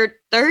when you're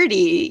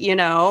 30,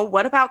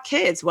 what about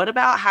kids? What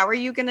about how are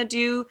you going to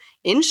do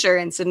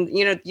insurance? And,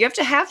 you have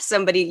to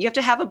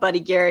have a Buddy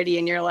Garrity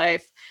in your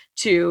life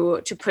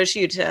to push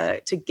you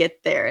to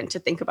get there and to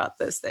think about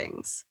those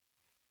things.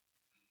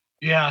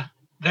 Yeah,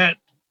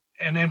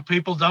 and then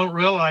people don't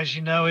realize,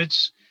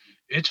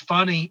 it's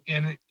funny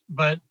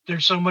but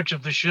there's so much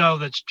of the show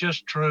that's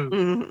just true.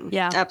 Mm-hmm.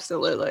 Yeah,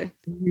 absolutely.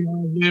 We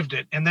all lived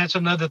it. And that's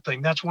another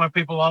thing. That's why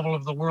people all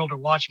over the world are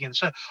watching it and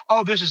say,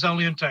 oh, this is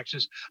only in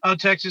Texas. Oh,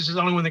 Texas is the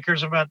only one that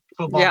cares about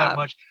football that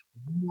much.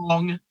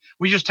 Wrong.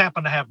 We just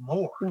happen to have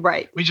more.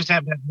 Right. We just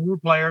happen to have more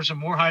players and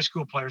more high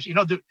school players.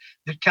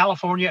 That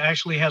California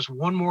actually has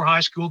one more high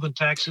school than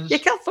Texas. Yeah,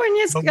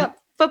 California's got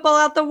football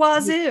out the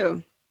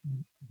wazoo.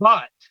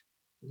 But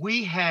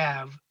we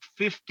have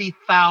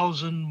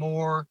 50,000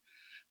 more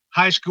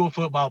high school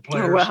football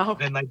players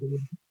than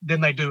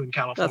they do in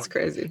California. That's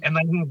crazy. And they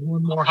have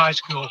one more high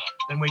school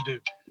than we do.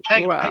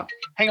 Hang on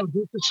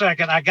just a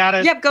second. I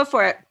gotta. Yep, go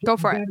for it.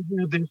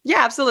 Yeah,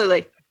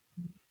 absolutely.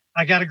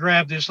 I gotta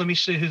grab this. Let me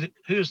see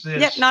who's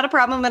this. Yep, not a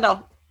problem at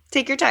all.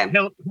 Take your time.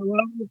 Hello.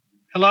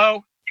 Kyle,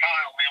 man,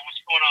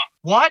 what's going on?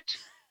 What?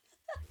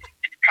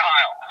 It's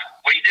Kyle.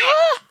 What are you doing?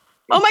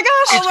 Oh my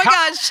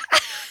gosh.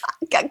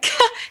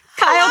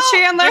 Kyle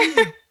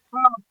Chandler.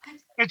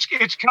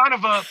 It's kind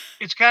of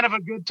a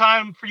good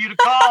time for you to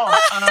call.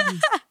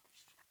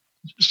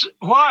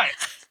 What?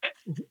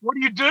 What are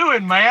you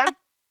doing, man? Nothing.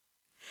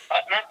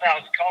 I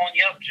was calling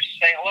you up just to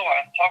say hello. I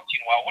haven't talked to you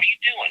in a while. What are you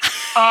doing?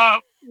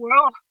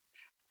 Well,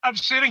 I'm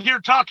sitting here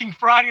talking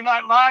Friday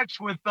Night Lights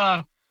with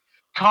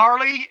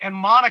Carly and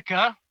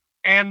Monica,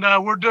 and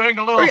we're doing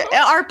a little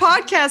our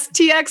podcast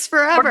TX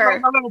Forever. We're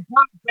doing a little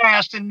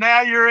podcast, and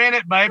now you're in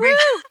it, baby.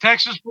 Woo!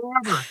 Texas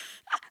Forever.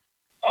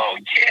 Oh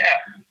yeah.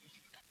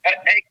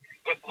 Hey,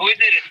 who is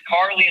it? It's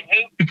Carly and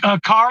who?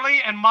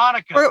 Carly and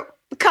Monica.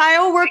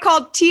 Kyle, we're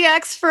called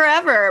TX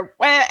Forever,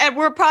 and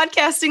we're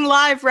podcasting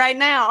live right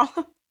now.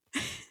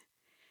 You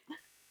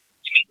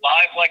mean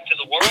live, like to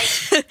the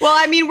world? Well,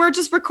 I mean, we're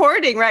just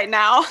recording right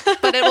now.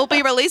 But it will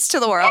be released to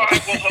the world. All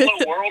right, well, hello,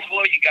 world.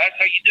 Hello, you guys.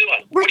 How you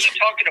doing? What are you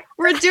talking about?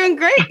 We're doing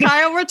great,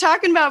 Kyle. We're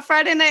talking about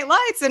Friday Night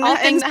Lights and, all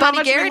things how Buddy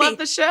much Garrity. we love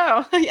the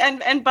show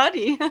and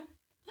Buddy.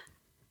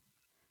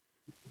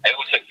 It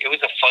was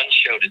a fun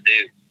show to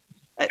do.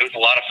 It was a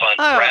lot of fun.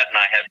 Brad and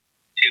I had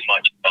too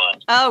much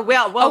fun. Oh,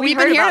 well, we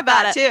heard about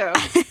that too.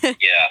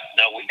 Yeah,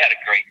 no, we had a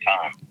great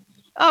time.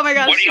 Oh my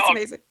gosh, it's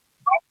amazing.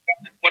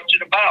 What's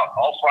it about?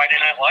 All Friday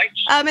Night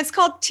Lights? It's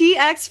called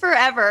TX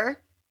Forever.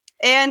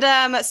 And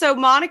so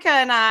Monica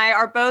and I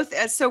are both,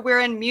 so we're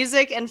in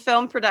music and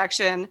film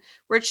production.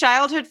 We're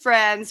childhood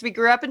friends. We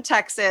grew up in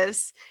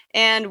Texas,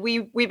 and we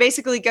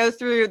basically go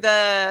through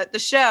the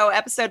show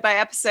episode by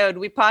episode.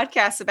 We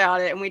podcast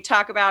about it, and we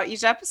talk about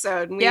each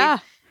episode. And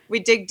we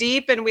dig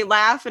deep, and we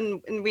laugh,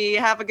 and we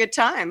have a good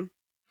time.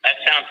 That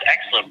sounds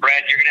excellent.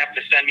 Brad, you're going to have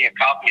to send me a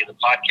copy of the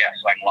podcast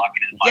so I can lock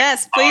it in my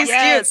Yes, please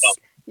do.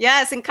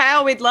 Yes, and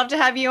Kyle, we'd love to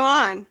have you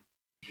on.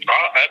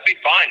 That'd be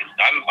fine.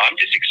 I'm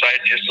just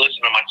excited to just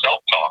listen to myself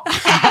talk.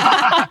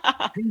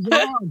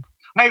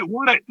 Hey,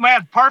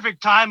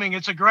 perfect timing.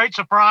 It's a great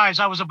surprise.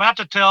 I was about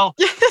to tell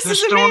this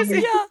is story.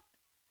 Amazing. Yeah.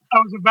 I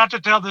was about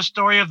to tell the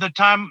story of the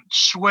time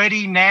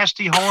sweaty,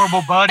 nasty,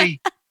 horrible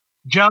Buddy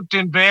jumped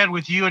in bed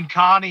with you and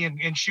Connie,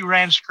 and she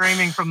ran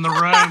screaming from the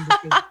room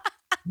because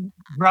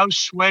gross,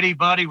 sweaty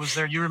Buddy was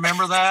there. You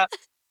remember that?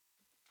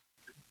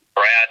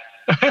 Brad,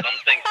 some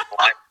things in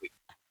life we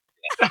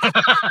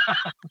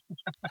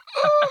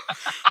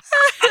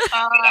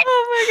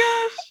Oh my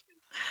gosh.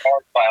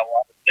 hard by a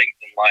lot of things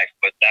in life,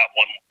 but that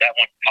one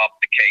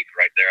topped the cake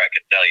right there. I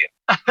can tell you.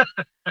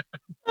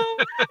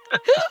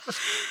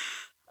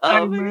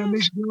 Oh Hey, my man,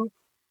 gosh.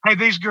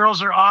 these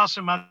girls are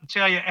awesome, I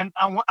tell you. And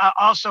I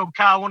also,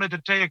 Kyle, wanted to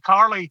tell you,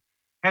 Carly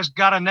has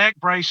got a neck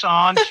brace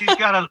on. She's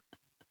got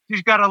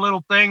a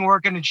little thing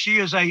working, and she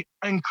is a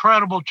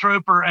incredible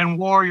trooper and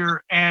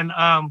warrior. And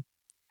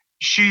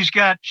she's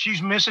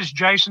Mrs.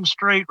 Jason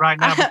Street right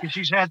now because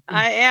she's had.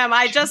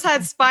 I just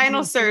had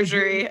spinal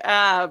surgery.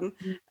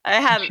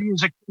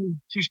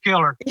 She's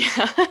killer.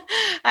 Yeah,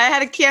 I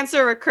had a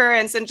cancer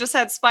recurrence and just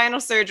had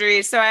spinal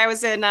surgery. So I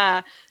was in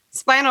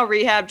spinal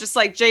rehab, just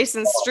like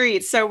Jason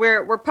Street. So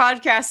we're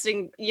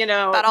podcasting,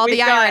 About all we've the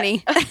got-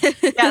 irony.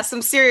 Yeah,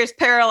 some serious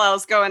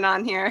parallels going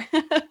on here.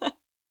 Good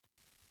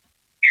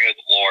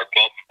Lord.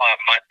 Well,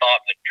 my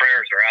thoughts and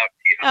prayers are out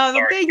to you. I'm Oh,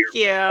 sorry thank to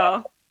hear-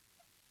 you.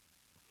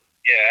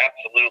 Yeah,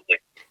 absolutely.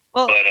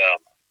 Well, But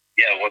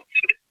yeah,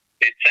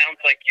 it sounds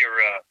like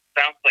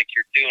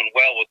you're doing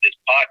well with this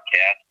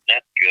podcast.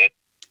 That's good.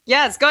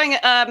 yeah, it's going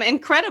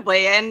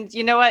incredibly. And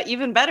you know what?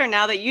 Even better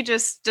now that you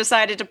just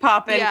decided to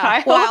pop in,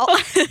 Yeah. Kyle. Well,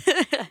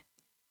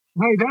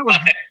 Hey,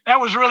 that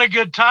was really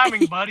good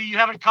timing, buddy. You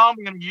haven't called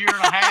me in a year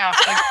and a half.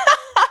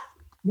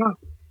 No,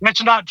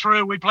 that's not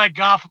true. We played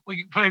golf a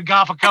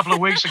couple of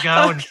weeks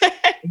ago, Okay.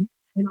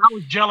 and I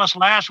was jealous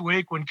last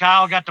week when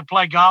Kyle got to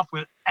play golf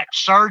with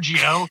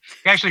Sergio.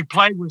 He actually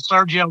played with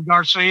Sergio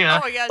Garcia.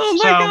 oh my gosh. Oh my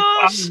So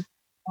gosh.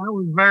 I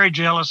was very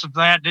jealous of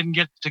that. Didn't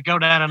get to go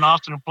down in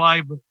Austin and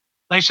play, but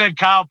they said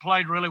Kyle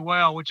played really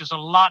well, which is a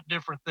lot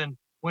different than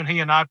when he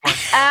and I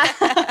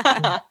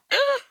played.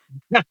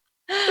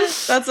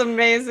 That's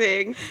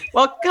amazing.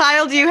 Well,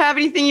 Kyle, do you have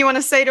anything you want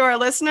to say to our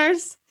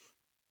listeners?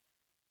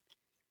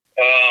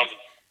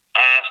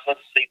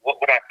 Let's see. What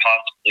would I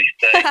possibly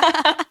say?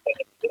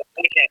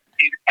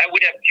 I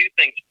would have two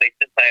things to say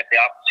since I have the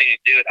opportunity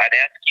to do it. I'd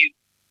ask you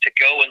to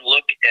go and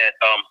look at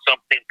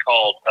something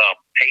called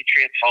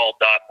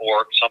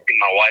patriotshall.org, something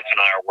my wife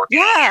and I are working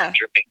on here in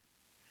Germany.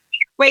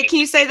 Wait, can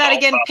you say that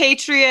again?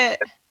 Patriot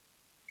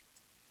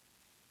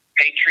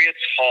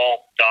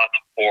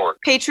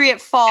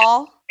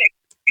Fall.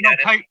 No, Yeah,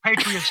 that's-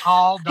 Patriots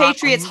Hall.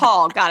 Patriots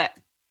Hall. Got it.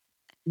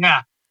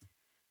 Yeah.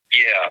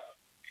 Yeah,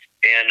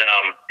 and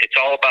it's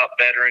all about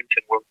veterans,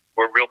 and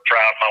we're real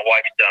proud. My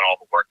wife's done all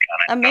the work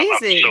on it.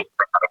 Amazing. I'm so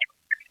proud of her.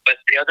 But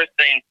the other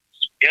thing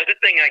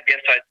I guess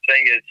I'd say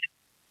is,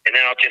 and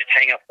then I'll just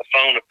hang up the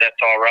phone if that's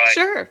all right.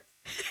 Sure.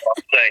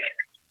 I'll say,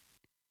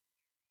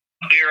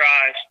 clear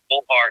eyes,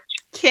 full hearts.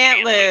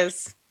 Can't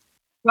lose.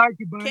 Thank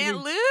you, buddy. Can't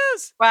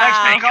lose.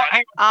 Wow. Thanks, man.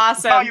 I'll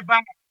call Awesome. you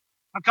back.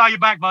 I'll call you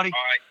back, buddy. All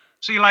right.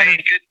 See you later. Hey,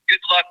 good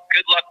luck.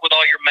 Good luck with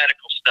all your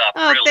medical stuff.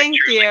 Oh, really, thank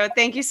truly. you.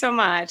 Thank you so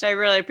much. I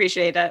really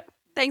appreciate it.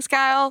 Thanks,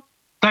 Kyle.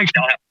 Thanks.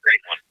 Y'all have a great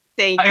one.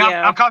 Thank Hey, you.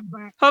 I'll call you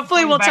back. Hopefully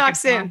Call you we'll back talk in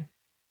soon. time.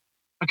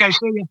 Okay, see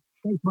you.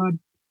 Thanks, bud.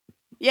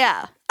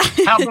 Yeah.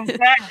 How about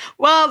that?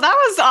 Well, that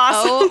was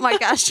awesome. Oh my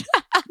gosh.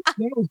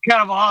 That was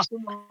kind of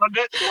awesome, wasn't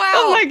it? Wow.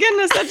 Oh my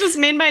goodness, that just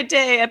made my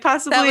day and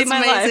possibly That was my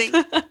amazing.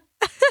 life.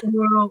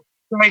 Well,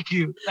 thank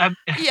you.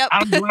 Yep.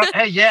 I'm glad.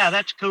 Hey, yeah,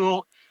 that's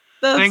cool.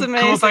 That's Cool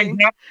amazing. things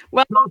happen.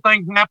 Well- Cool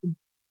things happen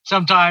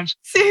sometimes.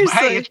 But Seriously.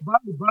 hey, it's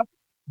Buddy.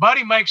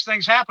 Buddy makes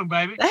things happen,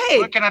 baby. Hey.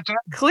 What can I tell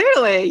you?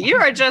 Clearly, you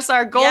are just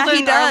our golden,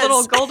 he our does.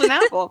 little golden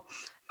apple.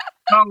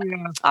 Oh,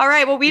 yeah. All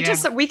right. Well, we Yeah.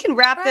 can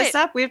wrap this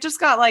Right. up. We've just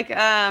got like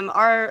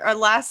our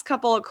last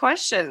couple of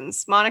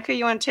questions. Monica,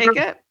 you want to take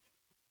Sure. it?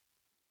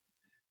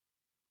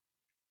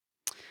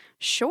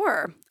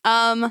 Sure.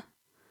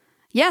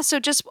 Yeah, so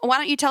just why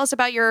don't you tell us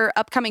about your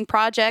upcoming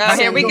projects? Oh,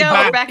 here we go go.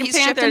 back. We're back in He's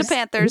shifting Panthers. to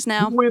Panthers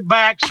now. We went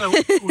back, so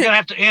we're going to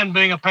have to end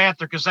being a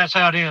Panther because that's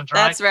how it ends,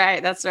 right? That's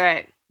right. That's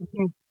right.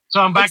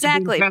 So I'm back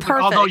Exactly, to being a Panther.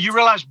 Although perfect. you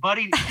realize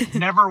Buddy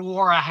never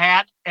wore a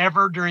hat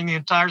ever during the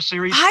entire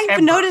series. I've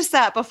ever. noticed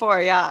that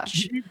before. Yeah. That's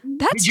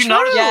Did you true.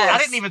 notice? Yes. I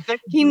didn't even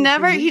think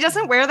He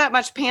doesn't wear that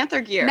much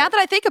Panther gear. Now that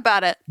I think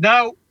about it.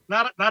 No,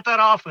 not that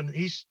often.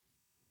 just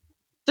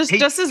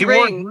his he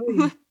wore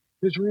ring.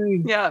 his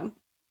ring. Yeah.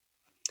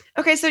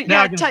 Okay, so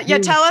Now I yeah, got you.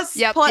 tell us,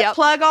 Yep, pl- yep.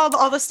 plug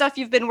all the stuff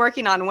you've been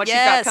working on and what you've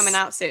got Yes. coming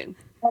out soon.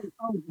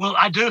 Well,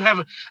 I do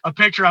have a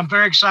picture I'm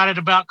very excited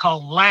about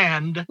called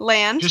Land,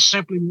 Land. just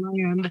simply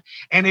Land,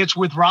 and it's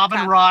with Robin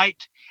Okay.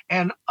 Wright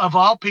and, of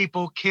all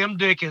people, Kim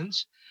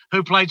Dickens,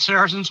 who played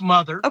Saracen's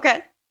mother.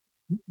 Okay.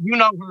 You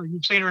know her.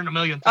 You've seen her in a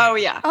million things. Oh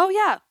yeah. Oh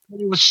yeah.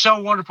 It was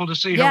so wonderful to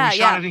see her. Yeah, We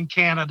shot yeah. it in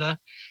Canada,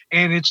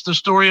 and it's the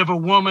story of a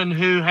woman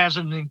who has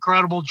an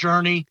incredible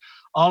journey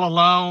all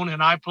alone.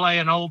 And I play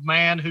an old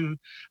man an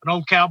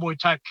old cowboy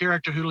type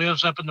character who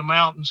lives up in the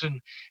mountains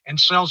and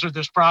sells her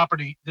this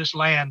property, this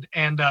land.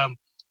 And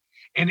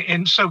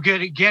so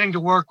getting to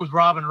work with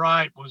Robin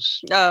Wright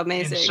was Oh,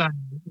 amazing. insane.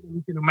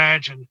 You can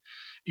imagine.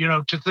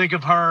 to think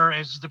of her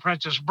as the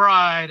Princess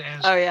Bride,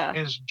 as Oh yeah.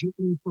 as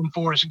Julie from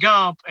Forrest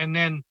Gump, and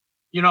then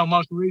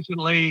most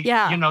recently,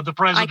 Yeah. the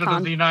President Icon.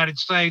 of the United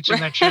States in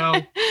that show.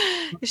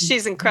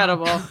 She's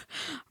incredible.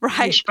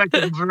 Right.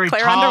 Respected, very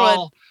Claire tall,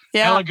 Underwood.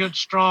 Yeah. elegant,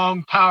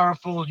 strong,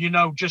 powerful,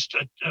 just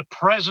a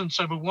presence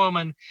of a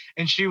woman.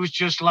 And she was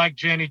just like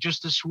Jenny,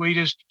 just the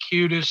sweetest,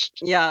 cutest,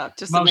 Yeah,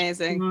 just most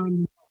amazing.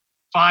 fun,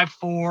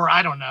 5'4",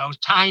 I don't know,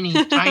 tiny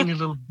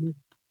little,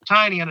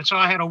 tiny. And so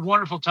I had a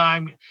wonderful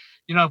time,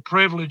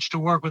 privilege to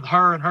work with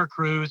her and her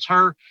crew. It's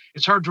her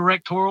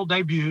directorial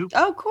debut.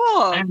 Oh,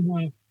 cool.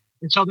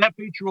 And so that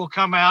feature will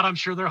come out. I'm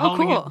sure they're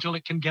holding it until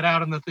it can get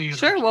out in the theater.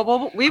 Sure.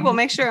 Well, we will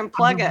make sure and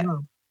plug it.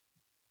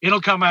 It'll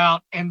come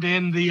out, and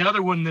then the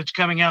other one that's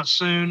coming out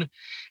soon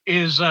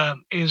is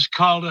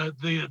called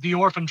the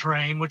Orphan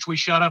Train, which we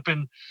shot up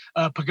in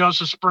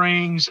Pagosa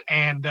Springs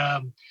and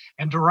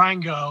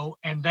Durango,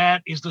 and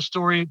that is the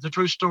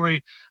true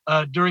story.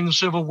 During the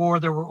Civil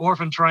War, there were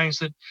orphan trains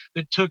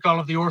that took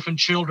all of the orphan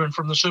children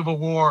from the Civil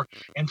War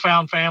and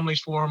found families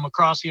for them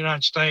across the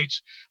United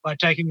States by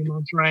taking them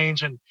on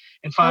trains and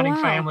finding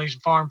families,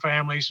 farm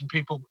families, and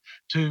people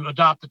to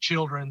adopt the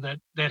children that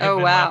have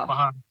been left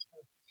behind.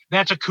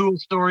 That's a cool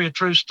story, a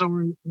true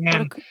story,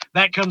 and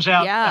that comes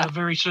out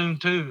very soon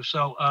too.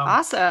 So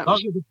awesome.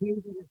 Those are the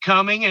things that are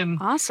coming, and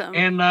awesome.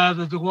 And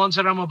the ones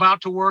that I'm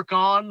about to work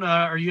on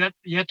are yet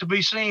to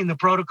be seen. The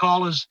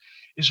protocol is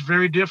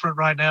very different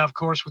right now, of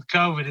course, with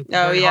COVID. It's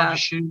very hard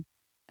to shoot,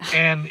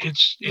 and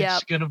it's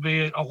going to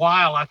be a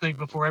while, I think,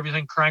 before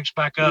everything cranks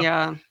back up.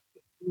 Yeah.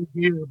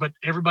 Here, but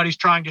everybody's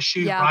trying to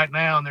shoot right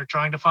now, and they're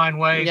trying to find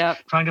ways,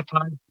 trying to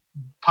find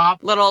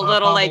pop little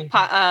like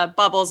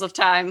bubbles of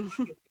time.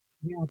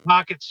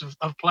 Pockets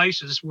of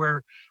places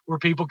where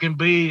people can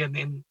be, and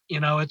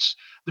it's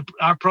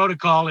our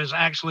protocol is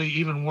actually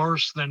even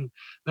worse than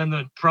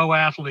the pro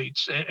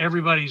athletes.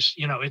 Everybody's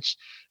it's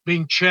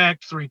being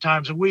checked 3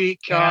 times a week,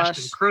 cast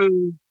and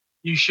crew.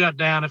 You shut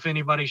down if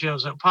anybody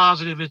shows up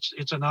positive.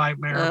 It's a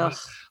nightmare.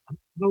 But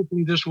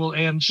hopefully this will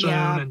end soon,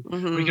 and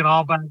we can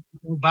all go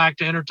back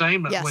to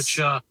entertainment, which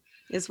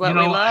is what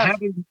we love.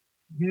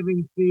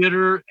 Having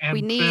theater and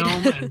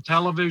film and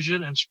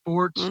television and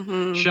sports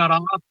shut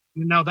off.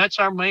 That's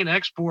our main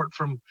export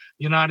from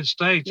the United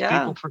States. Yeah.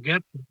 People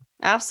forget that.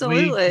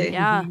 Absolutely.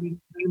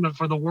 Entertainment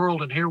for the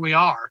world, and here we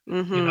are.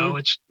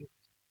 It's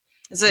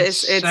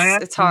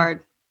sad. It's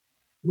hard.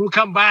 We'll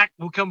come back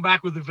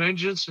with a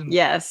vengeance, and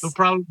there'll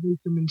probably be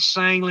some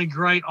insanely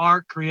great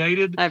art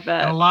created. I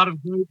bet. And a lot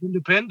of great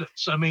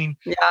independence. I mean,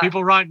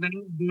 people right now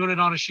doing it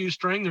on a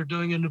shoestring. They're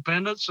doing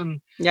independence, and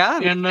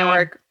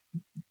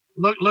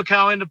look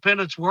how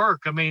independents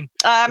work. I mean,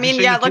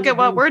 look at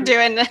what we're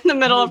doing in the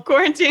middle of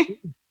quarantine.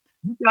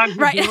 You guys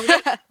are doing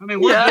it. I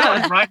mean, we're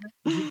doing it right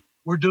now.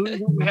 We're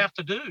doing what we have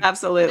to do.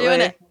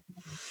 Absolutely.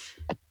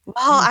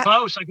 Well,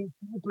 close. I got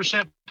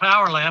 5%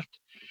 power left.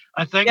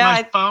 I think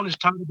my phone is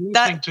tired of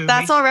listening to me.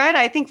 That's all right.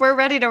 I think we're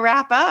ready to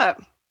wrap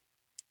up.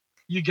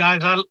 You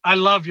guys, I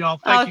love y'all.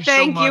 Thank you so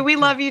much. Thank you. We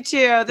love you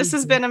too. This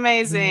has been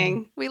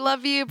amazing. We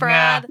love you,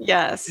 Brad.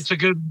 Yeah, yes. It's a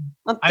good.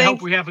 I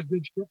hope we have a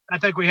good. I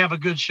think we have a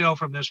good show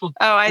from this.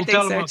 I think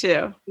so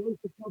too.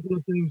 A couple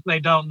of things they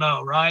don't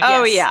know, right?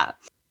 Oh yeah.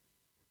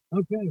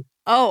 Okay.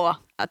 Oh,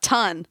 a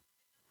ton.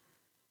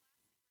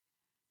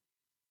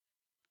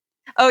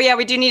 Oh yeah,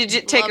 we do need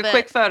to take a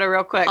quick photo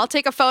real quick. I'll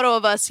take a photo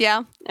of us,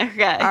 yeah?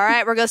 Okay. All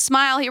right, we're going to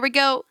smile. Here we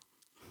go.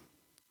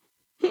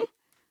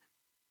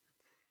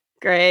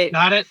 Great.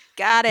 Got it?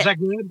 Got it. Is that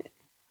good?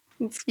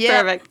 It's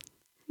perfect.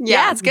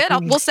 Yeah, it's good.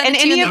 We'll send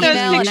it to you. And any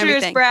of those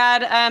pictures,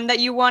 Brad, that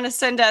you want to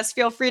send us,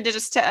 feel free to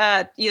just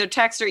either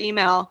text or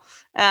email,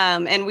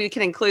 and we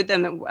can include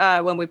them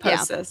when we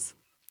post this.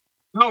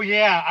 Oh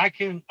yeah, I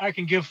can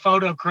give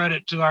photo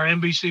credit to our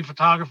NBC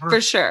photographer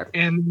for sure,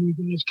 and you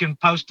guys can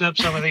post up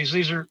some of these.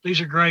 These are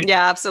great.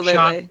 Yeah,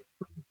 absolutely.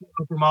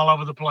 From all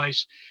over the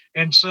place,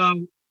 and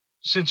so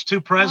since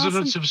 2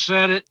 presidents have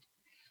said it,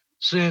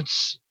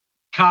 since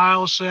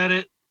Kyle said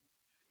it,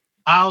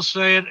 I'll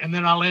say it, and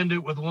then I'll end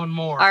it with one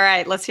more. All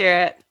right, let's hear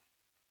it.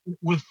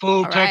 With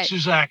full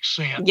Texas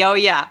accent. Yo,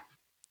 yeah.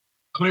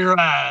 Clear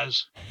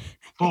eyes,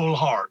 full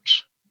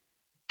hearts,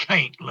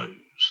 can't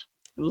lose.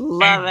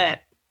 Love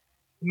it.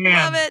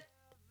 Love it.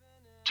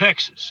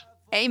 Texas.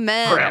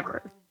 Amen.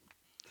 Forever.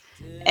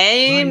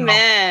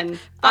 Amen.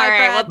 All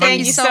right. Well, thank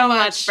you so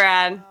much,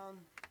 Brad.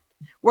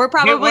 We're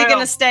probably going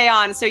to stay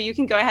on, so you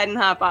can go ahead and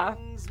hop off.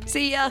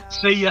 See ya.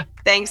 See ya.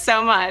 Thanks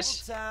so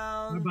much.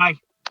 Bye.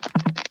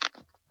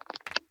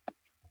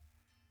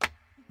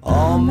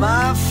 All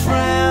my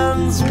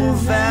friends were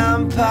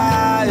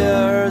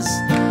vampires.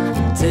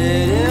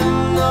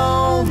 Didn't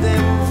know they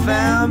were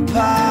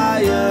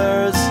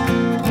vampires.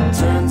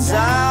 Turns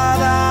out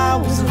I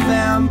was a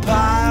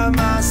vampire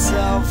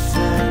myself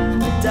in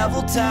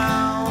Devil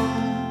Town.